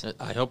correct?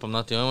 I hope I'm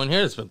not the only one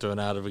here that's been thrown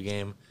out of a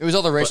game. It was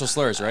all the racial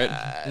slurs,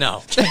 right?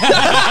 No.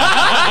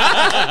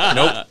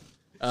 Nope.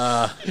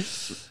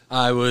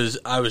 I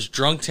was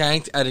drunk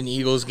tanked at an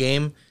Eagles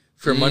game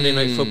for Monday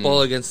Night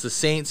Football against the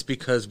Saints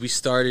because we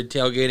started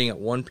tailgating at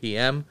 1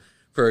 p.m.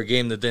 for a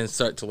game that didn't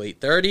start till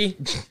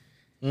 8:30,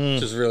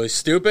 which is really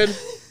stupid.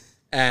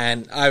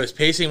 And I was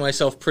pacing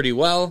myself pretty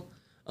well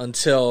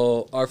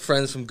until our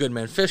friends from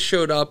Goodman Fish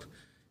showed up,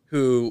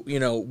 who,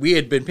 we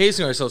had been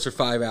pacing ourselves for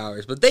 5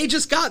 hours, but they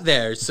just got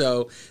there,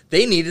 so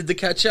they needed to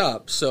catch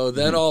up. So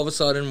then all of a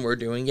sudden we're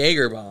doing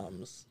Jaeger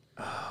bombs.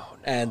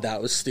 And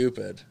that was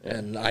stupid. Yeah.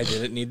 And I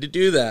didn't need to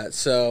do that.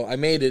 So I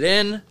made it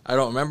in. I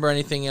don't remember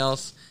anything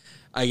else.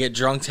 I get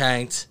drunk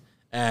tanked.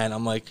 And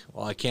I'm like,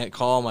 well, I can't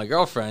call my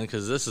girlfriend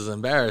because this is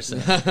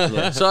embarrassing.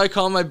 So I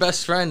call my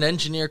best friend,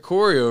 engineer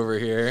Corey, over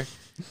here.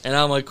 And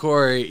I'm like,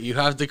 Corey, you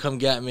have to come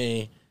get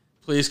me.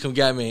 Please come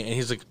get me. And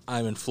he's like,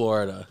 I'm in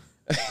Florida.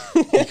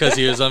 Because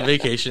he was on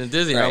vacation at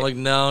Disney. Right. And I'm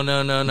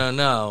like,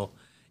 no.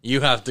 You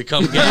have to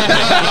come get me.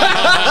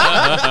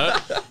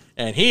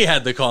 And he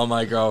had to call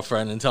my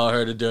girlfriend and tell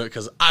her to do it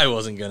because I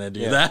wasn't going to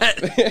do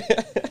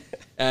that.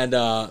 And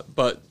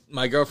but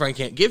my girlfriend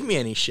can't give me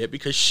any shit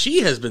because she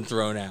has been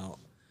thrown out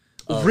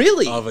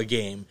of a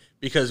game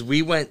because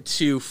we went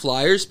to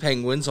Flyers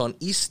Penguins on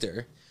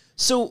Easter.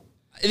 So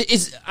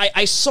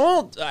I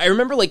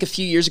remember like a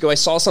few years ago I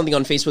saw something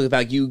on Facebook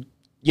about you,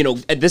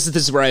 and this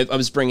is where I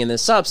was bringing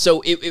this up.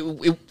 So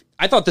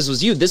I thought this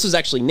was you. This was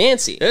actually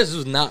Nancy. This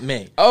was not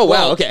me. Oh, wow,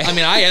 Well, okay. I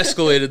mean, I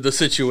escalated the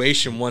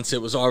situation once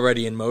it was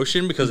already in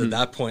motion because at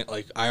that point,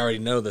 like, I already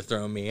know they're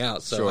throwing me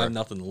out, so I have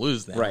nothing to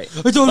lose now. Right.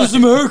 I thought it was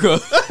America.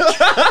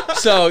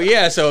 So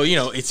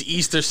it's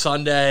Easter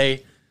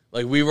Sunday.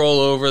 Like, we roll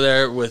over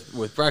there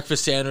with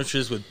breakfast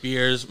sandwiches, with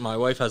beers. My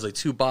wife has like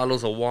 2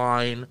 bottles of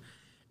wine,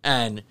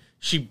 and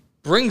she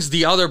brings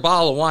the other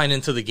bottle of wine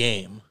into the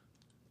game.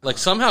 Like,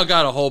 somehow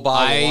got a whole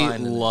bottle of I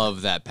wine.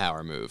 love that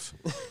power move.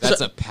 That's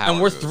a power and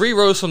we're move. 3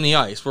 rows from the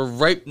ice. We're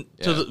right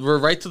to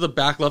the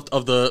back left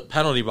of the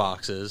penalty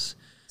boxes.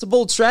 It's a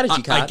bold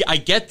strategy, Kyle. I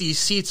get these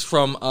seats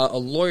from a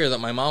lawyer that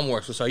my mom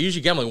works with, so I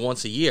usually get them like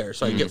once a year.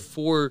 So I get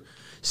 4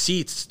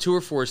 seats, 2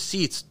 or 4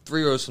 seats,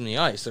 3 rows from the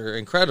ice. They're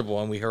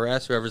incredible, and we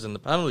harass whoever's in the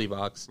penalty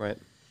box. Right.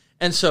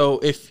 And so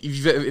if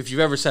you've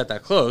ever sat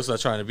that close, not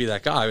trying to be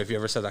that guy, but if you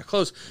ever sat that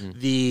close,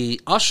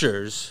 the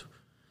ushers,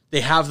 they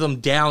have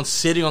them down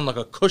sitting on like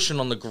a cushion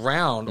on the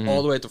ground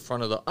all the way at the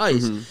front of the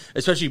ice,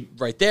 especially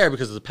right there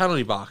because of the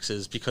penalty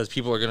boxes, because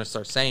people are going to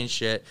start saying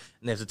shit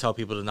and they have to tell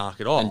people to knock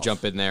it off. and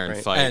jump in there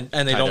and fight.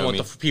 And they don't want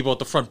Taidomi. the people at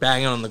the front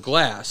banging on the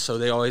glass, so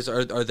they always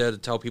are there to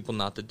tell people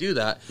not to do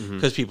that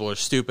because people are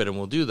stupid and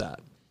will do that.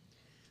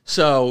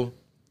 So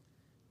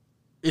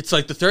it's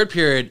like the third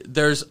period.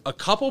 There's a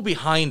couple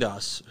behind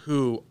us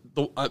who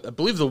I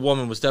believe the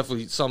woman was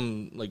definitely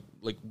some like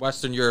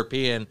Western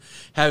European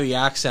heavy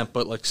accent,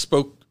 but like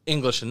spoke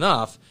English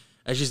enough.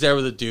 And she's there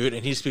with a dude,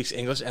 and he speaks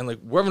English, and like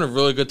we're having a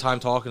really good time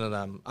talking to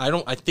them.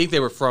 I think they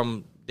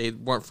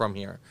weren't from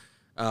here,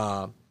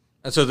 and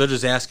so they're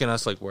just asking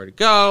us like where to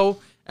go,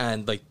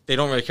 and like they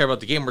don't really care about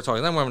the game. We're talking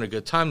to them. We're having a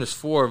good time. There's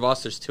 4 of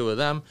us. There's 2 of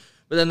them,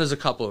 but then there's a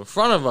couple in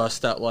front of us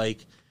that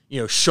like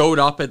showed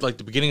up at like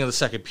the beginning of the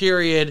second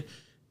period.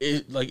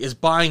 Is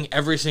buying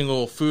every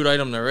single food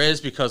item there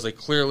is because like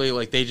clearly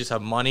like they just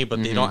have money,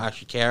 but they don't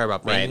actually care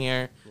about being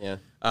here. Yeah.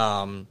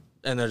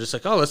 And they're just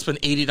like, oh, let's spend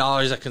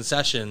 $80 at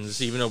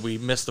concessions, even though we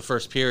missed the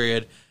first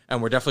period,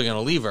 and we're definitely going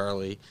to leave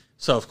early.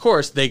 So, of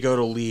course, they go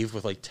to leave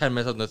with like 10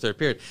 minutes in the third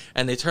period,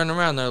 and they turn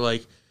around, they're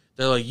like,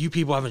 you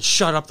people haven't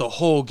shut up the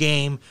whole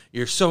game.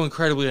 You're so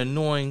incredibly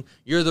annoying.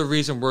 You're the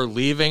reason we're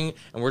leaving.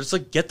 And we're just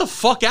like, get the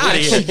fuck out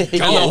of here.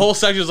 And the whole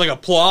section is like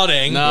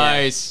applauding.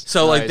 Nice.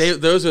 So, like, Nice.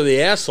 those are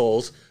the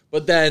assholes.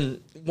 But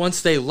then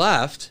once they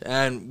left,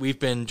 and we've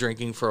been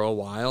drinking for a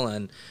while,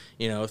 and,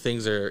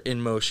 things are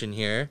in motion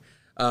here,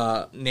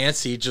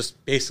 Nancy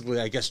just basically,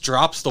 I guess,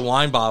 drops the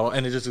wine bottle,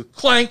 and it just goes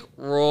clank,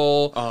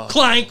 roll,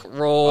 clank,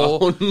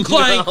 roll,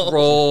 clank,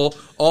 roll,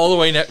 all the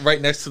way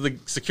right next to the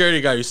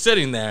security guy who's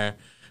sitting there,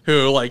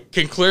 who like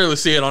can clearly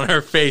see it on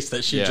her face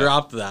that she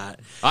dropped that.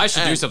 I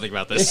should do something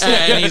about this.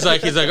 And he's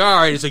like, all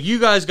right. He's like, you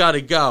guys got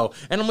to go.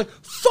 And I'm like,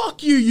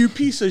 fuck you, you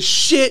piece of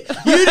shit.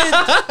 You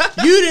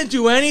didn't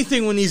do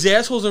anything when these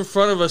assholes in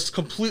front of us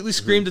completely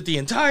screamed at the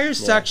entire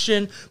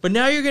section. But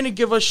now you're going to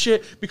give us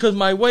shit because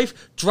my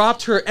wife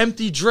dropped her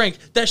empty drink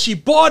that she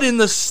bought in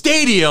the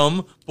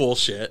stadium.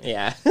 Bullshit.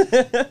 Yeah.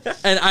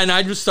 And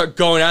I just start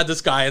going at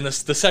this guy, and the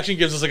section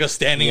gives us like a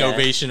standing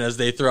ovation as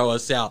they throw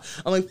us out.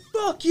 I'm like,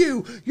 fuck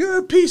you. You're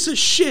a piece of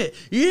shit.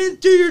 You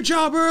didn't do your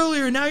job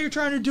earlier. Now you're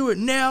trying to do it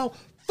now.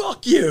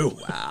 Fuck you.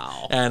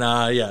 Wow.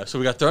 And so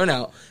we got thrown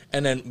out.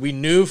 And then we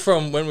knew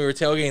from when we were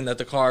tailgating that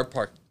the car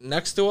parked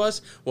next to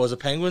us was a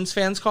Penguins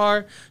fan's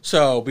car.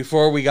 So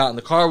before we got in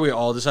the car, we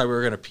all decided we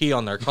were going to pee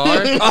on their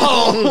car.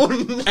 No.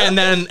 And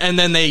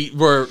then they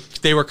were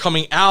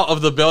coming out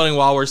of the building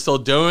while we're still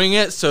doing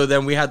it. So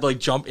then we had to like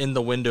jump in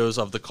the windows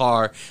of the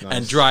car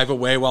and drive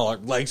away while our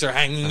legs are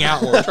hanging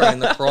out and we're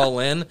trying to crawl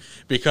in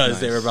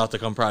because they were about to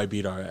come probably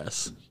beat our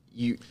ass.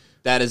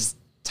 That is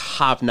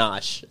top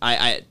notch.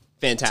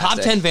 Fantastic. Top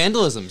 10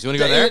 vandalisms. You want to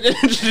go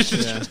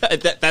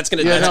there? That's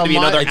gonna be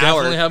another I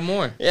hour. definitely have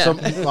more. Yeah.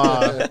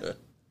 So,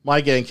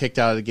 my getting kicked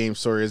out of the game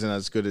story isn't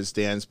as good as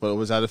Dan's, but it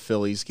was at a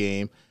Phillies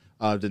game.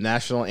 The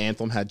national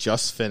anthem had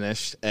just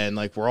finished, and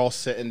like we're all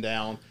sitting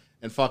down,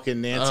 and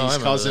fucking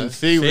Nancy's cousin that.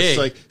 Fee was Fee.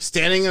 like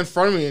standing in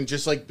front of me and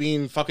just like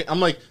being fucking.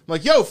 I'm like,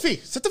 yo, Fee,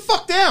 sit the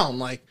fuck down.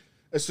 Like,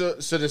 so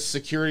the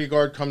security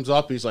guard comes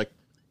up. He's like,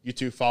 you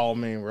two follow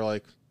me, and we're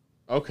like,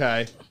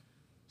 okay.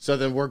 So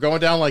then we're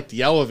going down like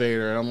the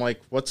elevator, and I'm like,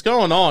 what's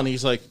going on?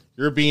 He's like,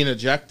 you're being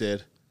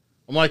ejected.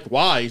 I'm like,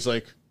 why? He's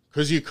like,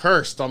 because you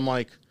cursed. I'm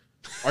like,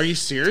 are you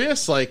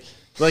serious? Like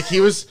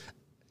he's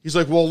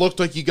like, well, it looked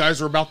like you guys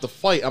were about to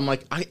fight. I'm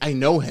like, I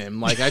know him.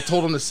 Like, I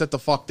told him to sit the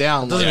fuck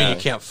down. Doesn't Like, mean you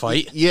can't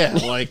fight. yeah,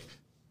 like,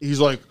 he's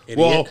like,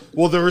 well,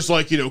 there was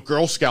like,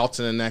 Girl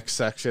Scouts in the next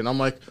section. I'm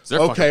like, their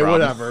fucking okay,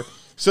 problem. whatever.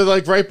 So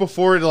like right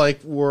before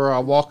like we're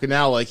walking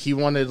out, like he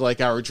wanted like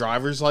our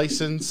driver's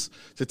license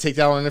to take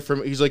down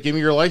information. He's like, give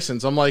me your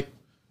license. I'm like,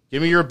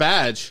 give me your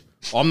badge.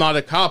 I'm not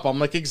a cop. I'm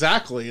like,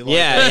 exactly. Like,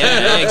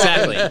 Yeah,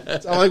 exactly.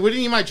 I'm like, what do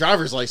you need my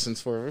driver's license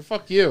for?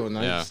 Fuck you. And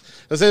I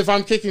said,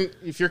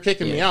 if you're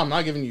kicking me out, I'm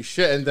not giving you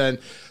shit. And then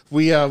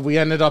we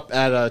ended up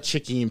at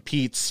Chicky and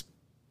Pete's.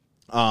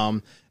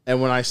 And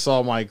when I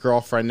saw my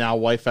girlfriend, now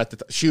wife,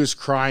 she was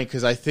crying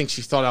because I think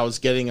she thought I was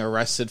getting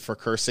arrested for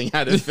cursing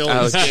at a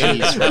Phillies game.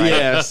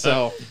 Yeah,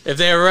 so if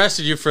they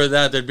arrested you for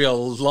that, there'd be a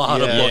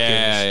lot of bookings.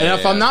 And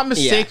if I'm not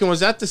mistaken,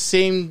 was that the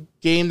same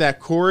game that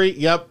Corey?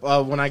 Yep.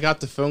 When I got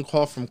the phone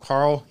call from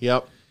Carl.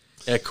 Yep.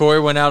 Yeah, Corey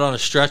went out on a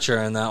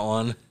stretcher in that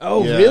one.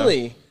 Oh, Yeah.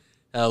 really?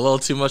 Had a little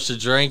too much to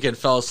drink and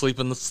fell asleep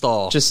in the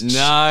stall. Just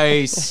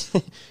Nice.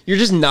 You're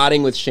just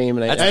nodding with shame,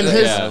 and And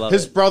I love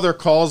his it. brother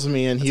calls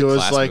me and he a was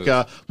class like,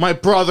 move. my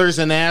brother's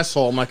an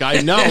asshole. I'm like,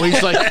 I know.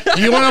 He's like,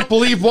 do you want to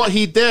believe what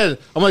he did?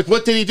 I'm like,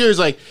 what did he do? He's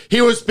like,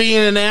 he was being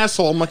an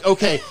asshole. I'm like,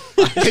 okay.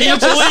 Can you Can't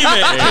believe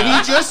it. Can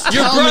you just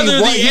Your tell brother,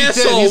 me what the he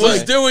asshole, did? He's was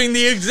like, doing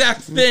the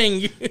exact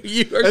thing you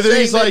are and then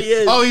saying he's that like, he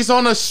is. oh, he's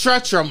on a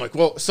stretcher. I'm like,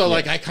 well, so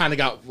like I kind of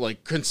got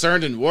like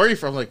concerned and worried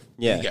for him, like,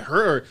 Yeah. did he get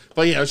hurt?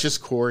 But yeah, it was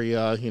just Corey,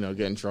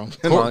 getting drunk.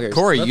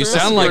 Corey, you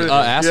sound like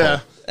asshole. Yeah.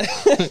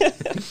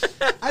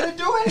 I didn't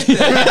do anything.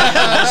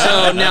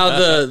 So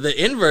now the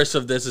inverse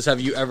of this is,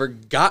 have you ever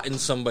gotten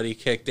somebody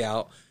kicked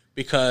out?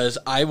 Because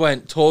I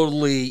went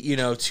totally,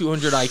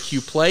 200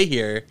 IQ play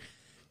here,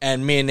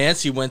 and me and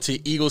Nancy went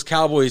to Eagles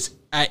Cowboys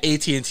at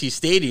AT&T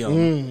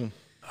Stadium.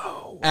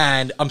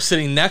 And I'm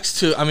sitting next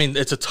to,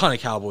 it's a ton of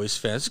Cowboys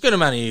fans. It's a good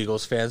amount of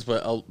Eagles fans,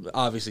 but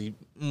obviously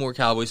more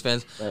Cowboys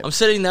fans. Right. I'm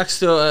sitting next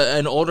to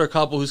an older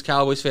couple who's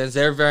Cowboys fans.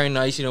 They're very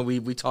nice.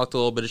 We talked a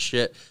little bit of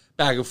shit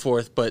back and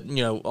forth, but,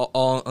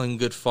 all in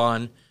good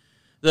fun.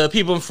 The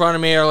people in front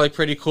of me are, like,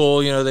 pretty cool.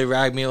 They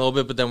rag me a little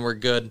bit, but then we're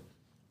good.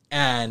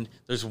 And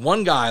there's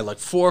one guy, like,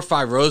 4 or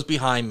 5 rows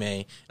behind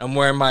me. I'm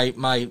wearing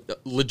my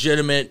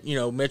legitimate,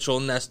 Mitchell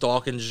Ness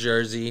Dawkins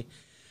jersey.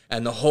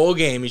 And the whole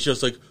game, he's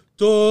just like,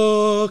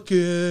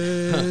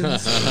 Dawkins,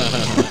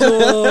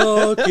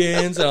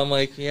 Dawkins. And I'm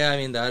like, that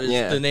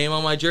is the name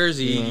on my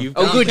jersey. You've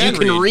Oh, good, you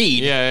can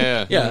read.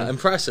 Yeah.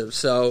 Impressive.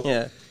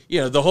 So,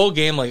 Yeah. the whole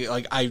game,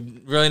 like I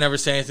really never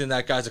say anything.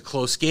 That guy's a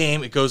close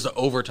game. It goes to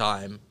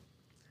overtime.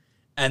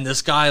 And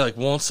this guy, like,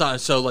 won't stop.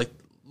 So, like,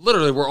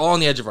 literally, we're all on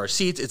the edge of our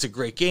seats. It's a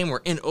great game.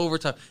 We're in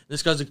overtime.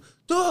 This guy's like,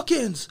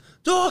 Dawkins,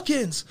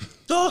 Dawkins,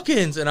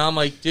 Dawkins. And I'm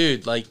like,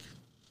 dude, like,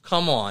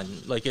 come on.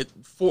 Like,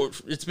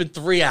 it's been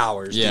 3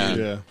 hours, dude.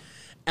 Yeah.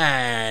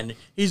 And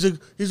he's like,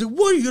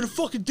 what, are you going to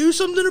fucking do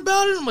something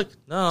about it? I'm like,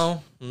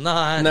 no, I'm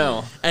not.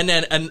 No. And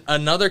then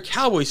another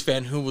Cowboys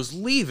fan who was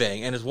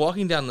leaving and is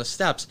walking down the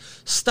steps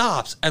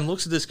stops and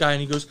looks at this guy and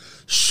he goes,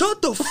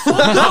 shut the fuck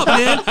up,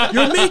 man.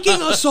 You're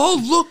making us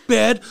all look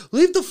bad.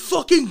 Leave the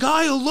fucking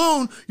guy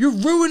alone. You're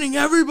ruining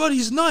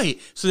everybody's night.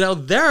 So now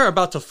they're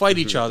about to fight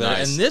each other.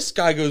 Nice. And this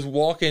guy goes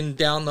walking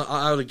down the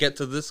aisle to get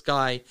to this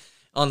guy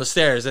on the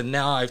stairs, and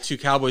now I have 2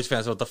 Cowboys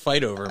fans about to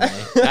fight over me.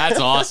 That's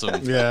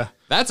awesome. Yeah.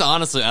 That's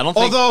honestly, I don't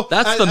think. Although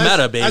That's the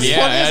meta, baby. As Yeah,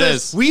 funny as it it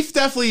is. we've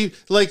definitely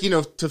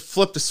to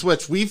flip the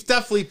switch. We've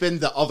definitely been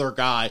the other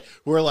guy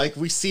where like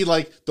we see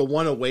like the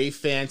one away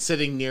fan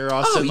sitting near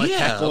us and like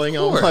heckling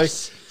of him. Like,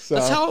 course. so.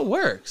 That's how it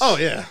works. Oh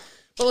yeah.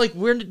 But like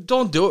we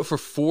don't do it for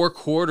 4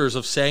 quarters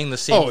of saying the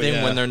same thing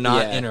yeah. when they're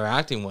not Yeah.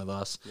 interacting with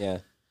us. Yeah.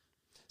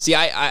 See,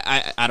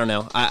 I don't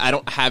know. I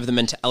don't have the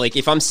mentality. Like,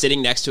 if I'm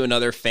sitting next to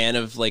another fan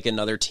of like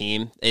another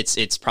team,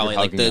 it's probably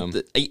You're like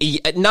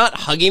hugging not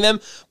hugging them,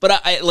 but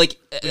I like.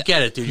 You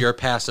get it, dude. You're a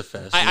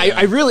pacifist.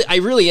 I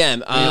really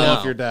am. You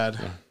love your dad.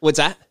 What's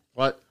that?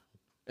 What?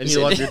 And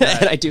you love your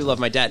dad. I do love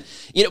my dad.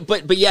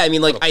 But yeah, I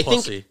mean, like, What a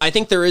pussy. I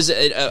think there is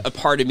a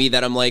part of me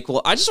that I'm like,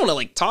 well, I just want to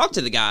like talk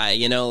to the guy,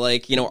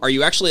 are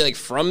you actually like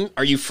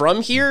are you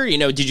from here?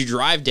 Did you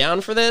drive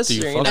down for this?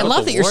 you Or, fuck I with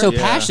love the that you're war? so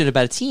Yeah. passionate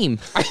about a team.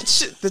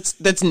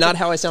 that's not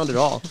how I sound at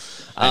all.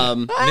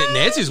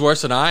 Nancy's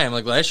worse than I am.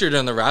 Like last year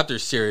during the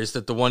Raptors series,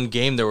 that the one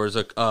game there was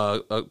a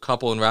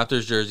couple in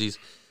Raptors jerseys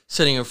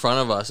sitting in front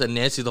of us, and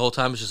Nancy the whole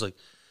time was just like,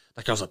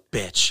 that girl's a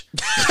bitch.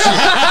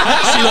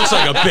 She looks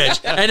like a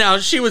bitch. And now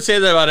she would say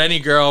that about any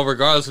girl,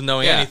 regardless of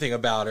knowing anything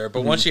about her.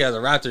 But once she has a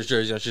Raptors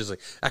jersey, she's like,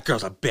 that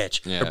girl's a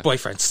bitch. Yeah. Her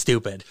boyfriend's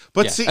stupid.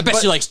 But see, I bet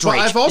she likes but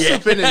Drake. I've also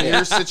been in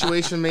your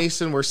situation,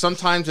 Mason, where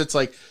sometimes it's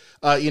like,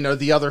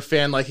 the other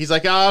fan, like he's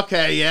like, oh,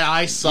 okay, yeah,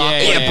 I suck.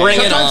 Yeah, Like, bring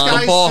it sometimes on.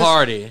 guys Paul just-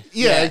 Hardy.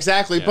 Yeah,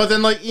 exactly. But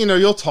then, like,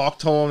 you'll talk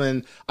to him.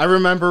 And I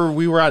remember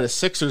we were at a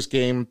Sixers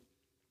game,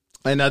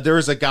 and there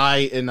was a guy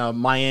in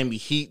Miami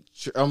Heat.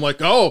 I'm like,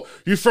 oh,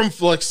 you from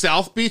like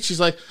South Beach? He's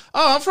like,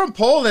 oh, I'm from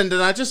Poland,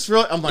 and I just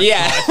really, I'm like,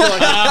 Yeah. oh,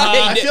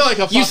 I feel like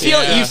a you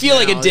fucking feel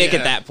like a now, dick yeah.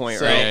 at that point,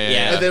 So, right?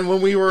 yeah. And then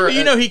when we were,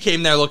 He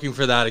came there looking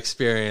for that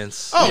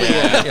experience. oh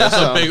yeah,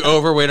 Some big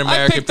overweight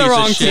American picked the piece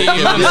wrong of shit.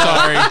 team. I'm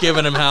sorry,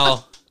 giving him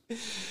hell.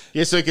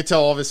 yeah, so he could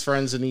tell all of his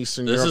friends in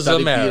Eastern This Europe is that he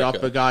beat America.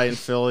 up a guy in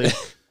Philly.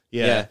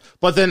 Yeah, Yeah.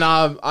 but then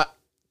I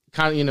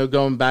kind of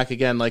going back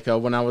again, like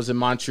when I was in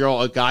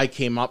Montreal, a guy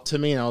came up to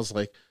me and I was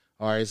like,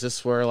 all right, is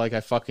this where like I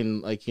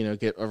fucking like, you know,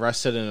 get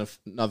arrested in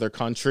another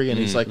country? And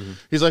he's like,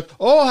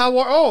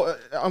 oh,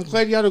 I'm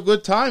glad you had a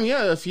good time.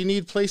 Yeah, if you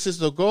need places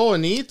to go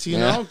and eat, you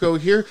know, go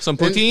here. Some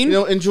and, poutine? you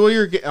know, enjoy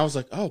your game. I was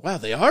like, oh wow,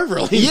 they are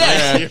really Yeah,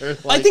 nice here.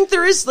 Like, I think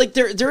there is like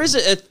there is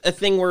a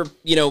thing where,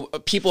 you know,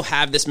 people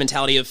have this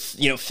mentality of,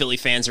 you know, Philly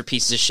fans are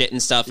pieces of shit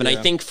and stuff. And I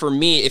think for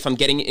me, if I'm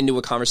getting into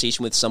a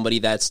conversation with somebody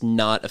that's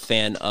not a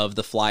fan of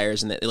the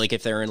Flyers, and that, like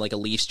if they're in like a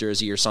Leafs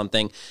jersey or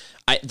something,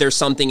 there's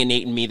something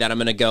innate in me that I'm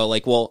going to go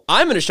like, well,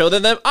 I'm going to show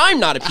them that I'm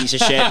not a piece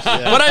of shit,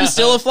 but I'm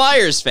still a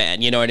Flyers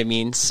fan. You know what I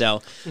mean?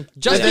 So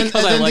Just and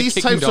because I then like these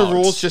kicking types dogs. of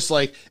rules, just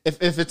like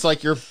if it's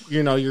like you're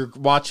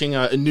watching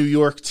a New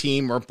York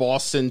team or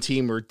Boston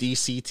team or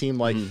DC team,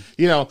 like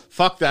you know,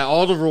 fuck that.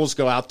 All the rules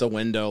go out the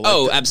window.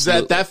 Like,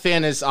 absolutely. That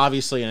fan is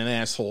obviously an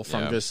asshole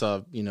from Yeah. just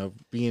you know,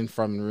 being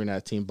from ruining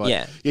that team. But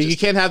Yeah, you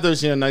can't have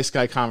those, you know, nice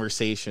guy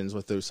conversations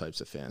with those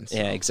types of fans.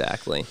 yeah,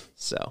 exactly.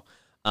 So.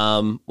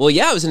 Well,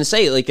 yeah, I was going to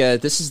say, like,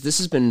 this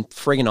has been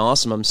friggin'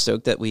 awesome. I'm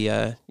stoked that we,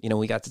 you know,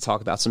 we got to talk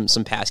about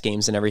some past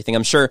games and everything.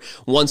 I'm sure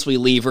once we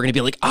leave, we're going to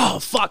be like, oh,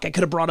 fuck, I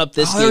could have brought up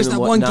this game. There was and that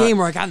one whatnot. game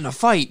where I got in a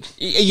fight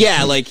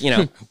Yeah, like, you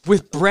know,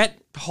 with Brett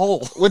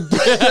Hull.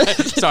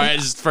 Sorry, I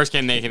just first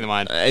came name to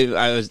mind. I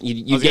was, you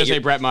I was get going to your, say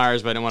Brett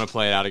Myers, but I didn't want to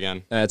play it out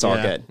again. that's all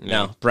Yeah. good.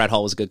 No, Brett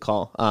Hall was a good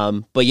call.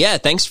 But yeah,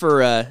 thanks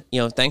for,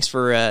 you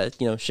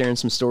know, sharing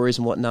some stories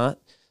and whatnot.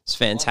 It's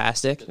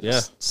fantastic.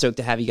 Yeah. Stoked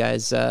to have you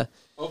guys,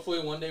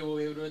 Hopefully one day we'll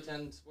be able to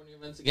attend sporting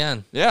events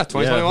again Yeah, Yeah,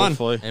 2021.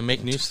 hopefully. and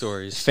make news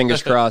stories.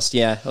 fingers crossed.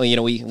 Yeah. Well, you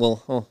know,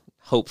 we'll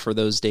hope for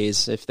those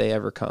days if they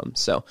ever come.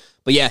 So,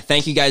 but yeah,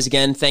 thank you guys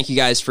again. Thank you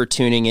guys for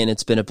tuning in.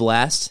 It's been a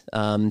blast.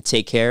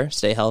 Take care,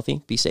 stay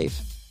healthy, be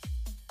safe.